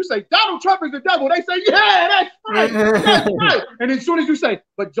Hispanic, and you say Donald Trump is the devil. They say, yeah, that's right. That's right. And as soon as you say,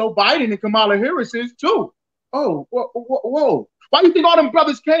 but Joe Biden and Kamala Harris is too. Oh, whoa. Why do you think all them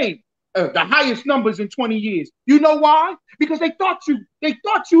brothers came? The highest numbers in 20 years. You know why? Because they thought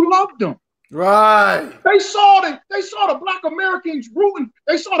you loved them. Right. They saw the black Americans rooting.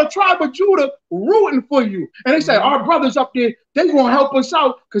 They saw the tribe of Judah rooting for you. And they say, our brothers up there, they gonna help us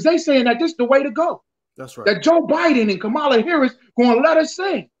out because they saying that this is the way to go. That's right. That Joe Biden and Kamala Harris going to let us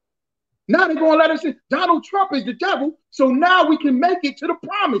sing. Now they're going to let us sing. Donald Trump is the devil, so now we can make it to the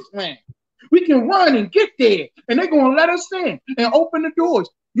promised land. We can run and get there, and they're going to let us sing and open the doors.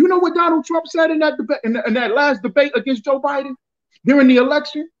 You know what Donald Trump said in that debate, in that last debate against Joe Biden during the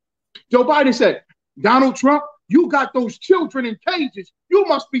election? Joe Biden said, Donald Trump, you got those children in cages. You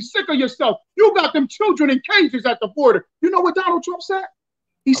must be sick of yourself. You got them children in cages at the border. You know what Donald Trump said?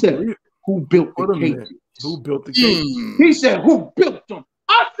 He said, who built the cages? Who built the cages? He said, who built them?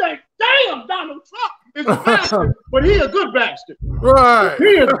 I said, damn, Donald Trump is a bastard, but he a good bastard. Right.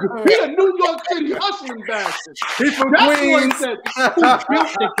 He a New York City hustling bastard. He's from That's Queens. what he said, who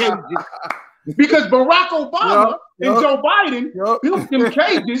built the cages. Because Barack Obama and Joe Biden built them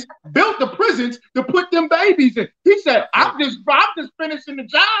cages, built the prisons to put them babies in. He said, I'm just finishing the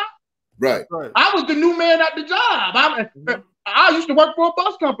job. Right. I was the new man at the job. I used to work for a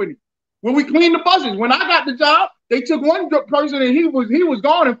bus company when we cleaned the buses. When I got the job, they took one person and he was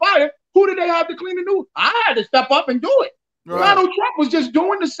gone and fired. Who did they have to clean the new? I had to step up and do it. Right. Donald Trump was just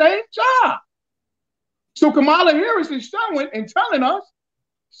doing the same job. So Kamala Harris is showing and telling us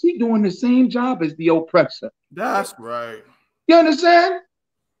she's doing the same job as the oppressor. That's right. You understand?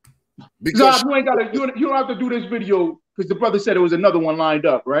 Because you don't have to do this video because the brother said it was another one lined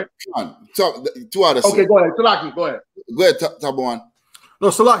up, right? Come on. Two out of Okay, go ahead. Salaki, go ahead. Go ahead, Tabawan. No,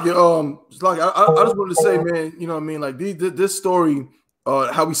 Salaki, I just wanted to say, man, you know what I mean? Like this story,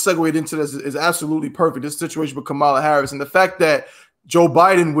 how we segued into this is absolutely perfect. This situation with Kamala Harris and the fact that Joe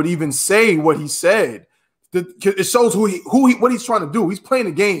Biden would even say what he said, it shows what he's trying to do. He's playing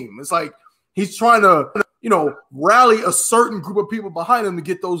a game. It's like he's trying to, rally a certain group of people behind him to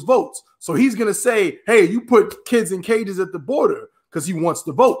get those votes. So he's going to say, hey, you put kids in cages at the border because he wants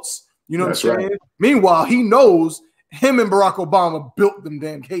the votes. You know what I'm saying? Right. Meanwhile, he knows him and Barack Obama built them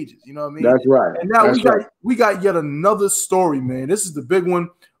damn cages. You know what I mean? That's right. And now we got yet another story, man. This is the big one.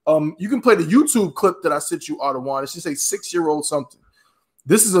 You can play the YouTube clip that I sent you, Adawan. It should say 6-year-old something.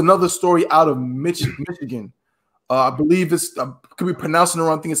 This is another story out of Michigan. I believe it's could be pronouncing it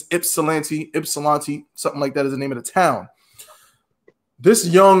wrong. I think it's Ypsilanti, something like that is the name of the town. This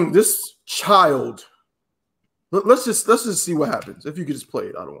child. Let's just see what happens. If you could just play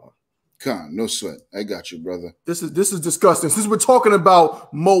it, Adawan. Come on, no sweat. I got you, brother. This is disgusting. Since we're talking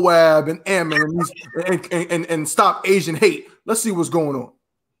about Moab and Ammon and stop Asian hate, let's see what's going on.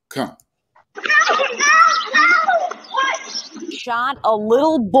 Come. Shot a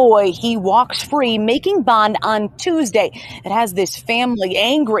little boy. He walks free, making bond on Tuesday. It has this family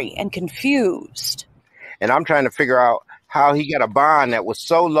angry and confused. And I'm trying to figure out how he got a bond that was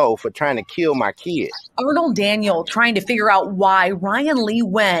so low for trying to kill my kid. Arnold Daniel trying to figure out why Ryan Lee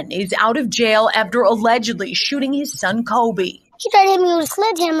Wen is out of jail after allegedly shooting his son Kobe. He tried to hit me with a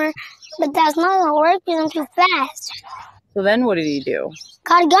sledgehammer, but that's not going to work because I'm too fast. So then what did he do?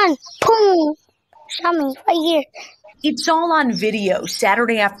 Got a gun. Boom. Shot me right here. It's all on video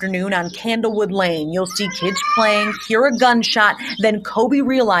Saturday afternoon on Candlewood Lane. You'll see kids playing, hear a gunshot, then Kobe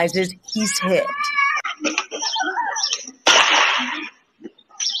realizes he's hit.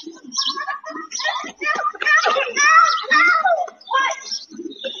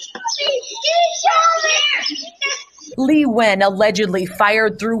 Lee Wen allegedly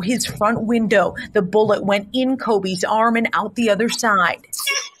fired through his front window. The bullet went in Kobe's arm and out the other side.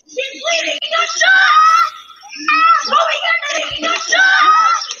 She's bleeding! No shot! Kobe, you're bleeding! No shot!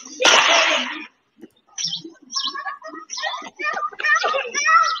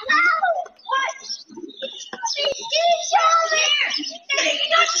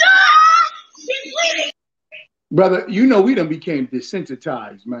 Brother, you know we done became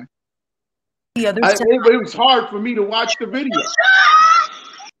desensitized, man. It was hard for me to watch the video.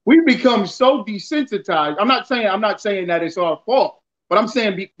 We become so desensitized. I'm not saying that it's our fault, but I'm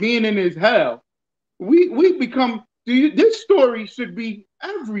saying being in this hell, we become. This story should be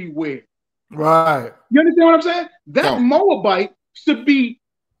everywhere. Right. You understand what I'm saying? That Moabite should be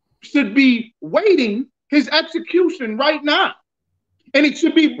waiting his execution right now, and it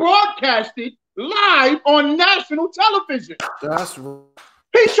should be broadcasted live on national television. That's right.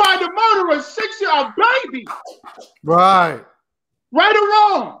 He tried to murder a 6-year-old baby. Right. Right or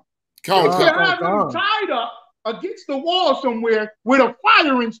wrong? Count. Have him tied up against the wall somewhere with a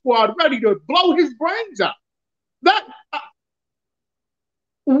firing squad ready to blow his brains out. That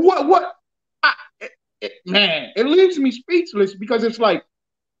man, it leaves me speechless because it's like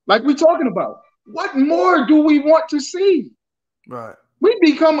we're talking about. What more do we want to see? Right. We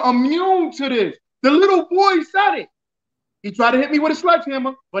become immune to this. The little boy said it. He tried to hit me with a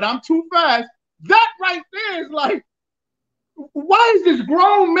sledgehammer, but I'm too fast. That right there is like, why is this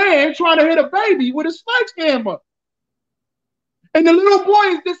grown man trying to hit a baby with a sledgehammer? And the little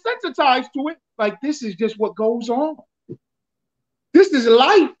boy is desensitized to it. Like, this is just what goes on. This is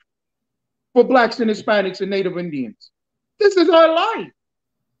life for Blacks and Hispanics and Native Indians. This is our life.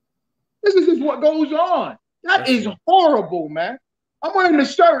 This is just what goes on. That is horrible, man. I'm wearing the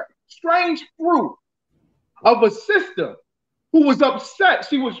shirt, Strange Fruit, of a sister who was upset.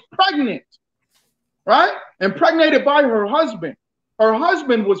 She was pregnant, right? Impregnated by her husband. Her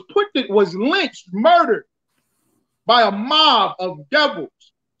husband was lynched, murdered by a mob of devils.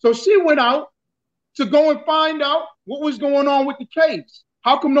 So she went out to go and find out what was going on with the case.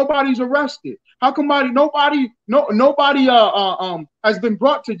 How come nobody's arrested? How come nobody has been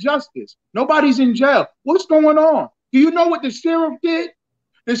brought to justice? Nobody's in jail. What's going on? Do you know what the sheriff did?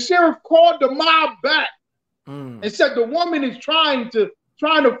 The sheriff called the mob back and said the woman is trying to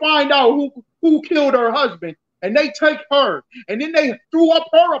find out who killed her husband, and they take her, and then they threw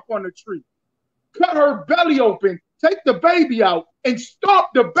her up on the tree, cut her belly open, take the baby out, and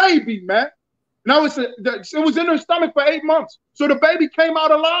stop the baby, man. Now it was in her stomach for 8 months, so the baby came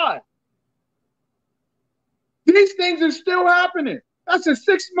out alive. These things are still happening. That's a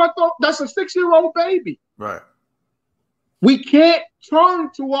 6-year-old baby. Right. We can't turn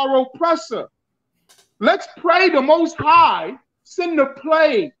to our oppressor. Let's pray the Most High send the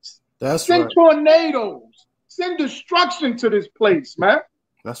plagues. Send tornadoes. Send destruction to this place, man.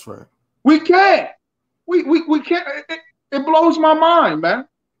 That's right. We can't. We can't. It blows my mind, man.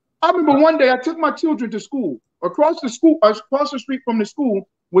 I remember one day I took my children to school. Across the street from the school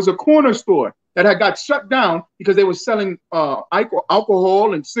was a corner store that had got shut down because they were selling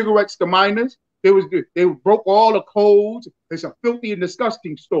alcohol and cigarettes to minors. They broke all the codes. It's a filthy and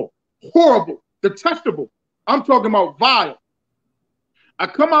disgusting store. Horrible, detestable. I'm talking about vile. I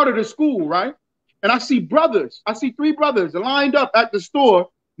come out of the school, right? And I see 3 brothers lined up at the store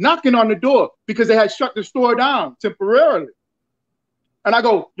knocking on the door because they had shut the store down temporarily. And I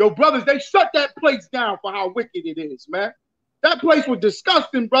go, yo, brothers, they shut that place down for how wicked it is, man. That place was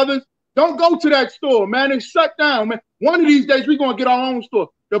disgusting, brothers. Don't go to that store, man. It's shut down, man. One of these days, we're going to get our own store.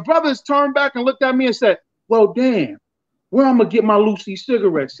 The brothers turned back and looked at me and said, well, damn, where I'm going to get my Lucy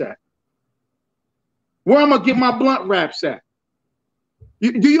cigarettes at? Where I'm going to get my blunt wraps at?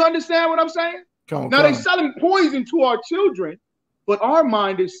 Do you understand what I'm saying? They're selling poison to our children, but our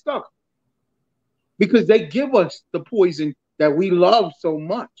mind is stuck because they give us the poison that we love so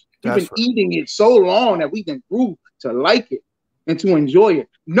much. We've been eating it so long that we can grew to like it and to enjoy it.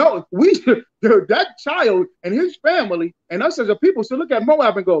 No, that child and his family and us as a people should look at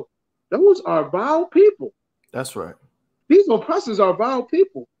Moab and go, those are vile people. That's right. These oppressors are vile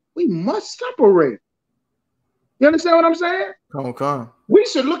people. We must separate. You understand what I'm saying? Come. We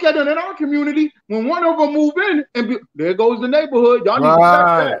should look at it in our community when one of them move in and there goes the neighborhood. Y'all need to check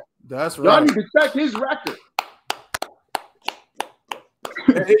that. That's right. Y'all need to check his record.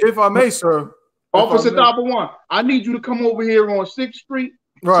 If I may, sir. Officer Double One, I need you to come over here on 6th Street.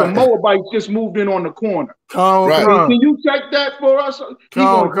 Right. Some Moabites just moved in on the corner. Can you check that for us? He's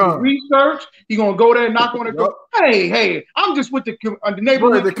going to research. He's going to go there and knock on the door. Hey, I'm just with the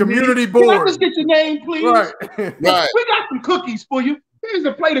neighborhood. The community board. Can I just get your name, please? Right. We got some cookies for you. Here's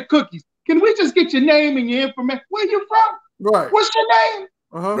a plate of cookies. Can we just get your name and your information? Where you from? Right. What's your name?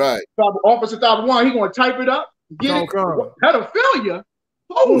 Right. Officer 1, he gonna type it up, get it. Pedophilia?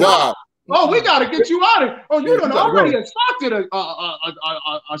 Oh wow. Oh, we gotta get you out of here. Oh, you done already assaulted a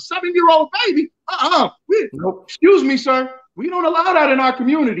 7-year-old baby. Nope. Excuse me, sir. We don't allow that in our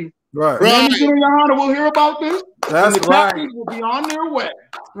community. Right. Your Honor will hear about this. That's and the captains will be on their way.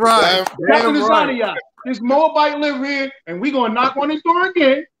 Right. Captain Azania, this Moabite live here, and we gonna knock on his door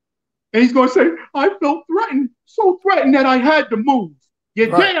again. And he's gonna say, I felt threatened, so threatened that I had to move. You're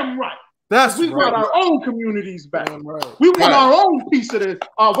damn right. That's we want our own communities back. Right. We want our own piece of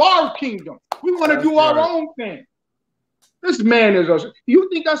our kingdom. We want to do our own thing. This man is us. You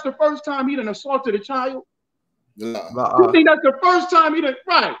think that's the first time he done assaulted a child? You think that's the first time he done?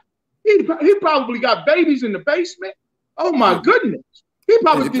 Right. He probably got babies in the basement. Oh my goodness. He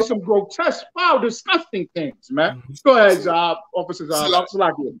probably did some grotesque, foul, disgusting things, man. Go ahead, Officer Zob.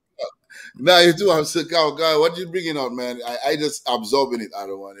 Nah, you do. I'm sick out, guy. What you bringing out, man? I just absorbing it. I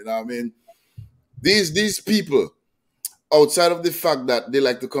don't want it. You know what I mean? These people, outside of the fact that they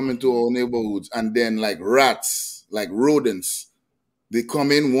like to come into our neighborhoods and then like rats, like rodents, they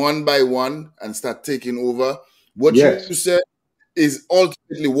come in one by one and start taking over. What you said is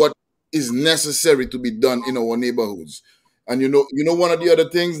ultimately what is necessary to be done in our neighborhoods. And you know, one of the other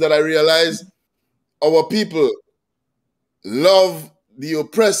things that I realize, our people love the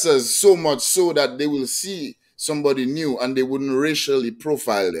oppressors so much so that they will see somebody new and they wouldn't racially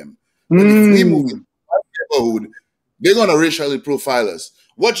profile them. But if we move into our neighborhood, they're gonna racially profile us.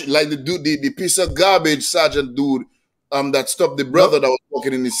 What like the piece of garbage sergeant dude that stopped the brother that was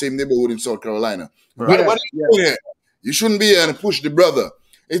walking in the same neighborhood in South Carolina. Right. What are you doing here? You shouldn't be here and push the brother.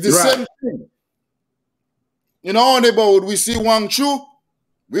 It's the same thing. In our neighborhood, we see Wang Chu.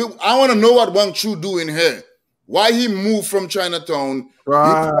 I want to know what Wang Chu doing here. Why he moved from Chinatown?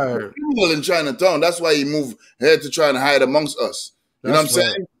 Right. He in Chinatown. That's why he moved here to try and hide amongst us. You know what I'm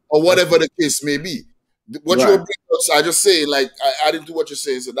saying? Or whatever the case may be. What you're bringing up, I just say, like, adding to what you're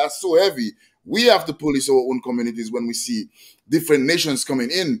saying, so that's so heavy. We have to police our own communities when we see different nations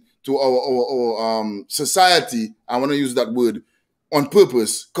coming in to our society. I want to use that word on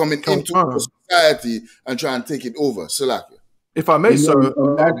purpose, coming into our society and try and take it over. Salakia. If I may, sir.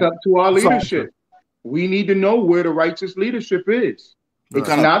 That's up to our leadership. We need to know where the righteous leadership is. It's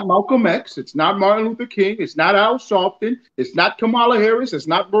not Malcolm X. It's not Martin Luther King. It's not Al Sharpton. It's not Kamala Harris. It's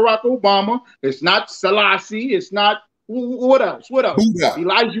not Barack Obama. It's not Selassie. It's not what else? What else?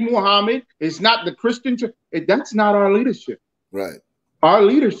 Elijah Muhammad. It's not the Christian. That's not our leadership. Right. Our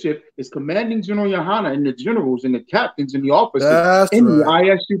leadership is Commanding General Yohana and the generals and the captains and the officers in the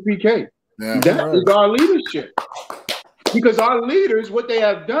ISUPK. That is our leadership. Because our leaders, what they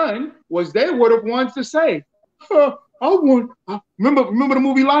have done was they were the ones to say, remember the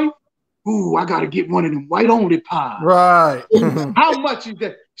movie Life? Ooh, I got to get one of them white-only pies. Right. How much is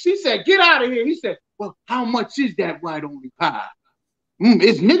that? She said, get out of here. He said, well, how much is that white-only pie?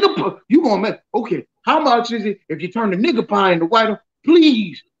 It's nigger pie. You going to make, okay, how much is it if you turn the nigger pie into white?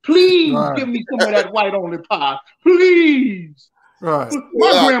 Please give me some of that white-only pie. Please. Right.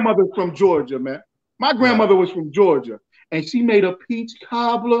 My grandmother's from Georgia, man. My grandmother was from Georgia. And she made a peach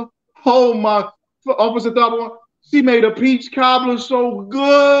cobbler. Oh, my Officer Double. She made a peach cobbler so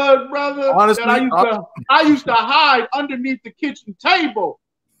good, brother. Honestly, I used to hide underneath the kitchen table.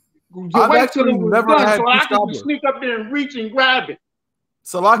 I've actually never had so peach I could cobbler. sneak up there and reach and grab it.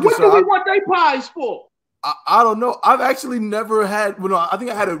 What do we want they pies for? I don't know. I've actually never had. I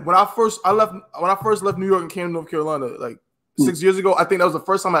think I had it when I first left New York and came to North Carolina, like 6 years ago. I think that was the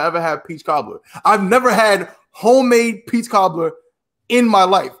first time I ever had peach cobbler. I've never had homemade peach cobbler in my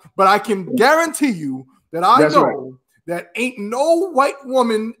life, but I can guarantee you that I know that ain't no white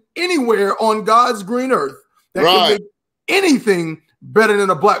woman anywhere on God's green earth that can make anything better than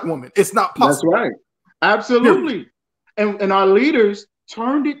a black woman. It's not possible. That's right. Absolutely. And our leaders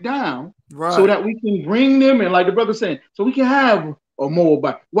turned it down so that we can bring them in, like the brother saying, so we can have a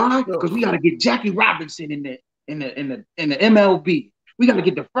Moabite. Why? Because we got to get Jackie Robinson in the MLB. We got to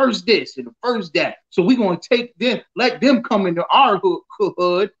get the first this and the first that. So we're going to take them, let them come into our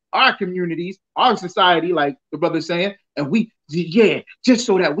hood, our communities, our society, like the brother's saying, and just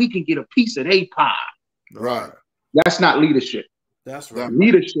so that we can get a piece of their pie. Right. That's not leadership. That's right.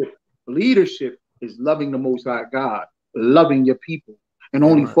 Leadership is loving the Most High God, loving your people, and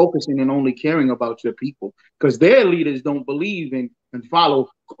only focusing and only caring about your people. Because their leaders don't believe in and follow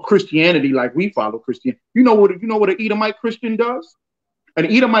Christianity like we follow Christianity. You know what an Edomite Christian does? An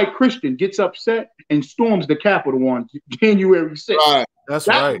Edomite Christian gets upset and storms the Capitol on January 6th. Right. That's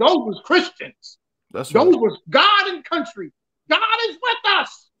right. Those was Christians. Those was God and country. God is with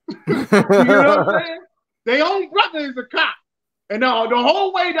us. You know what I'm saying? Their own brother is a cop. And the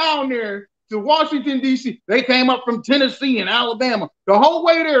whole way down there to Washington, D.C., they came up from Tennessee and Alabama. The whole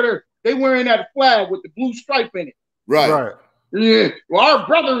way there, they wearing that flag with the blue stripe in it. Right. Yeah. Well, our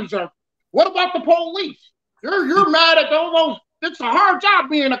brothers are. What about the police? You're mad at those. It's a hard job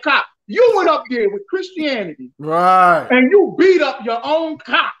being a cop. You went up there with Christianity. Right. And you beat up your own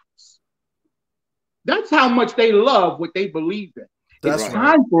cops. That's how much they love what they believe in. It's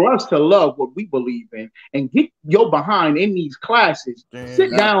time for us to love what we believe in and get your behind in these classes.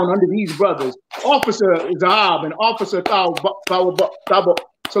 Sit down under these brothers, Officer Zahab and Officer Salakia,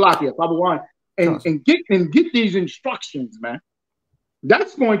 and get these instructions, man.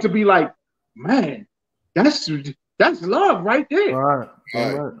 That's going to be like, man, that's love right there. Right.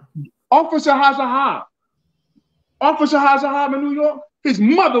 Officer Hazahab in New York. His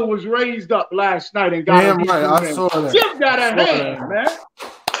mother was raised up last night and got I saw that. Give that a hand, man.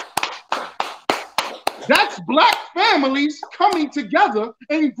 That's black families coming together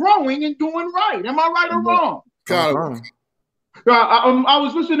and growing and doing right. Am I right or wrong? I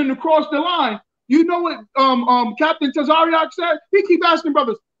was listening to Cross the Line. You know what Captain Tazariak said? He keep asking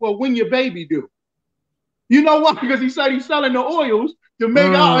brothers, well, when your baby do? You know what? Because he said he's selling the oils to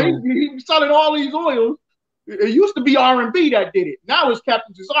make out. He's selling all these oils. It used to be R&B that did it. Now it's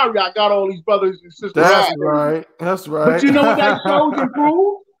Captain Tazariak got all these brothers and sisters. That's right. But you know what that shows and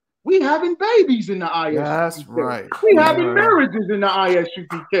proves? We having babies in the ISUPK. That's right. We having marriages in the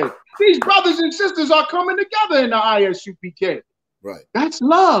ISUPK. These brothers and sisters are coming together in the ISUPK. Right. That's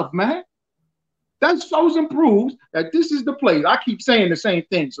love, man. That shows and proves that this is the place. I keep saying the same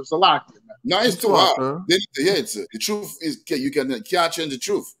thing, so Salakia. No, it's too hard. Yeah, the truth is you can't change the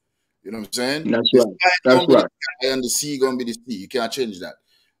truth. You know what I'm saying? That's right. That's right. And the sea gonna be the sea. You can't change that.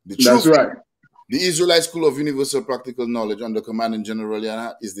 The truth. That's right. The Israelite School of Universal Practical Knowledge under Commanding General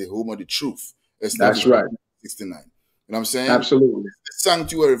Yana is the home of the truth. That's right. 69. You know what I'm saying? Absolutely. It's the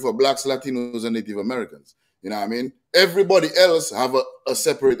sanctuary for blacks, Latinos, and Native Americans. You know what I mean? Everybody else have a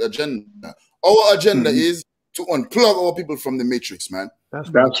separate agenda. Our agenda is to unplug our people from the matrix, man.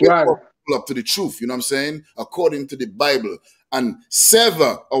 That's right. Up to the truth, you know what I'm saying? According to the Bible, and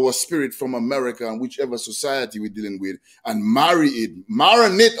sever our spirit from America and whichever society we're dealing with, and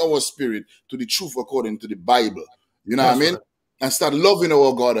marinate our spirit to the truth according to the Bible. You know what I mean? Right. And start loving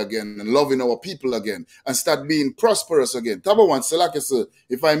our God again and loving our people again and start being prosperous again. Taba one, Salakasa,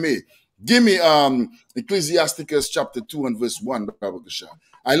 if I may, give me Ecclesiasticus chapter 2 and verse 1.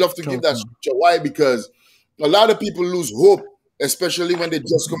 I love to give that scripture. Why? Because a lot of people lose hope, especially when they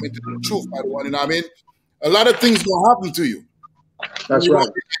just come into the truth, by the one. You know what I mean? A lot of things will happen to you. That's right.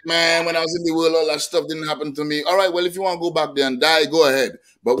 Man, when I was in the world, all that stuff didn't happen to me. All right, well, if you want to go back there and die, go ahead.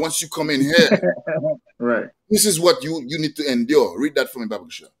 But once you come in here, right, this is what you need to endure. Read that for me,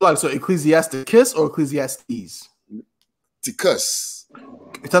 Babu Shah. Like, so Ecclesiasticus or Ecclesiastes? Ticus.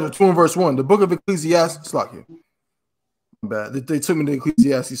 Chapter 2 and verse 1. The book of Ecclesiastes. Slakia. Bad. They took me to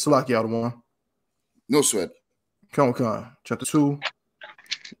Ecclesiastes. Slakia out of one. No sweat. Come on. Chapter 2.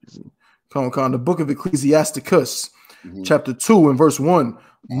 Come on. The book of Ecclesiasticus. Chapter 2 and verse 1.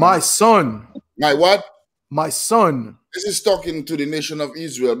 My son. My what? My son. This is talking to the nation of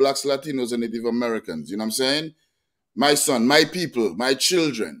Israel, blacks, Latinos, and Native Americans. You know what I'm saying? My son, my people, my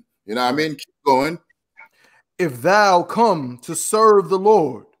children. You know what I mean? Keep going. If thou come to serve the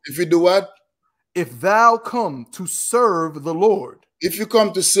Lord. If you do what? If thou come to serve the Lord. If you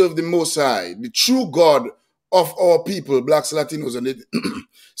come to serve the Most High, the true God of our people, blacks, Latinos, and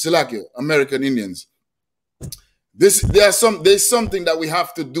Salakia, American Indians. There's something that we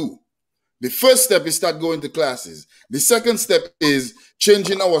have to do. The first step is start going to classes. The second step is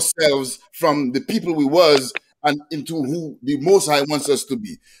changing ourselves from the people we was and into who the Most High wants us to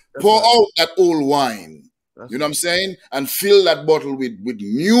be. Pour out that old wine. You know what I'm saying? And fill that bottle with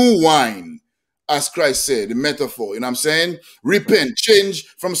new wine, as Christ said, the metaphor. You know what I'm saying? Repent, change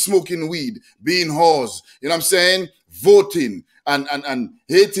from smoking weed, being whores. You know what I'm saying? Voting and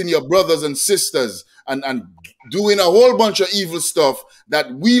hating your brothers and sisters and doing a whole bunch of evil stuff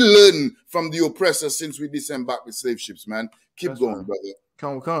that we learn from the oppressor since we disembarked the slave ships, man. Keep going, brother.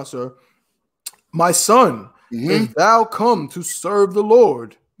 Come on, sir. My son, if thou come to serve the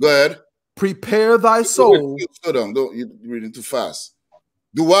Lord, go ahead. Prepare thy soul. Slow down. Don't you reading too fast.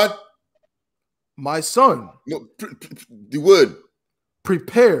 Do what? My son. No, the word.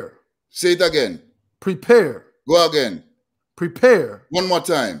 Prepare. Say it again. Prepare. Go again. Prepare. One more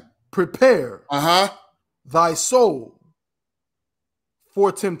time. Prepare. Uh-huh. Thy soul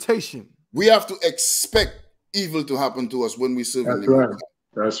for temptation. We have to expect evil to happen to us when we serve That's him. right.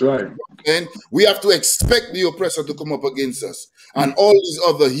 That's right. And we have to expect the oppressor to come up against us and all these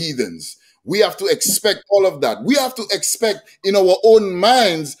other heathens. We have to expect all of that. We have to expect in our own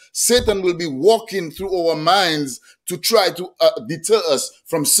minds, Satan will be walking through our minds to try to deter us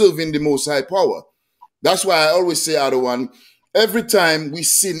from serving the Most High Power. That's why I always say, Adawan, every time we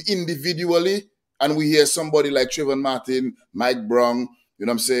sin individually and we hear somebody like Trayvon Martin, Mike Brown, you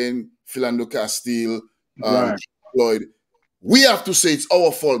know what I'm saying, Philando Castile, Floyd, we have to say it's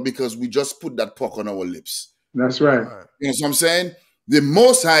our fault because we just put that pork on our lips. That's right. You know what I'm saying? The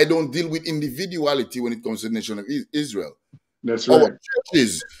Most High don't deal with individuality when it comes to the nation of Israel. That's right. Our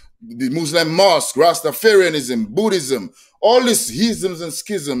churches, the Muslim mosque, Rastafarianism, Buddhism, all these heathens and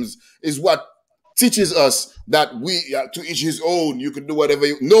schisms is what teaches us that we to each his own. You can do whatever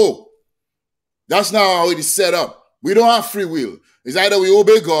you. No, that's not how it is set up. We don't have free will. It's either we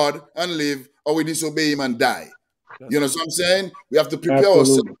obey God and live, or we disobey Him and die. You know what I'm saying? We have to prepare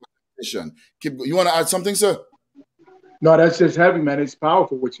ourselves for the mission. You want to add something, sir? No, that's just heavy, man. It's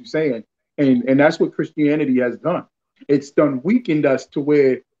powerful what you're saying. And that's what Christianity has done. It's done weakened us to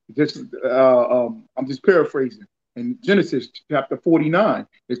where just I'm just paraphrasing. In Genesis chapter 49,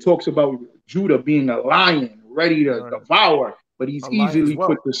 it talks about Judah being a lion ready to devour, but he's easily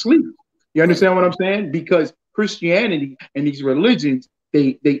put to sleep. You understand what I'm saying? Because Christianity and these religions,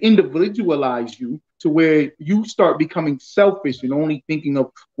 they individualize you to where you start becoming selfish and only thinking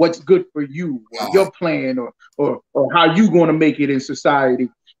of what's good for you, or your plan, or how you're going to make it in society.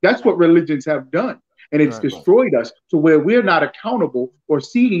 That's what religions have done. And it's destroyed us to where we're not accountable or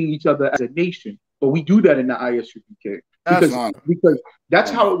seeing each other as a nation. But we do that in the ISUPK because that's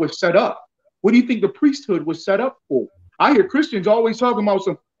how it was set up. What do you think the priesthood was set up for? I hear Christians always talking about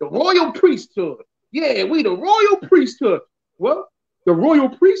the royal priesthood. Yeah, we the royal priesthood. Well, the royal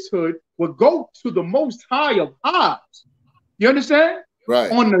priesthood would go to the Most High of highs. You understand?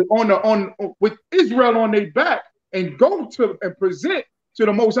 Right. With Israel on their back and go to and present to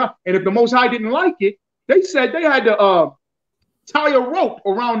the Most High. And if the Most High didn't like it, they said they had to tie a rope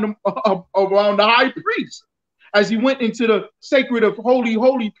around the high priest as he went into the sacred of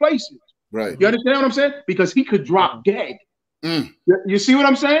holy places. Right. You understand what I'm saying? Because he could drop dead. You see what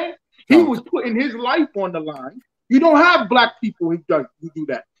I'm saying? He was putting his life on the line. You don't have black people who do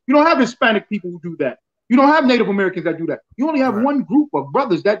that. You don't have Hispanic people who do that. You don't have Native Americans that do that. You only have one group of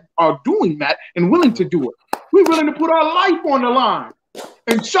brothers that are doing that and willing to do it. We're willing to put our life on the line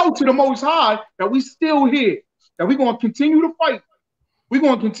and show to the Most High that we still here, that we're going to continue to fight. We're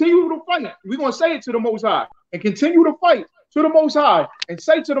going to continue to fight. We're going to say it to the Most High and continue to fight to the Most High and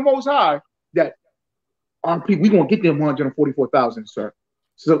say to the Most High that our people, we're going to get them 144,000, sir.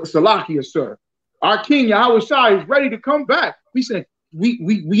 Salakia, sir. Our King Yahweh Shai is ready to come back. We said,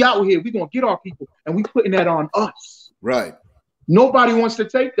 we out here, we're going to get our people, and we putting that on us. Right. Nobody wants to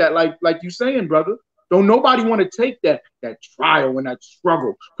take that, like you saying, brother. Don't nobody want to take that trial and that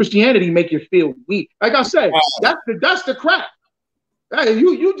struggle. Christianity make you feel weak. Like I said, that's the crap. Hey,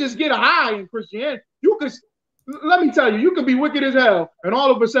 you just get a high in Christianity. Let me tell you, you can be wicked as hell, and all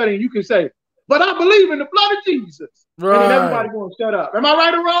of a sudden you can say, but I believe in the blood of Jesus. Right. And then everybody going to shut up. Am I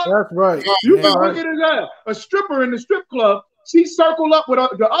right or wrong? That's right. You get wicked as hell. A stripper in the strip club, she circled up with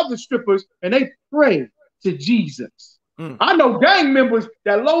the other strippers, and they pray to Jesus. I know gang members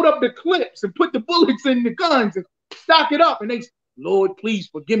that load up the clips and put the bullets in the guns and stock it up, and they say, Lord, please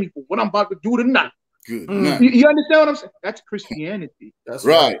forgive me for what I'm about to do tonight. Good. You understand what I'm saying? That's Christianity. That's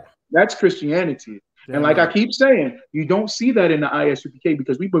right. That's Christianity. Yeah. And like I keep saying, you don't see that in the ISUPK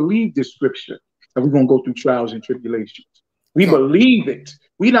because we believe this scripture that we're going to go through trials and tribulations. We believe it.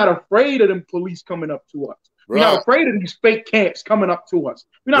 We're not afraid of them police coming up to us. We're not afraid of these fake camps coming up to us.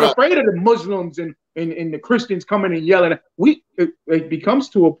 We're not afraid of the Muslims and the Christians coming and yelling. It becomes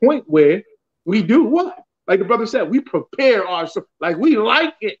to a point where we do what? Like the brother said, we prepare ourselves. Like we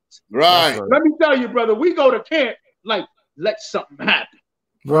like it. Right. Let me tell you, brother, we go to camp like, let something happen.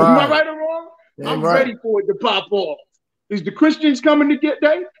 Right. Am I right or wrong? I'm ready for it to pop off. Is the Christians coming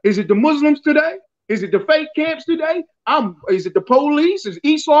today? Is it the Muslims today? Is it the fake camps today? Is it the police? Is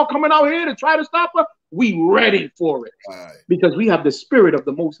Esau coming out here to try to stop us? We ready for it because we have the spirit of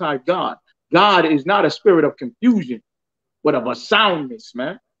the Most High God. God is not a spirit of confusion, but of a soundness,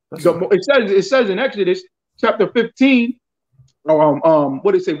 man. It says in Exodus chapter 15, what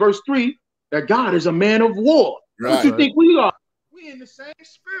did it say, verse 3, that God is a man of war. Right. What you think we are? We in the same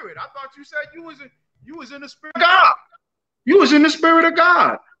spirit. I thought you said you was in the spirit of God. You was in the spirit of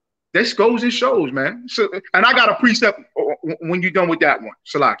God. This goes and shows, man. So, and I got a precept when you're done with that one,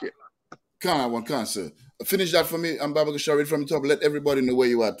 Salakia. Can't, sir. Finish that for me. I'm Baba Gashar, read from the top. Let everybody know where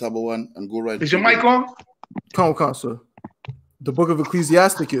you are, Tabo One, and go right. Is your mic on? Come, sir. The book of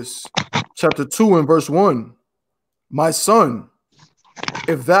Ecclesiasticus, chapter 2 and verse 1. My son,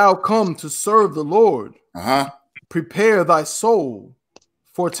 if thou come to serve the Lord, prepare thy soul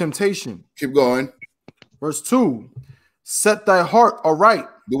for temptation. Keep going. Verse 2. Set thy heart aright.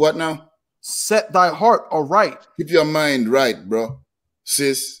 Do what now? Set thy heart aright. Keep your mind right, bro.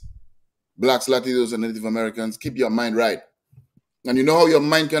 Sis, blacks, Latinos, and Native Americans, keep your mind right. And you know how your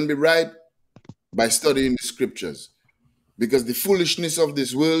mind can be right? By studying the scriptures. Because the foolishness of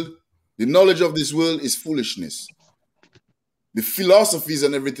this world, the knowledge of this world is foolishness. The philosophies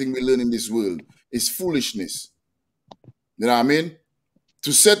and everything we learn in this world is foolishness. You know what I mean?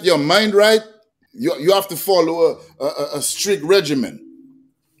 To set your mind right, you have to follow a strict regimen.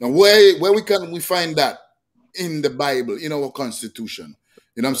 And where we find that? In the Bible, in our Constitution.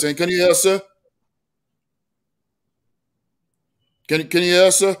 You know what I'm saying? Can you hear us, sir? Can you hear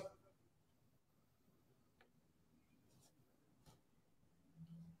us, sir?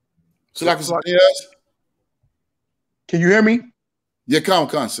 Can you hear me? Yeah,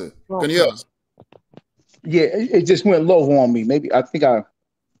 can, sir. Can you hear us? Yeah, it just went low on me. Maybe I think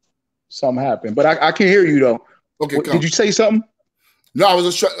something happened, but I can hear you though. Okay, did you say something? No, I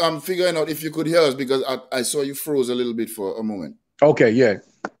was just figuring out if you could hear us because I saw you froze a little bit for a moment. Okay, yeah.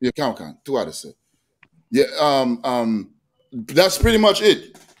 Yeah, can. 2 hours, sir. Yeah, that's pretty much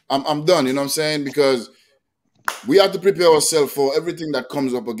it. I'm done, you know what I'm saying? Because we have to prepare ourselves for everything that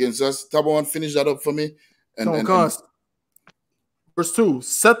comes up against us. Tabawan, finish that up for me. Verse 2,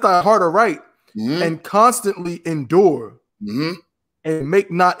 set thy heart aright and constantly endure and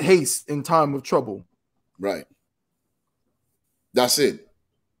make not haste in time of trouble. Right. That's it.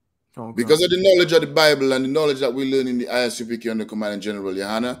 Because of the knowledge of the Bible and the knowledge that we learn in the ISUPK and the Command in General,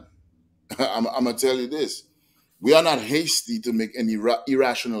 Johanna, I'm going to tell you this. We are not hasty to make any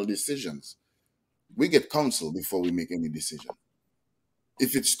irrational decisions. We get counsel before we make any decision.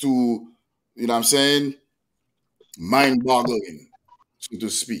 If it's too, you know what I'm saying, mind-boggling, so to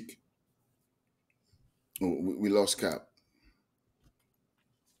speak. Oh, we lost Cap.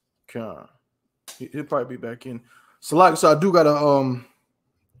 Okay. He'll probably be back in. So I do gotta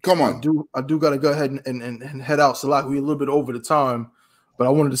come on. I do gotta go ahead and head out. So we're a little bit over the time, but I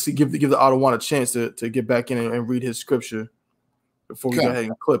wanted to give the Ottawa a chance to get back in and read his scripture before we go ahead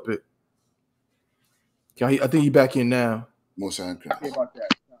and clip it. I think he's back in now. Most about that. About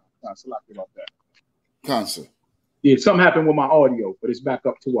that. Cancer. Yeah, something happened with my audio, but it's back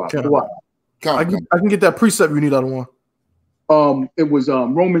up to what? I can get that precept you need, Ottawa. It was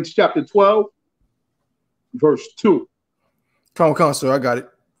Romans chapter 12, verse 2. Come on, sir. I got it.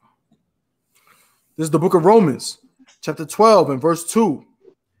 This is the book of Romans, chapter 12 and verse 2.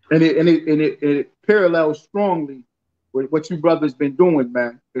 And it parallels strongly with what you brothers been doing,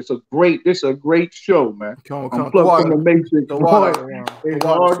 man. It's a great show, man. I'm plugged from the Matrix. It's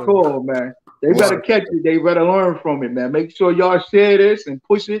hardcore, man. They better catch it. They better learn from it, man. Make sure y'all share this and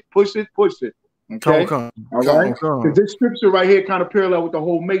push it. Okay? All right? Because this scripture right here kind of parallel with the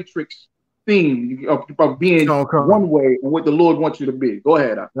whole Matrix theme of being one way and what the Lord wants you to be. Go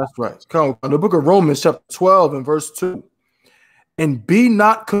ahead. That's right. Come on. The book of Romans, chapter 12 and verse 2. And be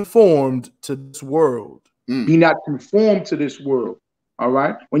not conformed to this world. Be not conformed to this world. All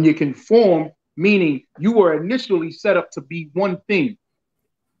right? When you conform, meaning you were initially set up to be one thing.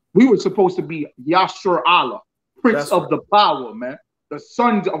 We were supposed to be Yashur Allah, Prince of the power, man. The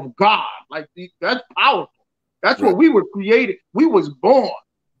sons of God. Like, that's powerful. That's what we were created. We was born.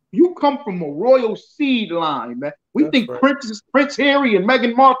 You come from a royal seed line, man. We think Prince Harry and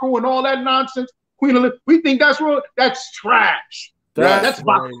Meghan Markle and all that nonsense, Queen Elizabeth, we think that's real. That's trash. That's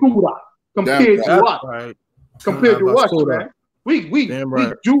Bakura compared to us. Compared to us, man. We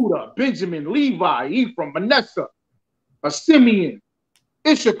Judah, Benjamin, Levi, Ephraim, Manasseh, Simeon,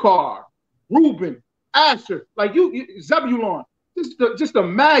 Issachar, Reuben, Asher, like Zebulon. Just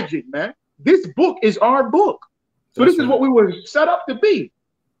imagine, man. This book is our book. So this is what we were set up to be.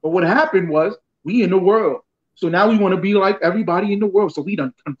 But what happened was we in the world. So now we want to be like everybody in the world. So we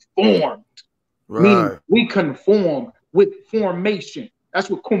done conformed. Meaning we conform with formation. That's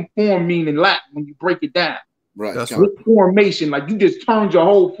what conform mean in Latin when you break it down. Right. That's with formation. Like you just turned your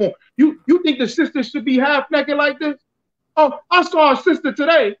whole form. You think the sister should be half naked like this? Oh, I saw a sister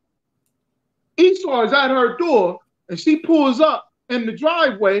today. Esau is at her door and she pulls up in the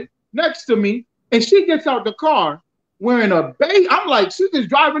driveway next to me and she gets out the car wearing a I'm like, she's just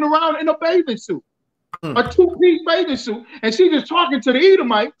driving around in a bathing suit, a two-piece bathing suit, and she's just talking to the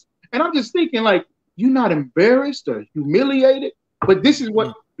Edomites. And I'm just thinking, like, you're not embarrassed or humiliated, but this is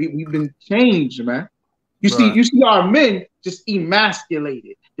what we've been changed, man. You see our men just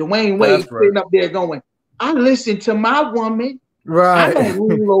emasculated. Dwayne Wade sitting up there going, I listen to my woman. Right. I don't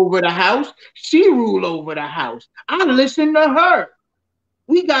rule over the house. She rule over the house. I listen to her.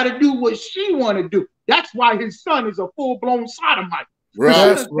 We got to do what she want to do. That's why his son is a full-blown sodomite.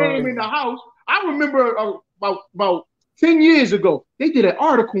 Right. She came in the house. I remember about 10 years ago, they did an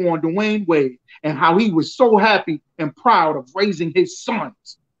article on Dwayne Wade and how he was so happy and proud of raising his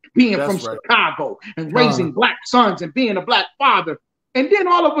sons, being from Chicago and raising black sons and being a black father. And then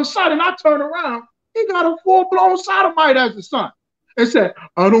all of a sudden, I turn around, he got a full-blown sodomite as a son. And said,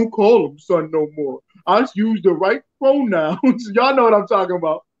 I don't call him son no more. I use the right pronouns. Y'all know what I'm talking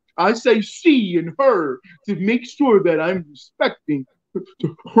about. I say she and her to make sure that I'm respecting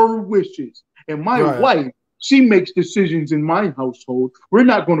her wishes. And my wife, she makes decisions in my household. We're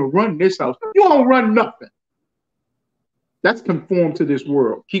not going to run this house. You don't run nothing. That's conform to this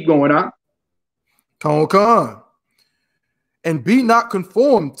world. Keep going on. Come on. And be not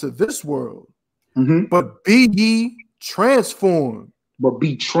conformed to this world, but be ye transformed. But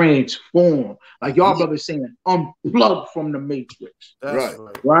be transformed. Like y'all brothers saying, unplug from the matrix. That's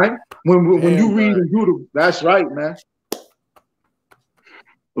right. When you read and do the, that's right, man.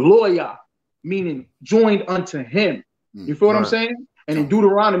 Lawyer, meaning joined unto him. You feel what I'm saying? And in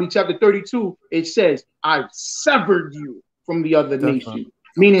Deuteronomy chapter 32, it says, I've severed you from the other nation.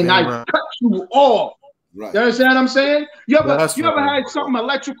 Meaning I cut you off. Right. You understand what I'm saying? You ever had something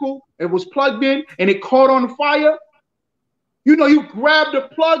electrical, it was plugged in and it caught on fire? You know, you grab the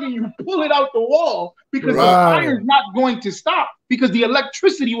plug and you pull it out the wall because the fire is not going to stop because the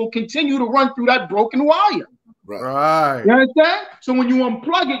electricity will continue to run through that broken wire. Right. You understand? So when you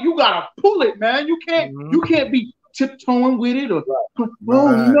unplug it, you gotta pull it, man. You can't be tiptoeing with it or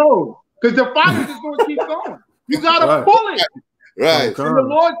no, because the fire is going to keep going. You gotta pull it. Right. And the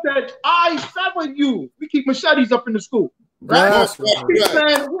Lord said, I sever you. We keep machetes up in the school. Right? He's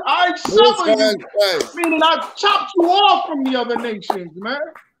saying, I sever you. Meaning I chopped you off from the other nations, man.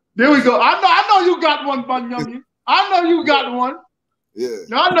 There we go. I know you got one, Bun Youngin. I know you got one. Yeah.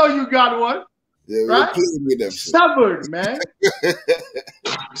 I know you got one. Yeah, we're right? playing with them. Severed, man.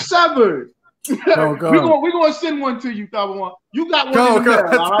 Severed. We're gonna send one to you, Tabawan. You got one in the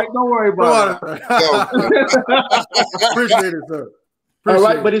mail, all right? Don't worry about it. Appreciate it, sir. All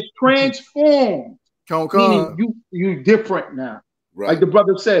right, but it's transformed. Meaning you different now. Right. Like the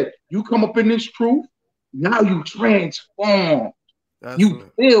brother said, you come up in this truth, now you transform.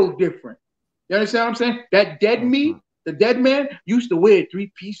 You feel different. You understand what I'm saying? That dead me, the dead man, used to wear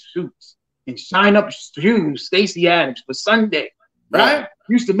 3-piece suits and shine up shoes, Stacey Adams for Sunday. Right?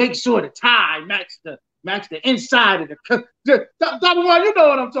 Used to make sure the tie matched the inside of the one. You know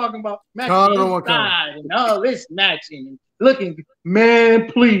what I'm talking about. Match the inside and all this matching and looking.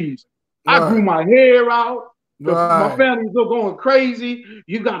 Man, please. I grew my hair out. My family's going crazy.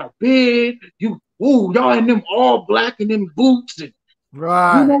 You got a beard. Y'all in them all black and them boots. And you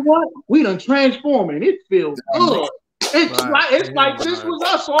know what? We done transformed and it feels good. It's like this was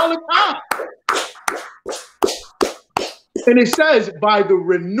us all the time. And it says, by the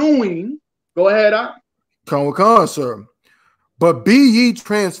renewing, go ahead, Come, sir. But be ye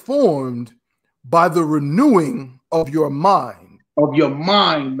transformed by the renewing of your mind. Of your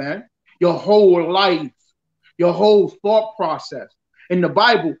mind, man. Your whole life, your whole thought process. In the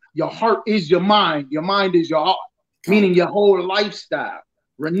Bible, your heart is your mind. Your mind is your heart, meaning your whole lifestyle.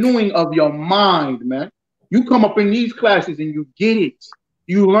 Renewing of your mind, man. You come up in these classes and you get it.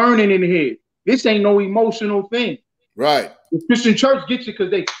 You learn it in here. This ain't no emotional thing. Right. The Christian church gets you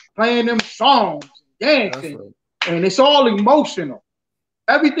because they playing them songs, dancing, and it's all emotional.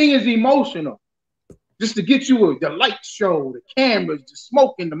 Everything is emotional. Just to get you the light show, the cameras, the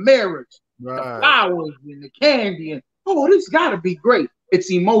smoke in the mirrors, the flowers and the candy, and this gotta be great.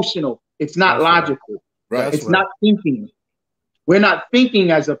 It's emotional. It's not logical. Right. It's not thinking. We're not thinking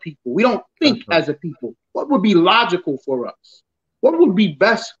as a people. We don't think as a people. What would be logical for us? What would be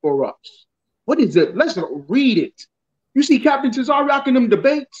best for us? What is it? Let's read it. You see Captain Tazariak in them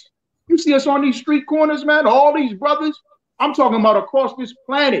debates. You see us on these street corners, man. All these brothers. I'm talking about across this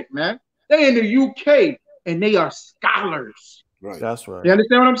planet, man. They in the UK and they are scholars. Right. That's right. You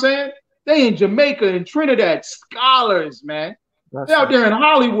understand what I'm saying? They in Jamaica and Trinidad, scholars, man. They're out there in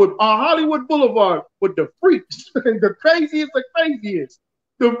Hollywood, on Hollywood Boulevard with the freaks, the craziest.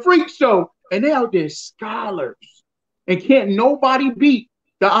 The freak show. And they out there scholars. And can't nobody beat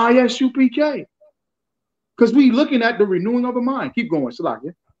the ISUPK. Because we looking at the renewing of the mind. Keep going,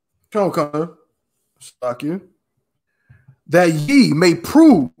 Salakia. Come, Salakia. That ye may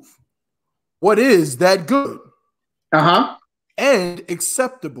prove what is that good. And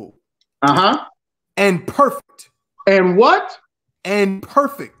acceptable. And perfect. And what? And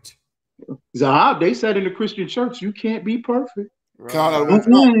perfect. Zahab, they said in the Christian church, you can't be perfect. Right.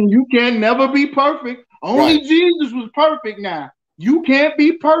 You can never be perfect. Only Jesus was perfect now. You can't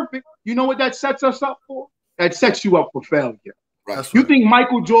be perfect. You know what that sets us up for? That sets you up for failure. Right. You think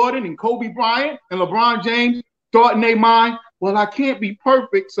Michael Jordan and Kobe Bryant and LeBron James thought in their mind, well, I can't be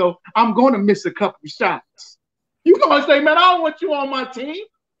perfect, so I'm going to miss a couple shots. You going to say, man, I don't want you on my team.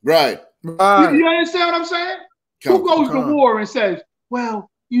 Right. You understand what I'm saying? Who goes to war and says, well,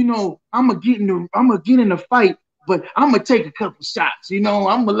 you know, I'm gonna get in a fight, but I'm gonna take a couple shots. You know,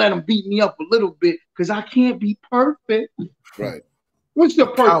 I'm gonna let them beat me up a little bit because I can't be perfect. Right. What's your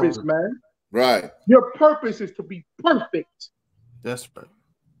purpose, man? Right. Your purpose is to be perfect. That's right.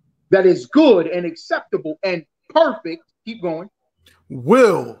 That is good and acceptable and perfect. Keep going.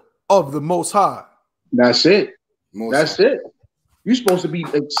 Will of the Most High. That's it. That's it. You're supposed to be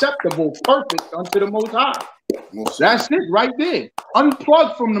acceptable, perfect unto the Most High. That's it right there.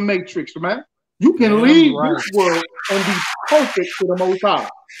 Unplug from the matrix, man. You can leave this world and be perfect to the Most High.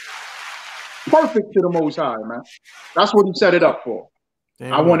 Perfect to the Most High, man. That's what he set it up for.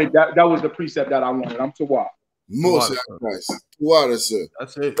 I wanted that. That was the precept that I wanted. I'm Tawad. Most High Christ. Tawad, sir.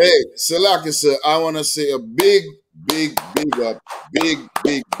 That's it. Hey, Salaki, sir, I want to say a big up. Big.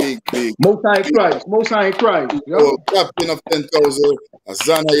 Most High Christ. Most High Christ. Oh, captain of 10,000,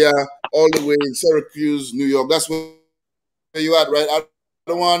 Azanaya, all the way in Syracuse, New York. That's where you at, right?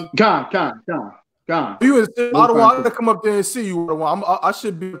 Ottawa. Gone. You in Ottawa? I gotta come up there and see you. I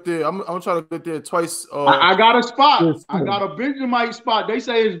should be up there. I'm trying to get there twice. I got a spot. I got a Benjamite spot. They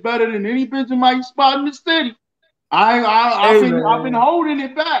say it's better than any Benjamite spot in the city. I've been holding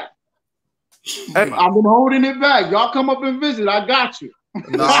it back. I've been holding it back. Y'all come up and visit. I got you.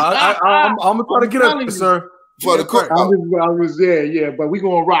 No, I'm gonna try to get up there, sir. For the cook. I was there, yeah. But we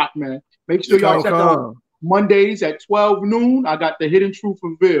gonna rock, man. Make sure y'all check out Mondays at 12 noon. I got the Hidden Truth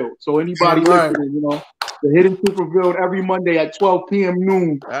Revealed. So anybody listening, you know, the Hidden Truth Revealed every Monday at 12 p.m.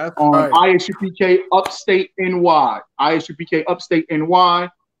 noon on ISUPK Upstate NY. ISUPK Upstate NY.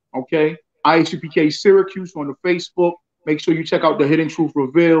 Okay. ISUPK Syracuse on the Facebook. Make sure you check out the Hidden Truth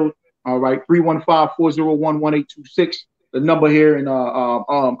Revealed. All right. 315-401-1826. The number here in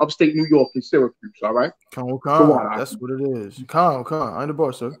upstate New York in Syracuse. All right. That's what it is. I'm the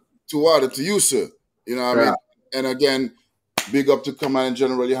boss, sir. To you, sir. You know what I mean? And again, big up to Commandant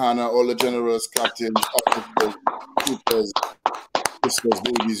General Yohana, all the generals, captains, officers, troopers, sisters,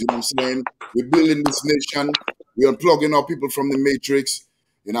 babies. You know what I'm saying? We're building this nation. We're unplugging our people from the matrix.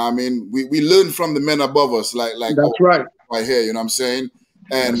 You know what I mean? We learn from the men above us, like that's right here. You know what I'm saying?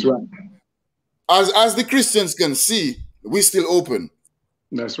 And as the Christians can see, we're still open.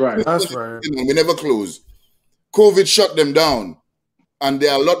 That's right. That's right. We never close. COVID shut them down. And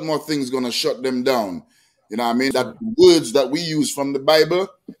there are a lot more things going to shut them down. You know what I mean? That words that we use from the Bible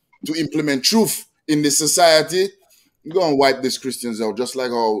to implement truth in this society, we're going to wipe these Christians out. Just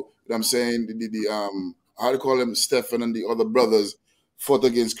like how, you know what I'm saying, how do you call them, Stephen and the other brothers fought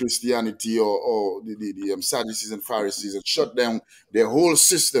against Christianity or the Sadducees and Pharisees and shut down their whole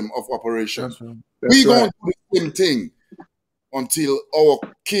system of operation. We're going to do the same thing until our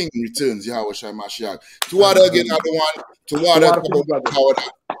King returns, Yahweh Shai Mashiach. Tawada again, everyone. Tawada, you know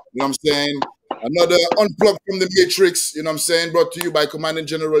what I'm saying? Another unplugged from the matrix, you know what I'm saying? Brought to you by Commandant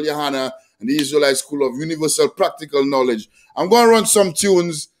General Yohana and the Israelite School of Universal Practical Knowledge. I'm going to run some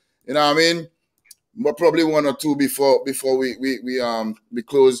tunes, you know what I mean? But probably one or two before we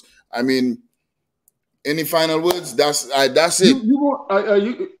close. I mean, any final words? That's it.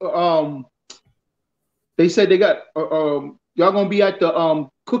 They said they got y'all gonna be at the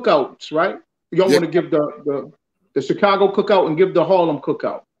cookouts, right? Y'all want to give the Chicago cookout and give the Harlem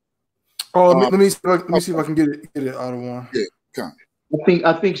cookout. Oh, let me see if I can get it out of one. Yeah, come.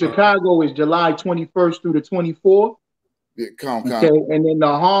 I think Chicago is July 21st through the 24th. Yeah, come. Okay, and then the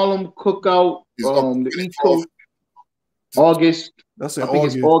Harlem cookout, the East Coast, August. That's in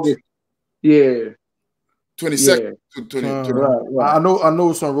August. Yeah. 22nd to 22nd. Right. I know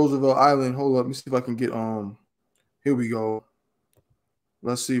it's on Roosevelt Island. Hold up, let me see if I can get here we go.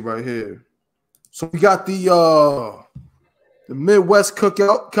 Let's see right here. So we got the Midwest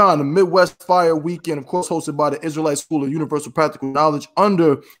Cookout, the Midwest Fire Weekend, of course, hosted by the Israelite School of Universal Practical Knowledge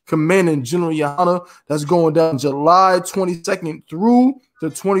under Commandant General Yohana. That's going down July 22nd through the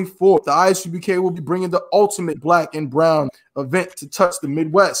 24th. The ISUPK will be bringing the ultimate black and brown event to touch the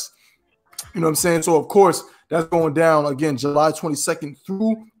Midwest. You know what I'm saying? So, of course, that's going down, again, July 22nd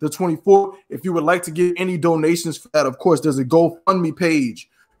through the 24th. If you would like to give any donations for that, of course, there's a GoFundMe page.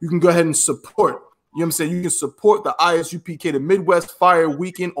 You can go ahead and support. You know what I'm saying? You can support the ISUPK, the Midwest Fire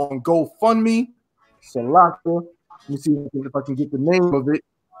Weekend on GoFundMe. Salaka. Let me see if I can get the name of it.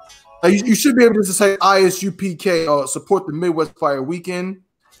 You should be able to say ISUPK, support the Midwest Fire Weekend,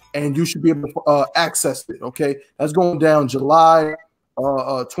 and you should be able to access it. Okay, that's going down July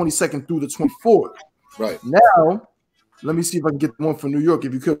 22nd through the 24th. Right now, let me see if I can get the one for New York.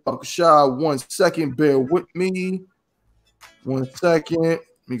 If you could, Shy, 1 second, bear with me. 1 second. Let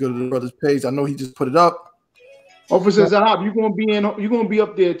me go to the brother's page. I know he just put it up. Officer Zahab, you're gonna be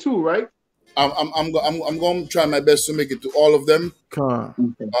up there too, right? I'm going to try my best to make it to all of them. You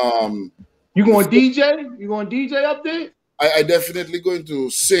going DJ? You going DJ up there? I definitely going to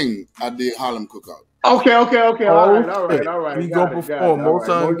sing at the Harlem Cookout. Okay. All right. We go perform.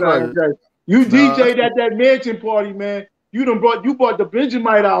 You DJ'd at that mansion party, man. You brought the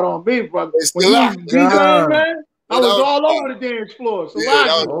Benjamite out on me, brother. When you was DJing, man, I was all over the dance floor. So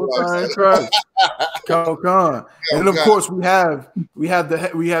Come. And of course we have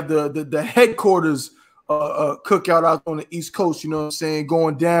the headquarters cookout out on the East Coast, you know what I'm saying,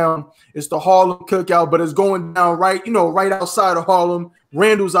 going down. It's the Harlem Cookout, but it's going down right outside of Harlem,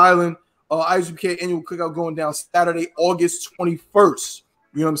 Randall's Island. ISUPK annual cookout going down Saturday, August 21st.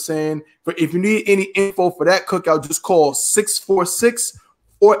 You know what I'm saying? But if you need any info for that cookout, just call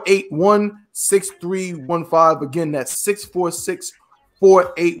 646-481-6315. Again, that's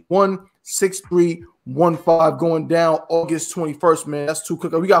 646-481-6315. Going down August 21st, man. That's 2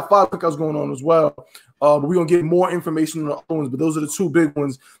 cookouts. We got 5 cookouts going on as well. But we're going to get more information on the other ones. But those are the 2 big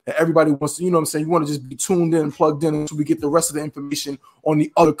ones that everybody wants to, you know what I'm saying? You want to just be tuned in and plugged in until we get the rest of the information on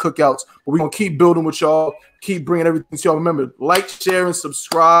the other cookouts. But we're going to keep building with y'all, keep bringing everything to y'all. Remember, like, share, and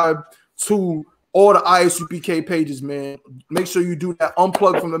subscribe to all the ISUPK pages, man. Make sure you do that.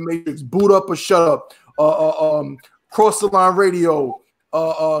 Unplug from the Matrix, boot up or shut up, Cross the Line Radio,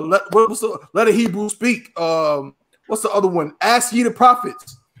 let a Hebrew speak. What's the other one? Ask Ye the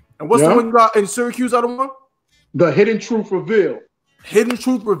Prophets. And what's the one you got in Syracuse? Other one? The Hidden Truth Revealed. Hidden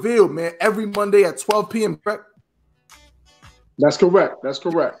Truth Revealed, man. Every Monday at 12 p.m. Correct? That's correct.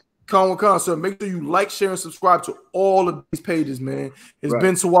 Con. So make sure you like, share, and subscribe to all of these pages, man. It's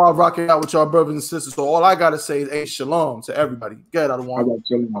been Tawad rocking out with y'all brothers and sisters. So all I gotta say is, hey, shalom to everybody. Get out of one.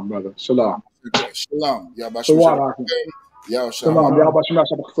 Shalom, brother. Shalom. Shalom.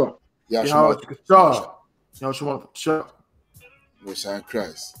 Shalom. Most High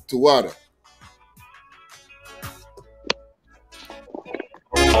Christ. To water.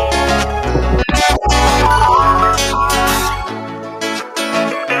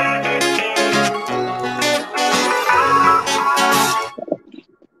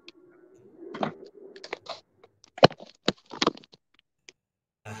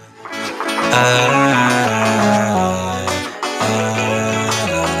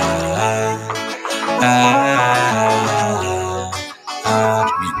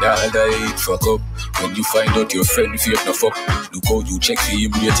 Fuck up when you find out your friend fake no fuck. Look how you check for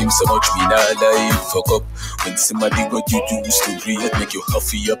him, rate him so much. Me nah lie, fuck up when somebody what you used to rate make you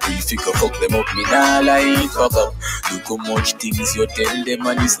huffy up, figure fuck them up. Me nah lie, fuck up. Look how much things you tell them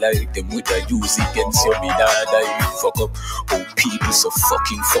and it's like them with a use against you. Me nah lie, fuck up. Oh, people so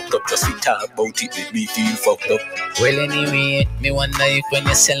fucking fucked up, just we talk about it make me feel fucked up. Well anyway, me wonder if when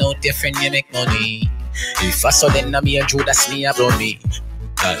you sell out your friend you make money. If I saw them na me a Jew, that's me a blow me.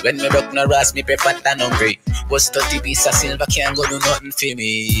 When me broke no ras, me prefer than hungry. Was 30 pieces of silver can't go do nothing for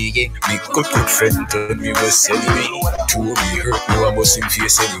me. Yeah. Me good friend told me was selling me. Two me hurt, no I must him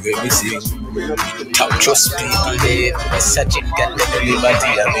face anyway me sing. Talk trust people there. Messaging can let the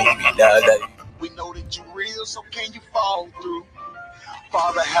liberty of me die. We know that you real, so can you fall through?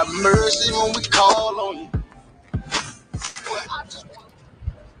 Father, have mercy when we call on you. Well, I just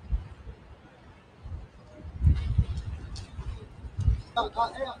I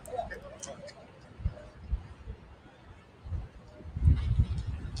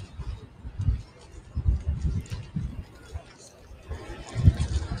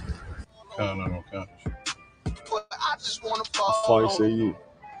just want to fall on you.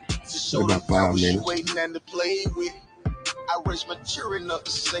 To show the power you waiting and to play with. I raise my children up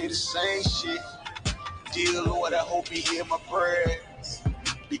to say the same shit. Dear Lord, I hope you hear my prayers.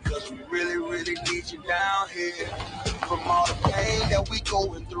 Because we really, really need you down here. From all the pain that we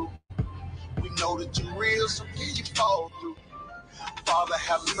going through, we know that you're real, so can you fall through? Father,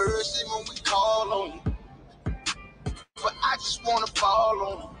 have mercy when we call on you. But I just want to fall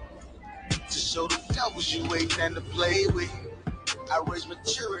on you. To show the devils you ain't nothing to play with. I raise my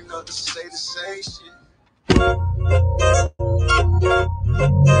children up to say the same shit.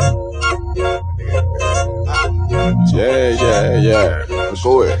 Yeah.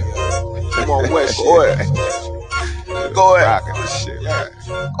 Go ahead. Come on, West. Go ahead. Go ahead. Rocking this shit. Yeah.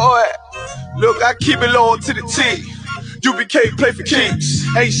 Go ahead. Look, I keep it low to the T. UBK play for keeps.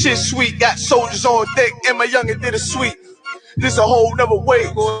 Ain't shit sweet, got soldiers on deck, and my youngin' did a sweep. This a whole nother way.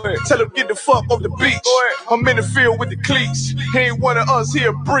 Tell him get the fuck off the beach. I'm in the field with the cleats. He ain't one of us, he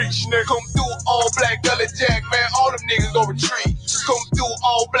a breach. Nigga, come through all black gully jack, man. All them niggas gon' retreat. Come through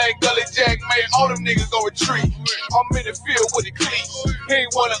all black gully jack, man. All them niggas gon' retreat. I'm in the field with the cleats. He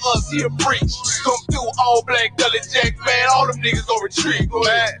ain't one of us, he a breach. Come through all black gully jack, man. All them niggas gon' retreat.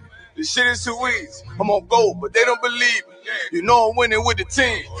 Man, this shit is too easy. I'm on go, but they don't believe me. You know I'm winning with the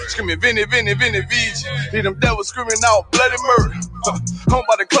team. Screaming Vinny, Vinny, Vinny, VG. Hear them devils screaming out bloody murder. I'm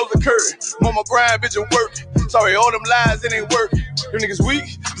about to close the curtain. I'm on my grind, bitch, and working. Sorry, all them lies, it ain't working. Them niggas weak,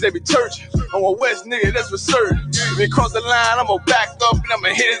 they be churching. I'm a West nigga, that's for certain. If he cross the line, I'm gonna back up and I'm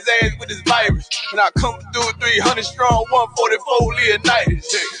gonna hit his ass with this virus. And I come through 300 strong, 144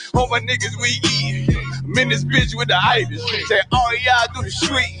 Leonidas. All my niggas we eat. I'm in this bitch with the itis. Say, all y'all do the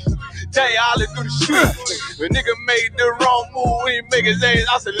street. Jay Ollie do the street. The nigga made the wrong move, he make his ass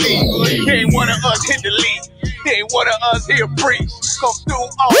out the league. He ain't one of us, hit the lead. He ain't one of us, he a preach. Come through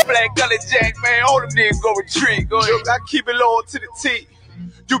all black gully jack, man. All them niggas go retreat. Go ahead. I keep it low to the T.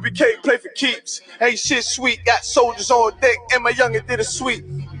 UBK play for keeps. Ain't shit sweet, got soldiers on deck, and my youngin' did a sweep.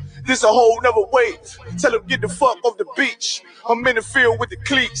 This a whole nother wave. Tell him get the fuck off the beach. I'm in the field with the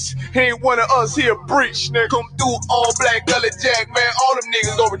cleats. He ain't one of us, he a breach. Nigga, come through all black gully jack, man. All them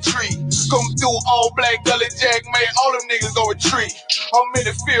niggas gon' retreat. Come through all black gully jack, man. All them niggas gon' retreat. I'm in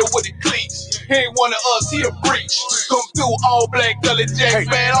the field with the cleats. He ain't one of us, he a breach. Come through all black gully jack,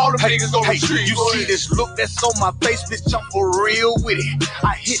 man. All them niggas gon' retreat. You see this look that's on my face, bitch, I'm for real with it.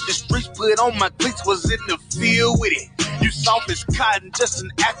 I hit the streets, put on my cleats, was in the field with it. You soft as cotton, just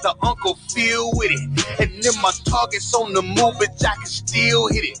an actor, Uncle Phil with it. And then my target's on the move, bitch, I can still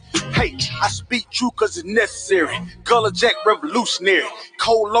hit it. Hey, I speak true cause it's necessary. Gullah Jack revolutionary.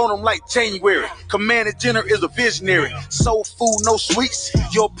 Cold on them like January. Commander General is a visionary. Soul food, no sweets.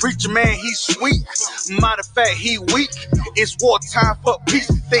 Your preacher man, he's sweet. Matter of fact, he weak. It's wartime for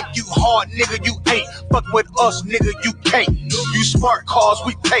peace. Think you hard, nigga, you ain't. Fuck with us, nigga, you can't. You smart cars,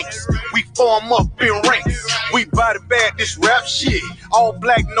 we tanks. We form up in ranks. We body bag this rap shit. All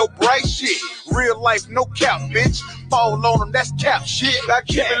black, no bright shit. Real life, no cap, bitch. Fall on them, that's cap shit. I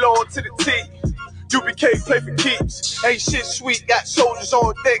keep it low to the T. UBK play for keeps. Ain't shit sweet, got soldiers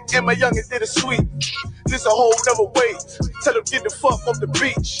on deck, and my youngin' did a sweep. This a whole nother wave. Tell him get the fuck off the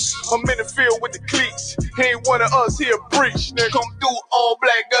beach. I'm in the field with the cleats. He ain't one of us, he a breach. Nigga, come through all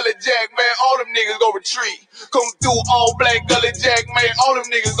black gully jack, man. All them niggas gon' retreat. Come through all black gully jack, man. All them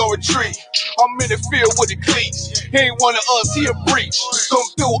niggas gon' retreat. I'm in the field with the cleats. He ain't one of us, he a breach. Come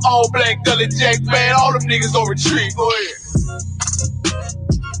through all black gully jack, man. All them niggas gon' retreat. Go ahead.